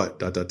like,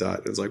 what? ... And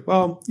it's like,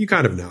 well, you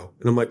kind of know.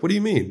 And I'm like, what do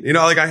you mean?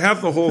 I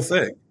have the whole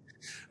thing.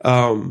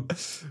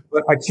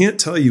 But I can't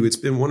tell you, it's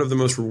been one of the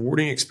most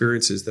rewarding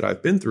experiences that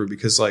I've been through,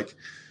 because like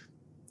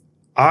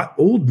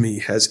old me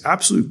has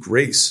absolute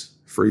grace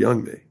for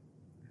young me,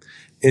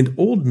 and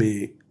old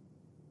me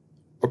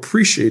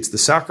appreciates the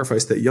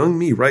sacrifice that young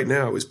me right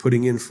now is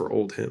putting in for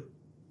old him.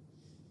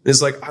 And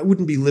it's like, I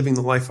wouldn't be living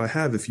the life I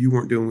have if you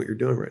weren't doing what you're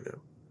doing right now.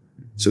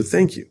 So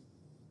thank you.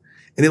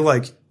 And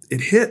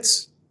it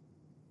hits,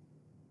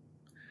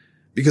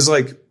 because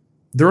like,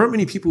 there aren't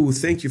many people who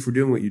thank you for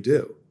doing what you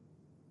do,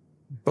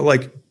 but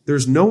like,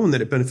 there's no one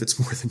that it benefits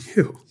more than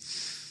you.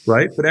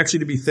 Right. But actually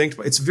to be thanked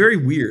by, it's very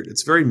weird.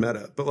 It's very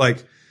meta, but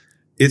like,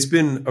 it's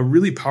been a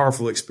really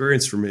powerful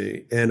experience for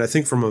me. And I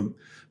think from a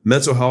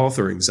mental health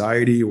or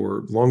anxiety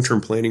or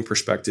long-term planning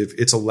perspective,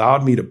 it's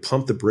allowed me to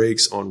pump the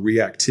brakes on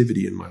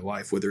reactivity in my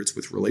life, whether it's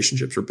with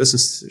relationships or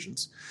business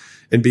decisions,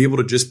 and be able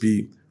to just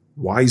be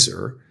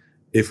wiser,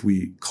 if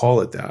we call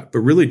it that. But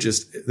really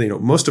just,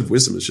 most of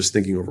wisdom is just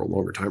thinking over a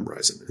longer time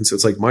horizon. And so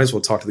it's like, might as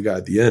well talk to the guy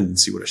at the end and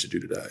see what I should do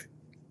today.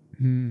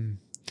 And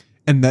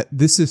that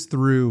this is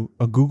through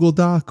a Google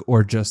Doc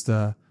or just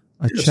a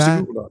chat? Just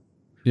a Google Doc.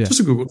 Yeah. Just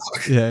a Google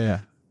Doc.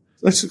 Yeah.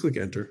 Let's just click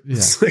enter. Yeah.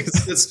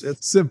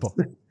 It's simple.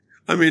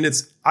 I mean,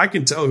 I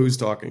can tell who's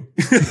talking.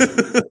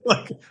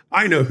 Like,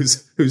 I know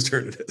whose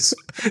turn it is.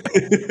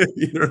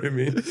 You know what I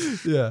mean?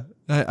 Yeah.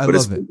 I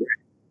love it.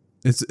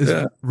 It's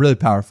really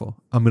powerful.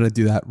 I'm going to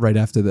do that right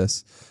after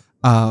this.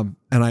 And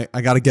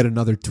I got to get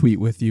another tweet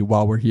with you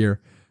while we're here.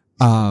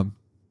 In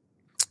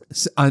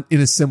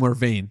a similar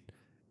vein,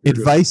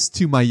 advice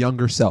to my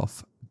younger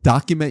self: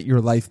 document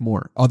your life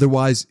more.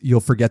 Otherwise, you'll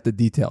forget the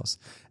details.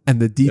 And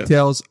the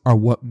details are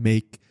what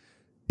make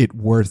it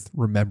worth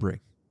remembering.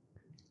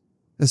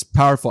 It's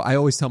powerful. I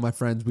always tell my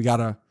friends, we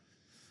gotta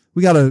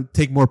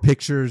take more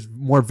pictures,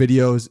 more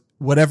videos,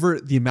 whatever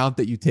the amount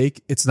that you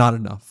take, it's not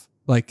enough.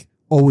 Like,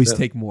 always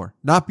take more.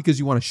 Not because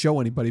you want to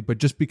show anybody, but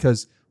just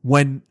because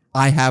when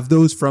I have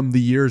those from the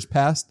years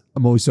past,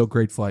 I'm always so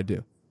grateful I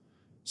do.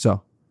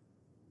 So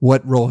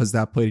what role has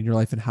that played in your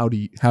life, and how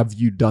have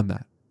you done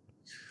that?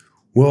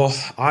 Well,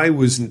 I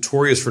was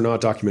notorious for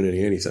not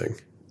documenting anything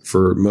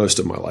for most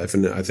of my life.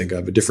 And I think I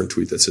have a different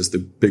tweet that says the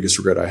biggest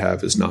regret I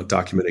have is not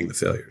documenting the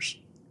failures.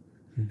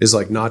 Is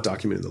like not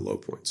documenting the low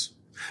points,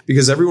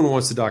 because everyone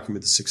wants to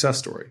document the success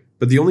story.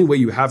 But the only way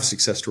you have a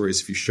success story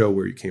is if you show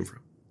where you came from,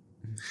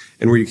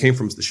 and where you came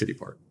from is the shitty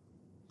part.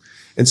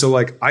 And so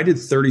like, I did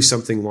 30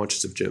 something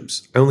launches of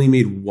gyms. I only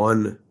made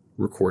one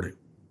recording,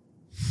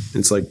 and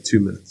it's like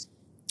 2 minutes.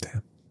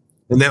 Damn.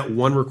 And that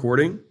one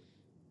recording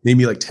made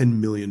me like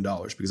 $10 million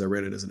because I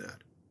ran it as an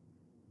ad.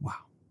 Wow.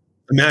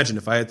 Imagine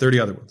if I had 30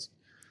 other ones,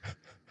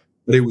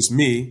 but it was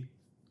me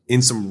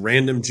in some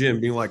random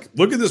gym being like,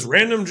 look at this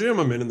random gym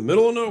I'm in the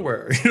middle of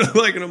nowhere.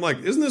 And I'm like,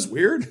 isn't this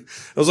weird?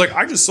 I was like,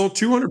 I just sold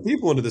 200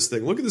 people into this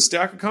thing. Look at the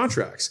stack of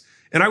contracts.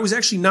 And I was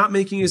actually not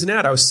making it as an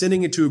ad. I was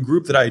sending it to a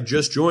group that I had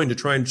just joined to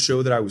try and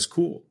show that I was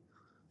cool.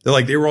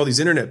 They were all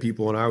these internet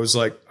people. And I was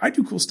like, I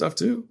do cool stuff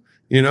too.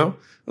 I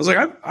was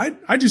like,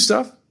 I do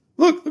stuff.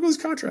 Look at those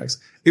contracts.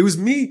 It was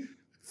me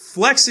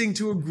flexing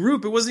to a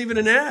group. It wasn't even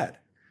an ad.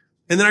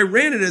 And then I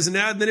ran it as an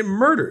ad, and then it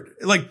murdered.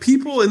 Like,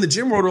 people in the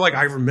gym world were like,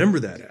 I remember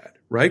that ad.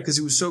 Right? Because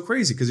it was so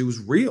crazy, because it was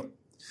real.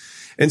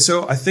 And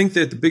so I think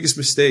that the biggest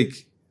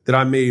mistake that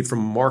I made from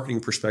a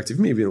marketing perspective,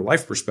 maybe a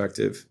life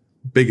perspective,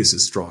 biggest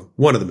is strong.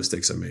 One of the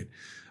mistakes I made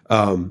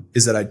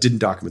is that I didn't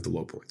document the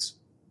low points.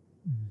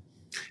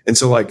 And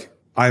so like,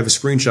 I have a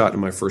screenshot in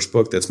my first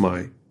book that's when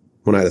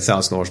I had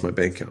 $1,000 in my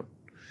bank account.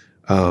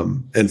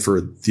 And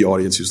for the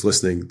audience who's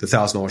listening, the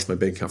 $1,000 in my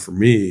bank account for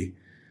me,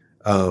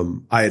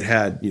 I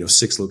had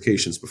 6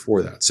 locations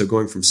before that. So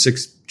going from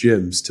 6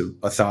 gyms to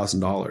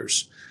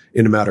 $1,000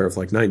 in a matter of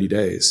like 90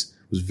 days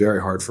was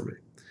very hard for me.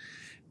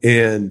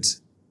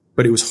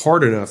 But it was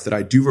hard enough that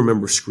I do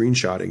remember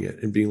screenshotting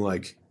it and being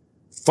like,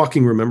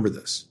 fucking remember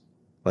this.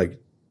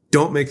 Like,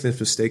 don't make this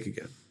mistake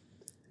again.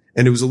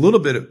 And it was a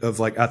little bit of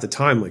like, at the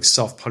time, like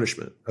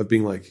self-punishment of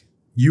being like,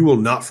 you will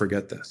not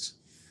forget this.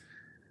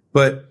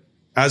 But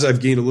as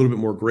I've gained a little bit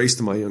more grace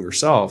to my younger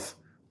self,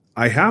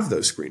 I have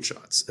those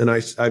screenshots. And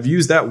I've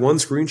used that one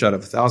screenshot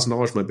of $1,000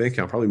 in my bank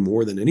account, probably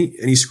more than any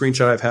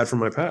screenshot I've had from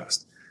my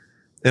past.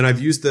 And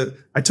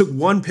I took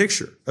one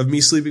picture of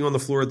me sleeping on the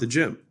floor at the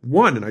gym.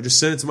 One, and I just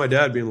sent it to my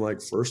dad being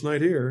like, first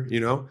night here,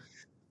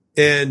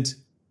 And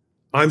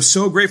I'm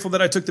so grateful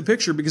that I took the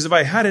picture, because if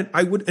I hadn't,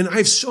 I would, and I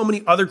have so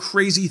many other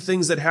crazy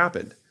things that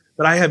happened,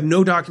 but I have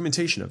no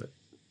documentation of it.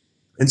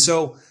 And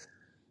so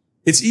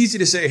it's easy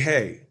to say,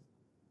 hey,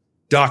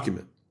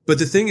 document. But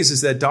the thing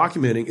is that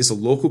documenting is a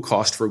local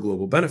cost for a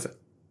global benefit.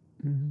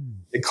 Mm-hmm.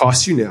 It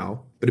costs you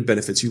now, but it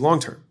benefits you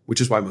long-term,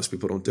 which is why most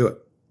people don't do it.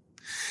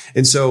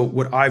 And so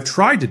what I've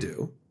tried to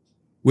do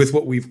with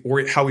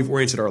how we've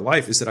oriented our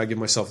life is that I give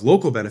myself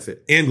local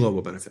benefit and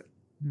global benefit.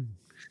 Mm.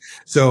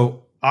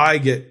 So I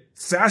get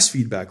fast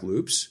feedback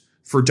loops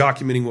for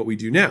documenting what we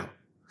do now.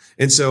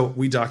 And so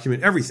we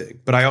document everything,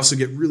 but I also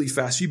get really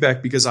fast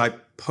feedback because I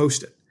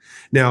post it.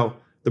 Now,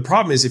 the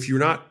problem is if you're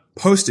not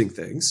posting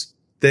things,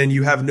 then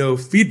you have no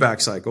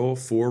feedback cycle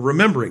for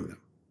remembering them,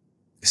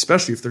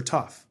 especially if they're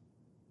tough.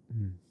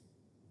 Mm.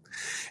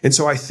 And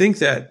so I think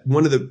that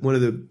one of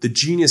the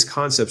genius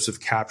concepts of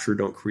capture,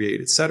 don't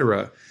create, et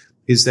cetera,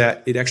 is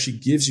that it actually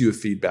gives you a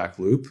feedback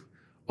loop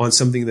on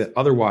something that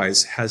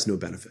otherwise has no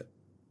benefit.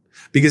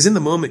 Because in the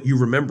moment you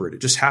remember it.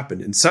 It just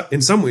happened.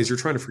 In some ways you're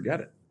trying to forget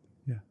it.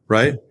 Yeah.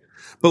 Right.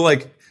 But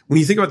like when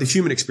you think about the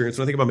human experience,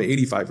 when I think about my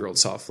 85-year-old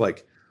self,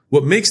 like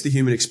what makes the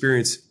human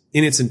experience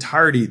in its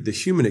entirety, the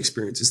human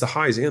experience, is the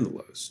highs and the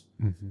lows.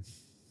 Mm-hmm.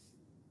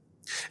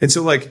 And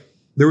so like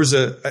there was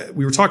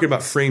we were talking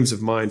about frames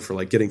of mind for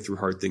like getting through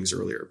hard things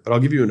earlier, but I'll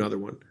give you another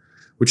one,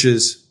 which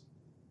is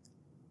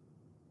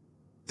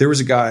there was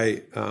a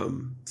guy,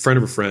 friend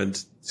of a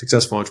friend,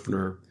 successful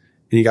entrepreneur,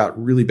 and he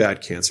got really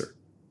bad cancer,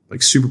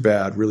 like super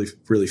bad, really,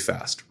 really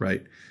fast.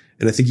 Right.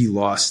 And I think he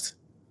lost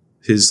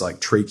his like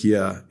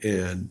trachea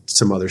and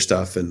some other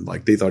stuff. And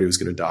like, they thought he was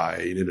going to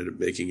die. He ended up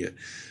making it.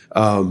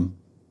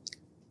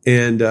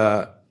 And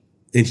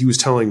he was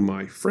telling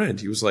my friend,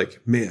 he was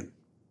like, man,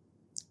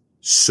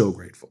 so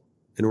grateful.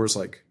 And it was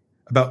like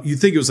you'd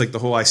think it was like the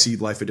whole, I see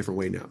life a different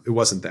way now. It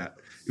wasn't that.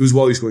 It was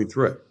while he was going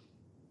through it.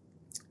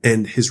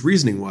 And his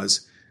reasoning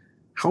was,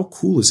 how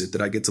cool is it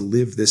that I get to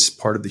live this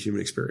part of the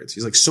human experience?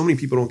 He's like, so many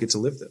people don't get to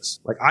live this.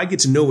 Like, I get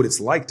to know what it's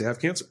like to have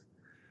cancer.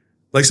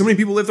 Like, so many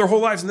people live their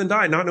whole lives and then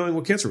die not knowing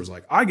what cancer was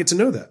like. I get to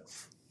know that.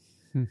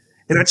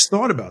 And I just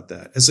thought about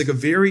that as like a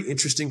very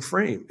interesting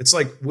frame. It's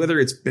like whether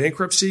it's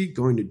bankruptcy,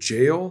 going to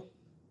jail,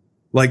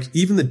 like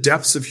even the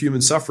depths of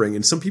human suffering,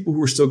 and some people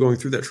who are still going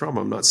through that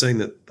trauma. I'm not saying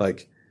that,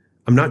 like,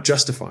 I'm not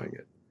justifying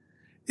it.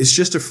 It's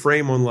just a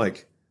frame on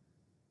like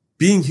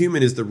being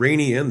human is the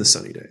rainy and the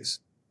sunny days.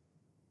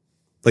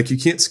 Like, you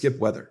can't skip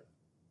weather.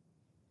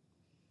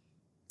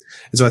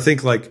 And so I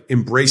think like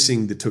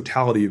embracing the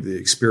totality of the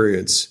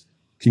experience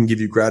can give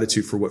you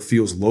gratitude for what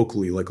feels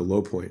locally like a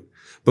low point.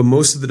 But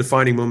most of the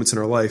defining moments in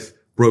our life,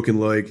 broken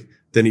leg,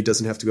 then he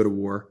doesn't have to go to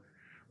war,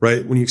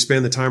 right? When you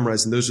expand the time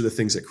horizon, those are the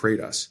things that create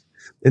us.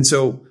 And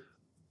so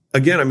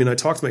again, I mean, I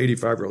talk to my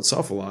 85-year-old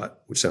self a lot,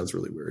 which sounds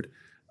really weird.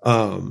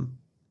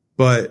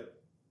 But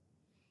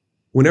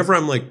whenever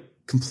I'm like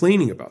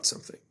complaining about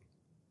something,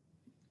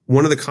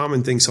 one of the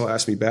common things he'll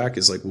ask me back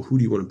is like, well, who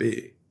do you want to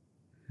be?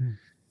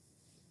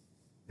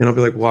 And I'll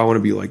be like, well, I want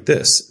to be like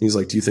this. And he's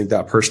like, do you think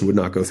that person would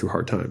not go through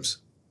hard times?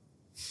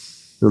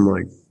 And I'm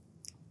like,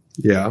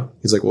 yeah.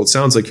 He's like, well, it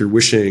sounds like you're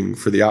wishing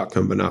for the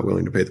outcome, but not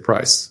willing to pay the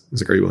price.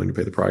 He's like, are you willing to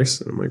pay the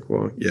price? And I'm like,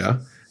 well, yeah.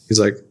 He's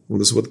like, well,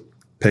 this is what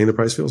paying the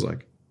price feels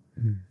like.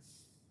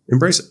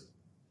 Embrace it.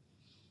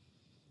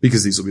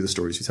 Because these will be the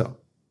stories you tell.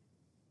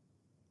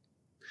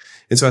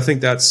 And so I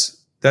think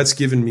that's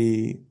given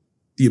me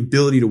the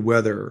ability to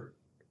weather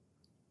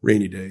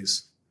rainy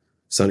days,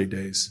 sunny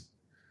days.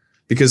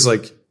 Because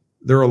like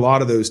there are a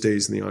lot of those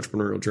days in the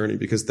entrepreneurial journey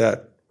because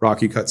that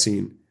rocky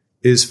cutscene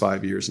is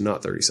 5 years and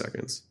not 30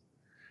 seconds.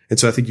 And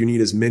so I think you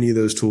need as many of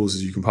those tools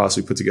as you can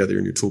possibly put together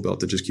in your tool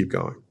belt to just keep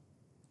going.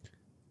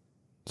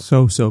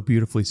 So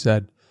beautifully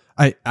said.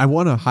 I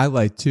want to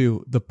highlight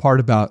too the part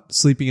about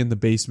sleeping in the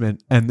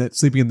basement and that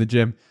sleeping in the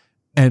gym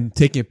and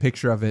taking a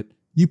picture of it.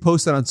 You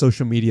post it on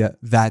social media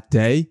that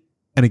day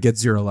and it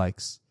gets 0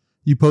 likes.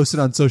 You post it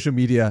on social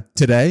media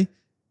today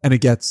and it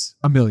gets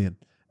 1 million.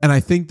 And I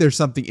think there's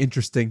something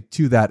interesting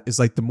to that is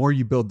like the more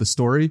you build the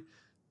story,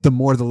 the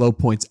more the low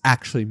points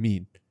actually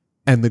mean.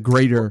 And the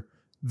greater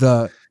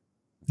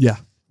you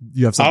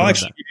have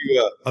something.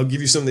 I'll give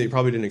you something that you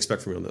probably didn't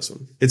expect from me on this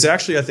one. It's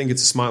actually, I think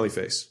it's a smiley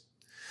face.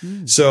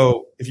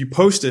 So if you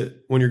post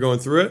it when you're going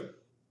through it,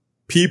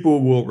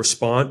 people will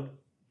respond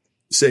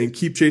saying,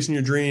 keep chasing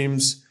your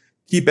dreams,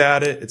 keep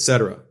at it,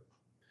 etc.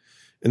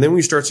 And then when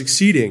you start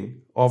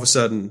succeeding, all of a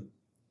sudden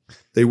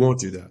they won't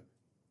do that.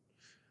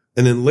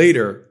 And then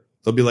later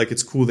they'll be like,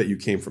 it's cool that you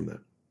came from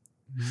that.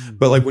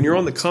 But like when you're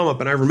on the come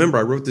up, and I remember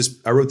I wrote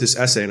this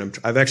essay and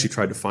I've actually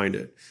tried to find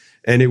it.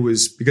 And it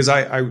was because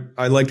I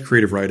liked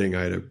creative writing.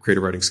 I had a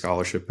creative writing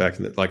scholarship back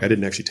in I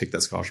didn't actually take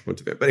that scholarship.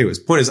 But anyways,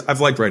 point is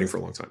I've liked writing for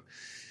a long time.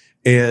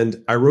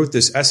 And I wrote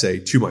this essay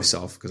to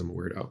myself because I'm a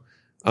weirdo.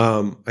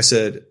 I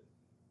said,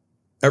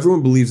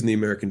 everyone believes in the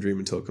American dream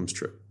until it comes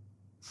true.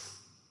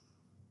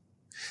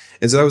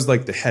 And so that was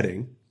like the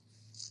heading.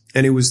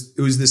 And it was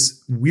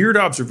this weird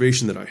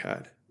observation that I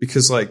had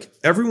because like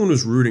everyone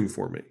was rooting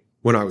for me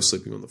when I was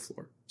sleeping on the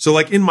floor. So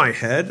like in my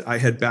head, I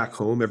had back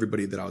home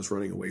everybody that I was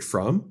running away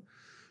from.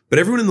 But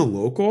everyone in the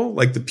local,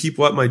 like the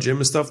people at my gym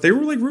and stuff, they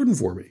were like rooting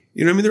for me.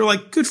 You know what I mean? They're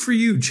like, good for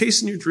you,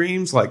 chasing your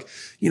dreams. Like,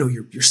 you know,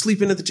 you're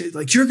sleeping at the gym.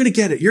 Like, you're going to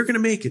get it. You're going to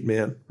make it,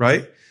 man.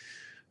 Right?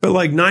 But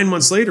like 9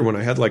 months later, when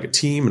I had like a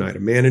team and I had a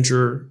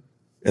manager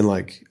and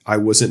like I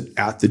wasn't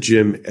at the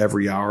gym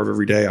every hour of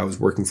every day, I was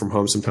working from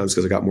home sometimes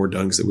because I got more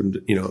done because it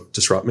wouldn't,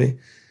 disrupt me.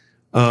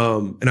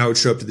 And I would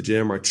show up to the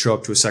gym or I'd show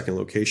up to a second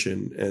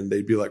location and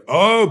they'd be like,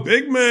 oh,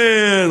 big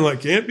man,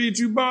 like can't be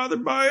too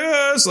bothered by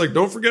us. Like,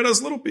 don't forget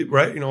us little people,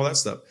 right? All that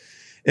stuff.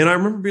 And I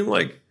remember being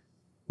like,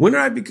 when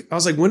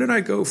did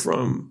I go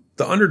from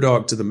the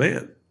underdog to the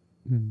man?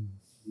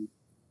 Mm-hmm.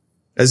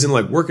 As in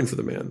like working for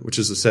the man, which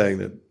is a saying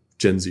that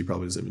Gen Z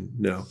probably doesn't even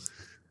know.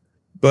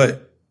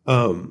 But,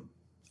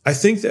 I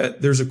think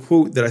that there's a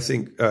quote that I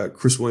think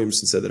Chris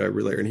Williamson said that I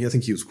relay, and I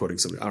think he was quoting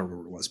somebody. I don't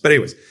remember what it was. But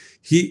anyways,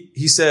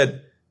 he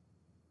said,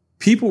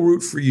 people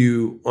root for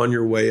you on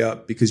your way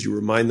up because you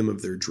remind them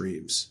of their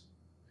dreams.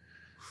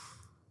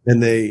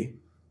 And they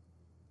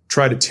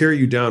try to tear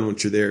you down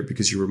once you're there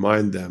because you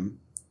remind them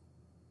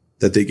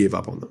that they gave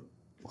up on them.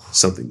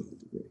 Something.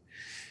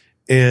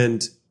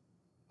 And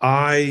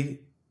I've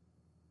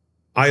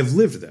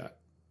lived that.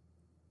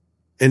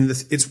 And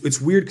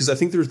it's weird because I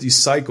think there's these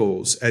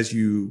cycles as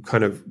you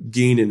kind of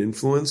gain an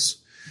influence.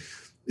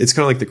 It's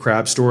kind of like the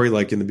crab story,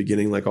 like in the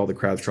beginning, like all the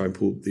crabs try and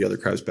pull the other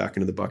crabs back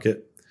into the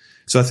bucket.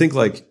 So I think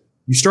like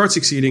you start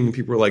succeeding and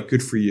people are like,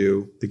 good for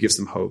you. That gives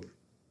them hope.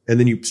 And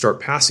then you start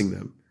passing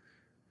them.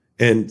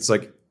 And it's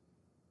like,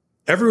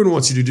 everyone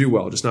wants you to do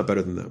well, just not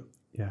better than them.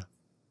 Yeah.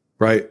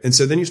 Right. And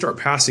so then you start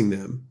passing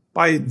them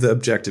by the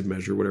objective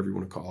measure, whatever you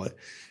want to call it.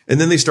 And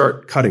then they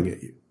start cutting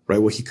at you. Right.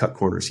 Well, he cut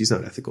corners. He's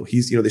not ethical.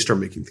 They start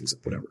making things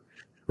up, whatever.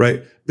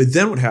 Right. But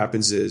then what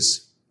happens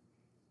is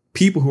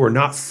people who are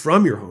not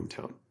from your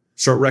hometown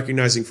start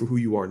recognizing for who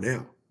you are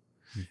now.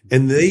 Mm-hmm.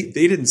 And they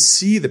didn't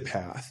see the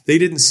path. They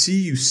didn't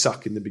see you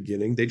suck in the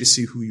beginning. They just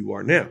see who you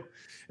are now.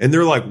 And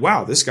they're like,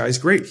 wow, this guy's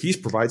great. He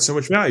provides so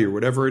much value or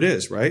whatever it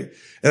is. Right.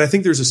 And I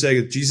think there's a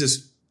saying that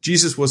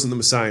Jesus wasn't the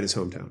Messiah in his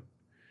hometown.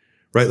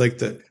 Right.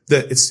 Like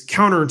it's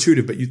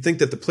counterintuitive, but you'd think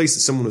that the place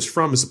that someone was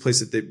from is the place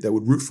that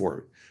would root for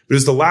him. But it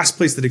was the last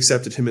place that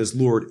accepted him as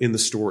Lord in the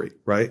story,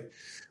 right?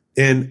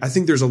 And I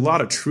think there's a lot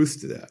of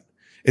truth to that.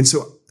 And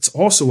so it's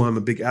also why I'm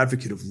a big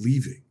advocate of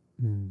leaving.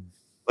 Mm.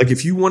 Like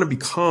if you want to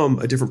become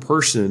a different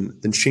person,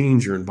 then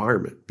change your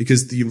environment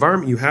because the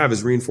environment you have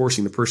is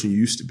reinforcing the person you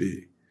used to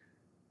be.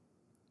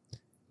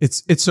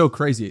 It's so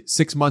crazy.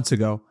 6 months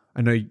ago,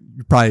 I know you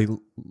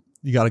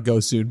got to go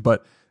soon,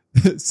 but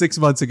 6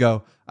 months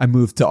ago, I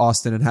moved to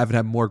Austin and haven't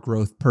had more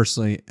growth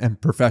personally and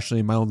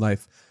professionally in my own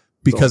life.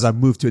 Because I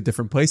moved to a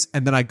different place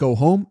and then I go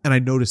home and I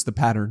notice the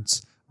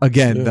patterns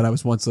again that I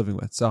was once living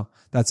with. So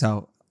that's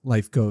how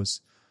life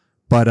goes.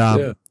 But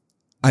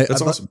that's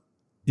awesome.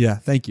 Yeah,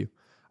 thank you.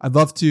 I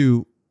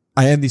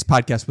end these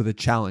podcasts with a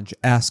challenge.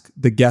 Ask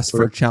the guest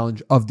for a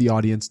challenge of the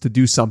audience to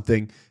do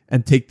something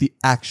and take the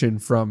action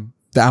from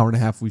the hour and a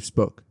half we've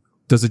spoke.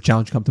 Does a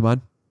challenge come to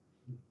mind?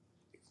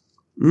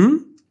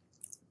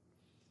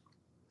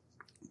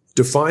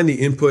 Define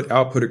the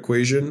input-output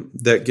equation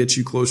that gets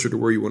you closer to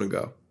where you want to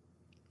go.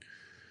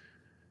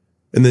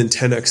 And then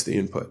 10x the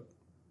input.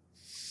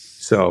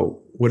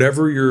 So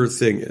whatever your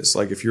thing is,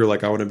 like if you're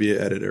like, I want to be an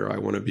editor, I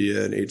want to be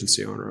an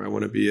agency owner, I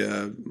want to be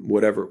a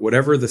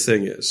whatever the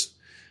thing is,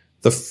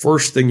 the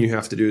first thing you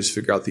have to do is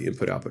figure out the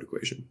input-output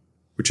equation,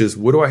 which is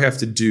what do I have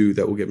to do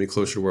that will get me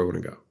closer to where I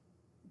want to go?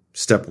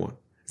 Step one.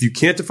 If you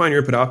can't define your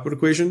input-output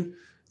equation,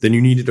 then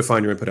you need to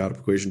define your input-output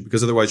equation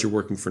because otherwise you're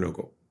working for no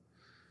goal.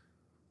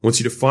 Once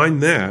you define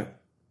that,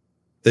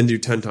 then do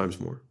 10 times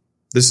more.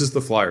 This is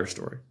the flyer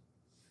story.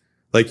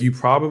 Like you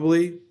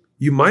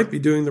might be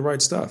doing the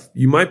right stuff.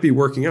 You might be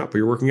working out, but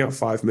you're working out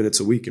 5 minutes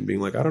a week and being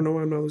like, I don't know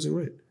why I'm not losing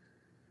weight.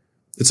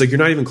 It's like, you're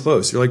not even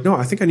close. You're like, no,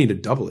 I think I need to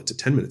double it to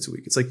 10 minutes a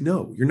week. It's like,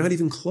 no, you're not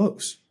even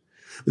close.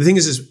 The thing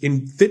is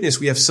in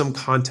fitness, we have some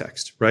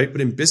context, right?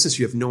 But in business,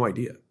 you have no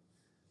idea.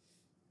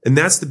 And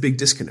that's the big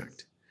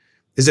disconnect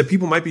is that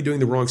people might be doing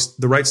the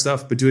right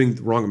stuff, but doing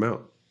the wrong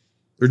amount.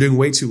 They're doing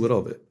way too little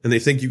of it. And they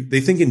think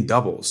in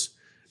doubles,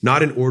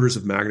 not in orders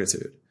of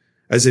magnitude,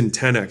 as in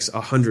 10x,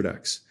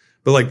 100x.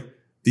 But like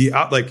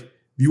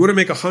you want to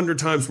make 100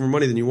 times more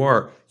money than you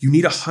are, you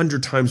need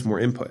 100 times more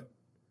input.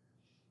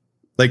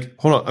 Like,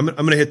 hold on, I'm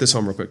going to hit this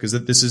home real quick because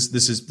this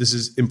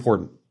is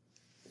important.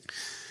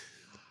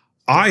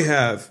 I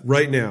have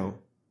right now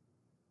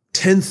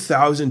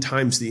 10,000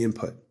 times the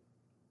input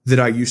that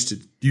I used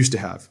to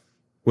have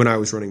when I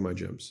was running my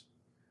gyms.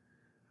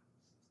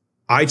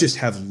 I just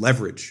have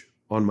leverage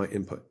on my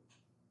input.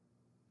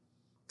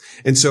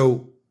 And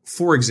so,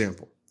 for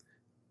example,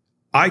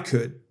 I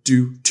could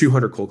do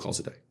 200 cold calls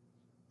a day.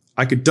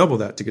 I could double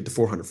that to get to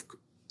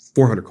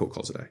 400 cold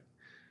calls a day.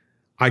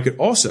 I could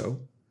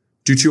also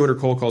do 200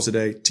 cold calls a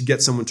day to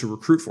get someone to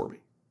recruit for me.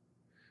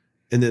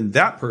 And then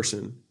that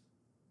person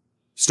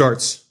I'm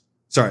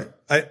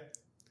going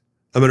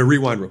to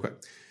rewind real quick.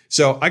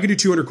 So I could do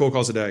 200 cold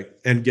calls a day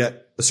and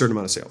get a certain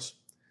amount of sales.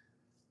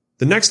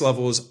 The next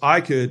level is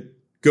I could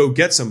go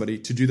get somebody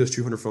to do those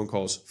 200 phone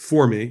calls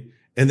for me.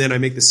 And then I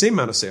make the same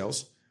amount of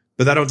sales,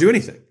 but I don't do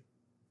anything.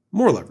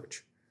 More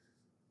leverage.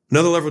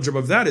 Another leverage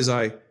above that is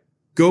I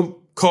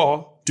go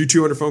do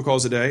 200 phone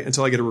calls a day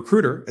until I get a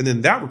recruiter. And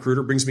then that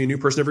recruiter brings me a new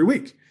person every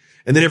week.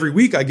 And then every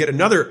week I get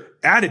another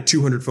added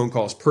 200 phone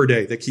calls per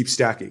day that keeps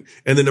stacking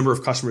and the number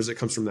of customers that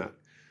comes from that.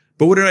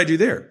 But what did I do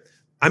there?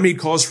 I made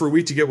calls for a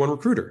week to get one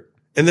recruiter.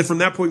 And then from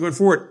that point going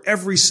forward,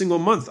 every single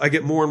month I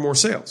get more and more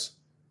sales.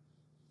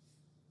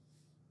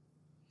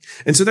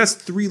 And so that's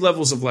 3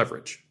 levels of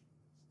leverage.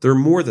 There are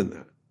more than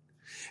that.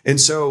 And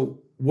so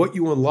what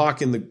you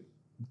unlock in the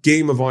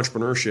game of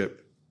entrepreneurship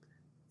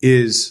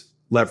is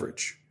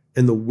leverage.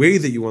 And the way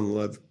that you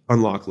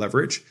unlock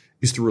leverage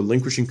is through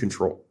relinquishing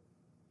control.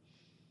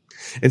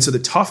 And so the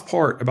tough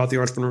part about the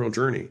entrepreneurial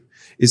journey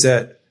is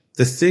that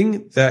the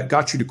thing that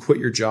got you to quit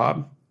your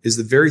job is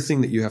the very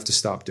thing that you have to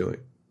stop doing.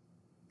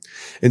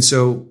 And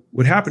so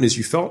what happened is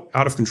you felt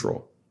out of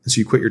control. And so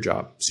you quit your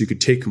job so you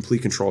could take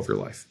complete control of your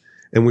life.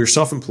 And when you're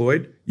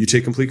self-employed, you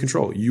take complete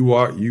control.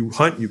 You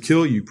hunt, you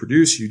kill, you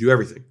produce, you do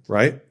everything,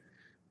 right?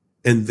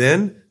 And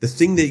then the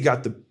thing that you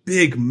got the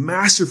big,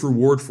 massive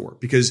reward for,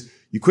 because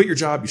you quit your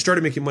job, you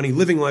started making money,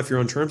 living life your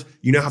own terms,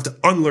 you now have to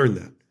unlearn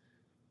that. And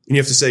you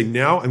have to say,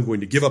 now I'm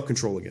going to give up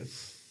control again.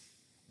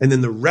 And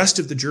then the rest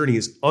of the journey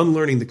is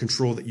unlearning the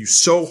control that you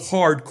so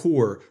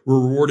hardcore were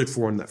rewarded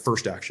for in that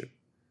first action.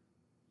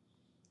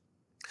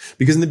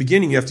 Because in the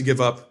beginning, you have to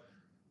give up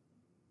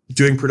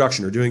doing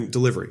production or doing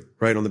delivery,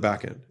 right, on the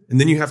back end. And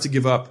then you have to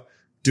give up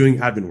doing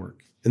admin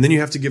work. And then you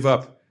have to give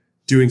up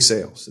doing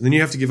sales. And then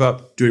you have to give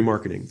up doing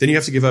marketing. Then you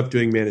have to give up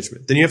doing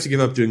management. Then you have to give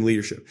up doing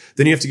leadership.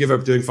 Then you have to give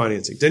up doing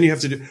financing. Then you have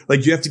to do,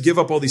 you have to give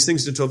up all these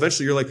things until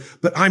eventually you're like,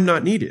 but I'm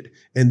not needed.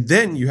 And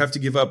then you have to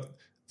give up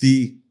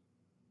the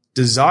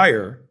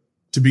desire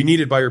to be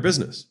needed by your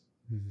business.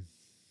 Mm-hmm.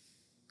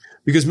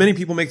 Because many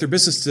people make their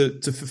business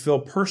to fulfill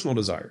personal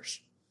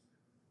desires.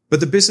 But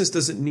the business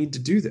doesn't need to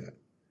do that.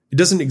 It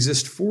doesn't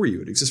exist for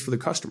you. It exists for the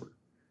customer.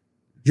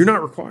 You're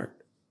not required.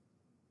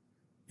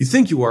 You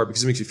think you are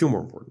because it makes you feel more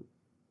important.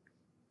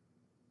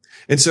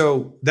 And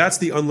so that's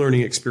the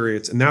unlearning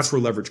experience, and that's where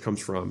leverage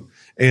comes from.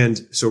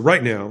 And so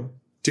right now,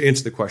 to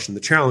answer the question, the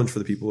challenge for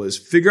the people is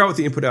figure out what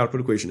the input-output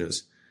equation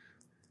is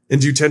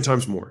and do 10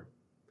 times more.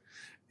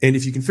 And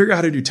if you can figure out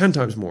how to do 10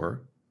 times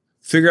more,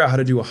 figure out how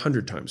to do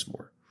 100 times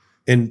more.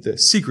 And the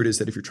secret is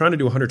that if you're trying to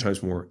do 100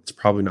 times more, it's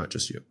probably not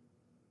just you.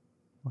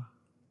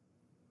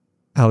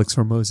 Alex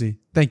Hormozi,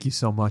 thank you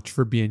so much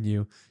for being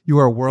you. You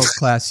are a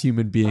world-class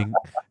human being,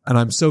 and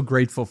I'm so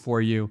grateful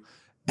for you.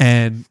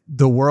 And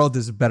the world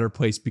is a better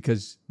place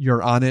because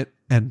you're on it,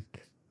 and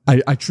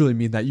I truly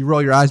mean that. You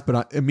roll your eyes,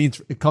 but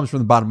it comes from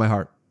the bottom of my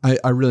heart.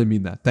 I really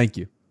mean that. Thank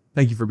you.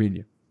 Thank you for being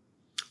you.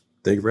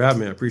 Thank you for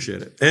having me. I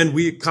appreciate it. And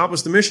we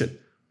accomplished the mission.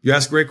 You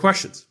asked great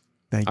questions.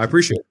 Thank you. I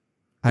appreciate it.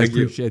 I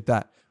appreciate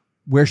that.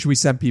 Where should we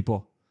send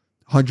people?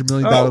 $100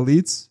 million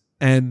leads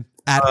and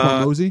at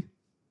Hormozi?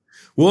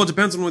 Well, it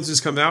depends on when this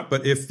comes out,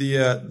 but if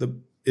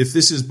if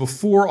this is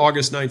before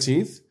August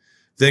 19th,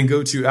 then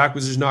go to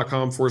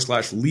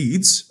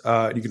acquisition.com/leads.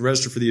 You can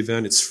register for the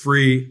event. It's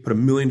free. Put $1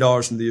 million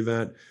into the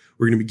event.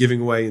 We're going to be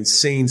giving away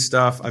insane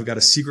stuff. I've got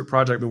a secret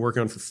project I've been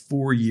working on for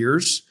 4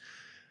 years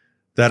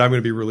that I'm going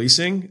to be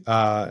releasing.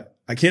 I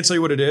can't tell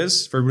you what it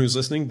is for everyone who's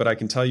listening, but I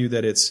can tell you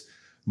that it's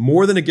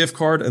more than a gift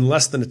card and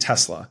less than a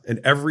Tesla. And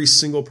every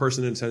single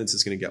person in attendance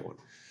is going to get one.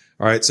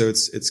 All right. So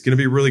it's going to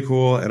be really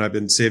cool. And I've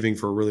been saving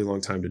for a really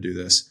long time to do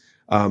this.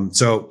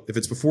 So if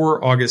it's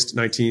before August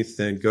 19th,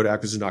 then go to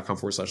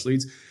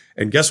acquisition.com/leads.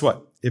 And guess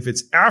what? If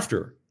it's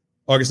after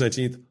August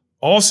 19th,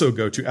 also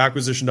go to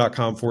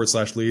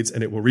acquisition.com/leads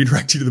and it will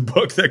redirect you to the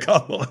book that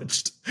got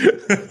launched.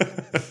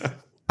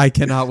 I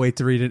cannot wait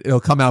to read it. It'll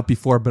come out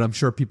before, but I'm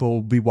sure people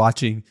will be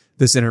watching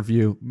this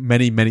interview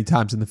many, many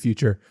times in the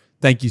future.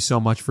 Thank you so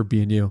much for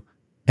being you,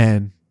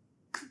 and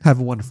have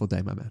a wonderful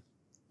day, my man.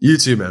 You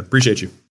too, man. Appreciate you.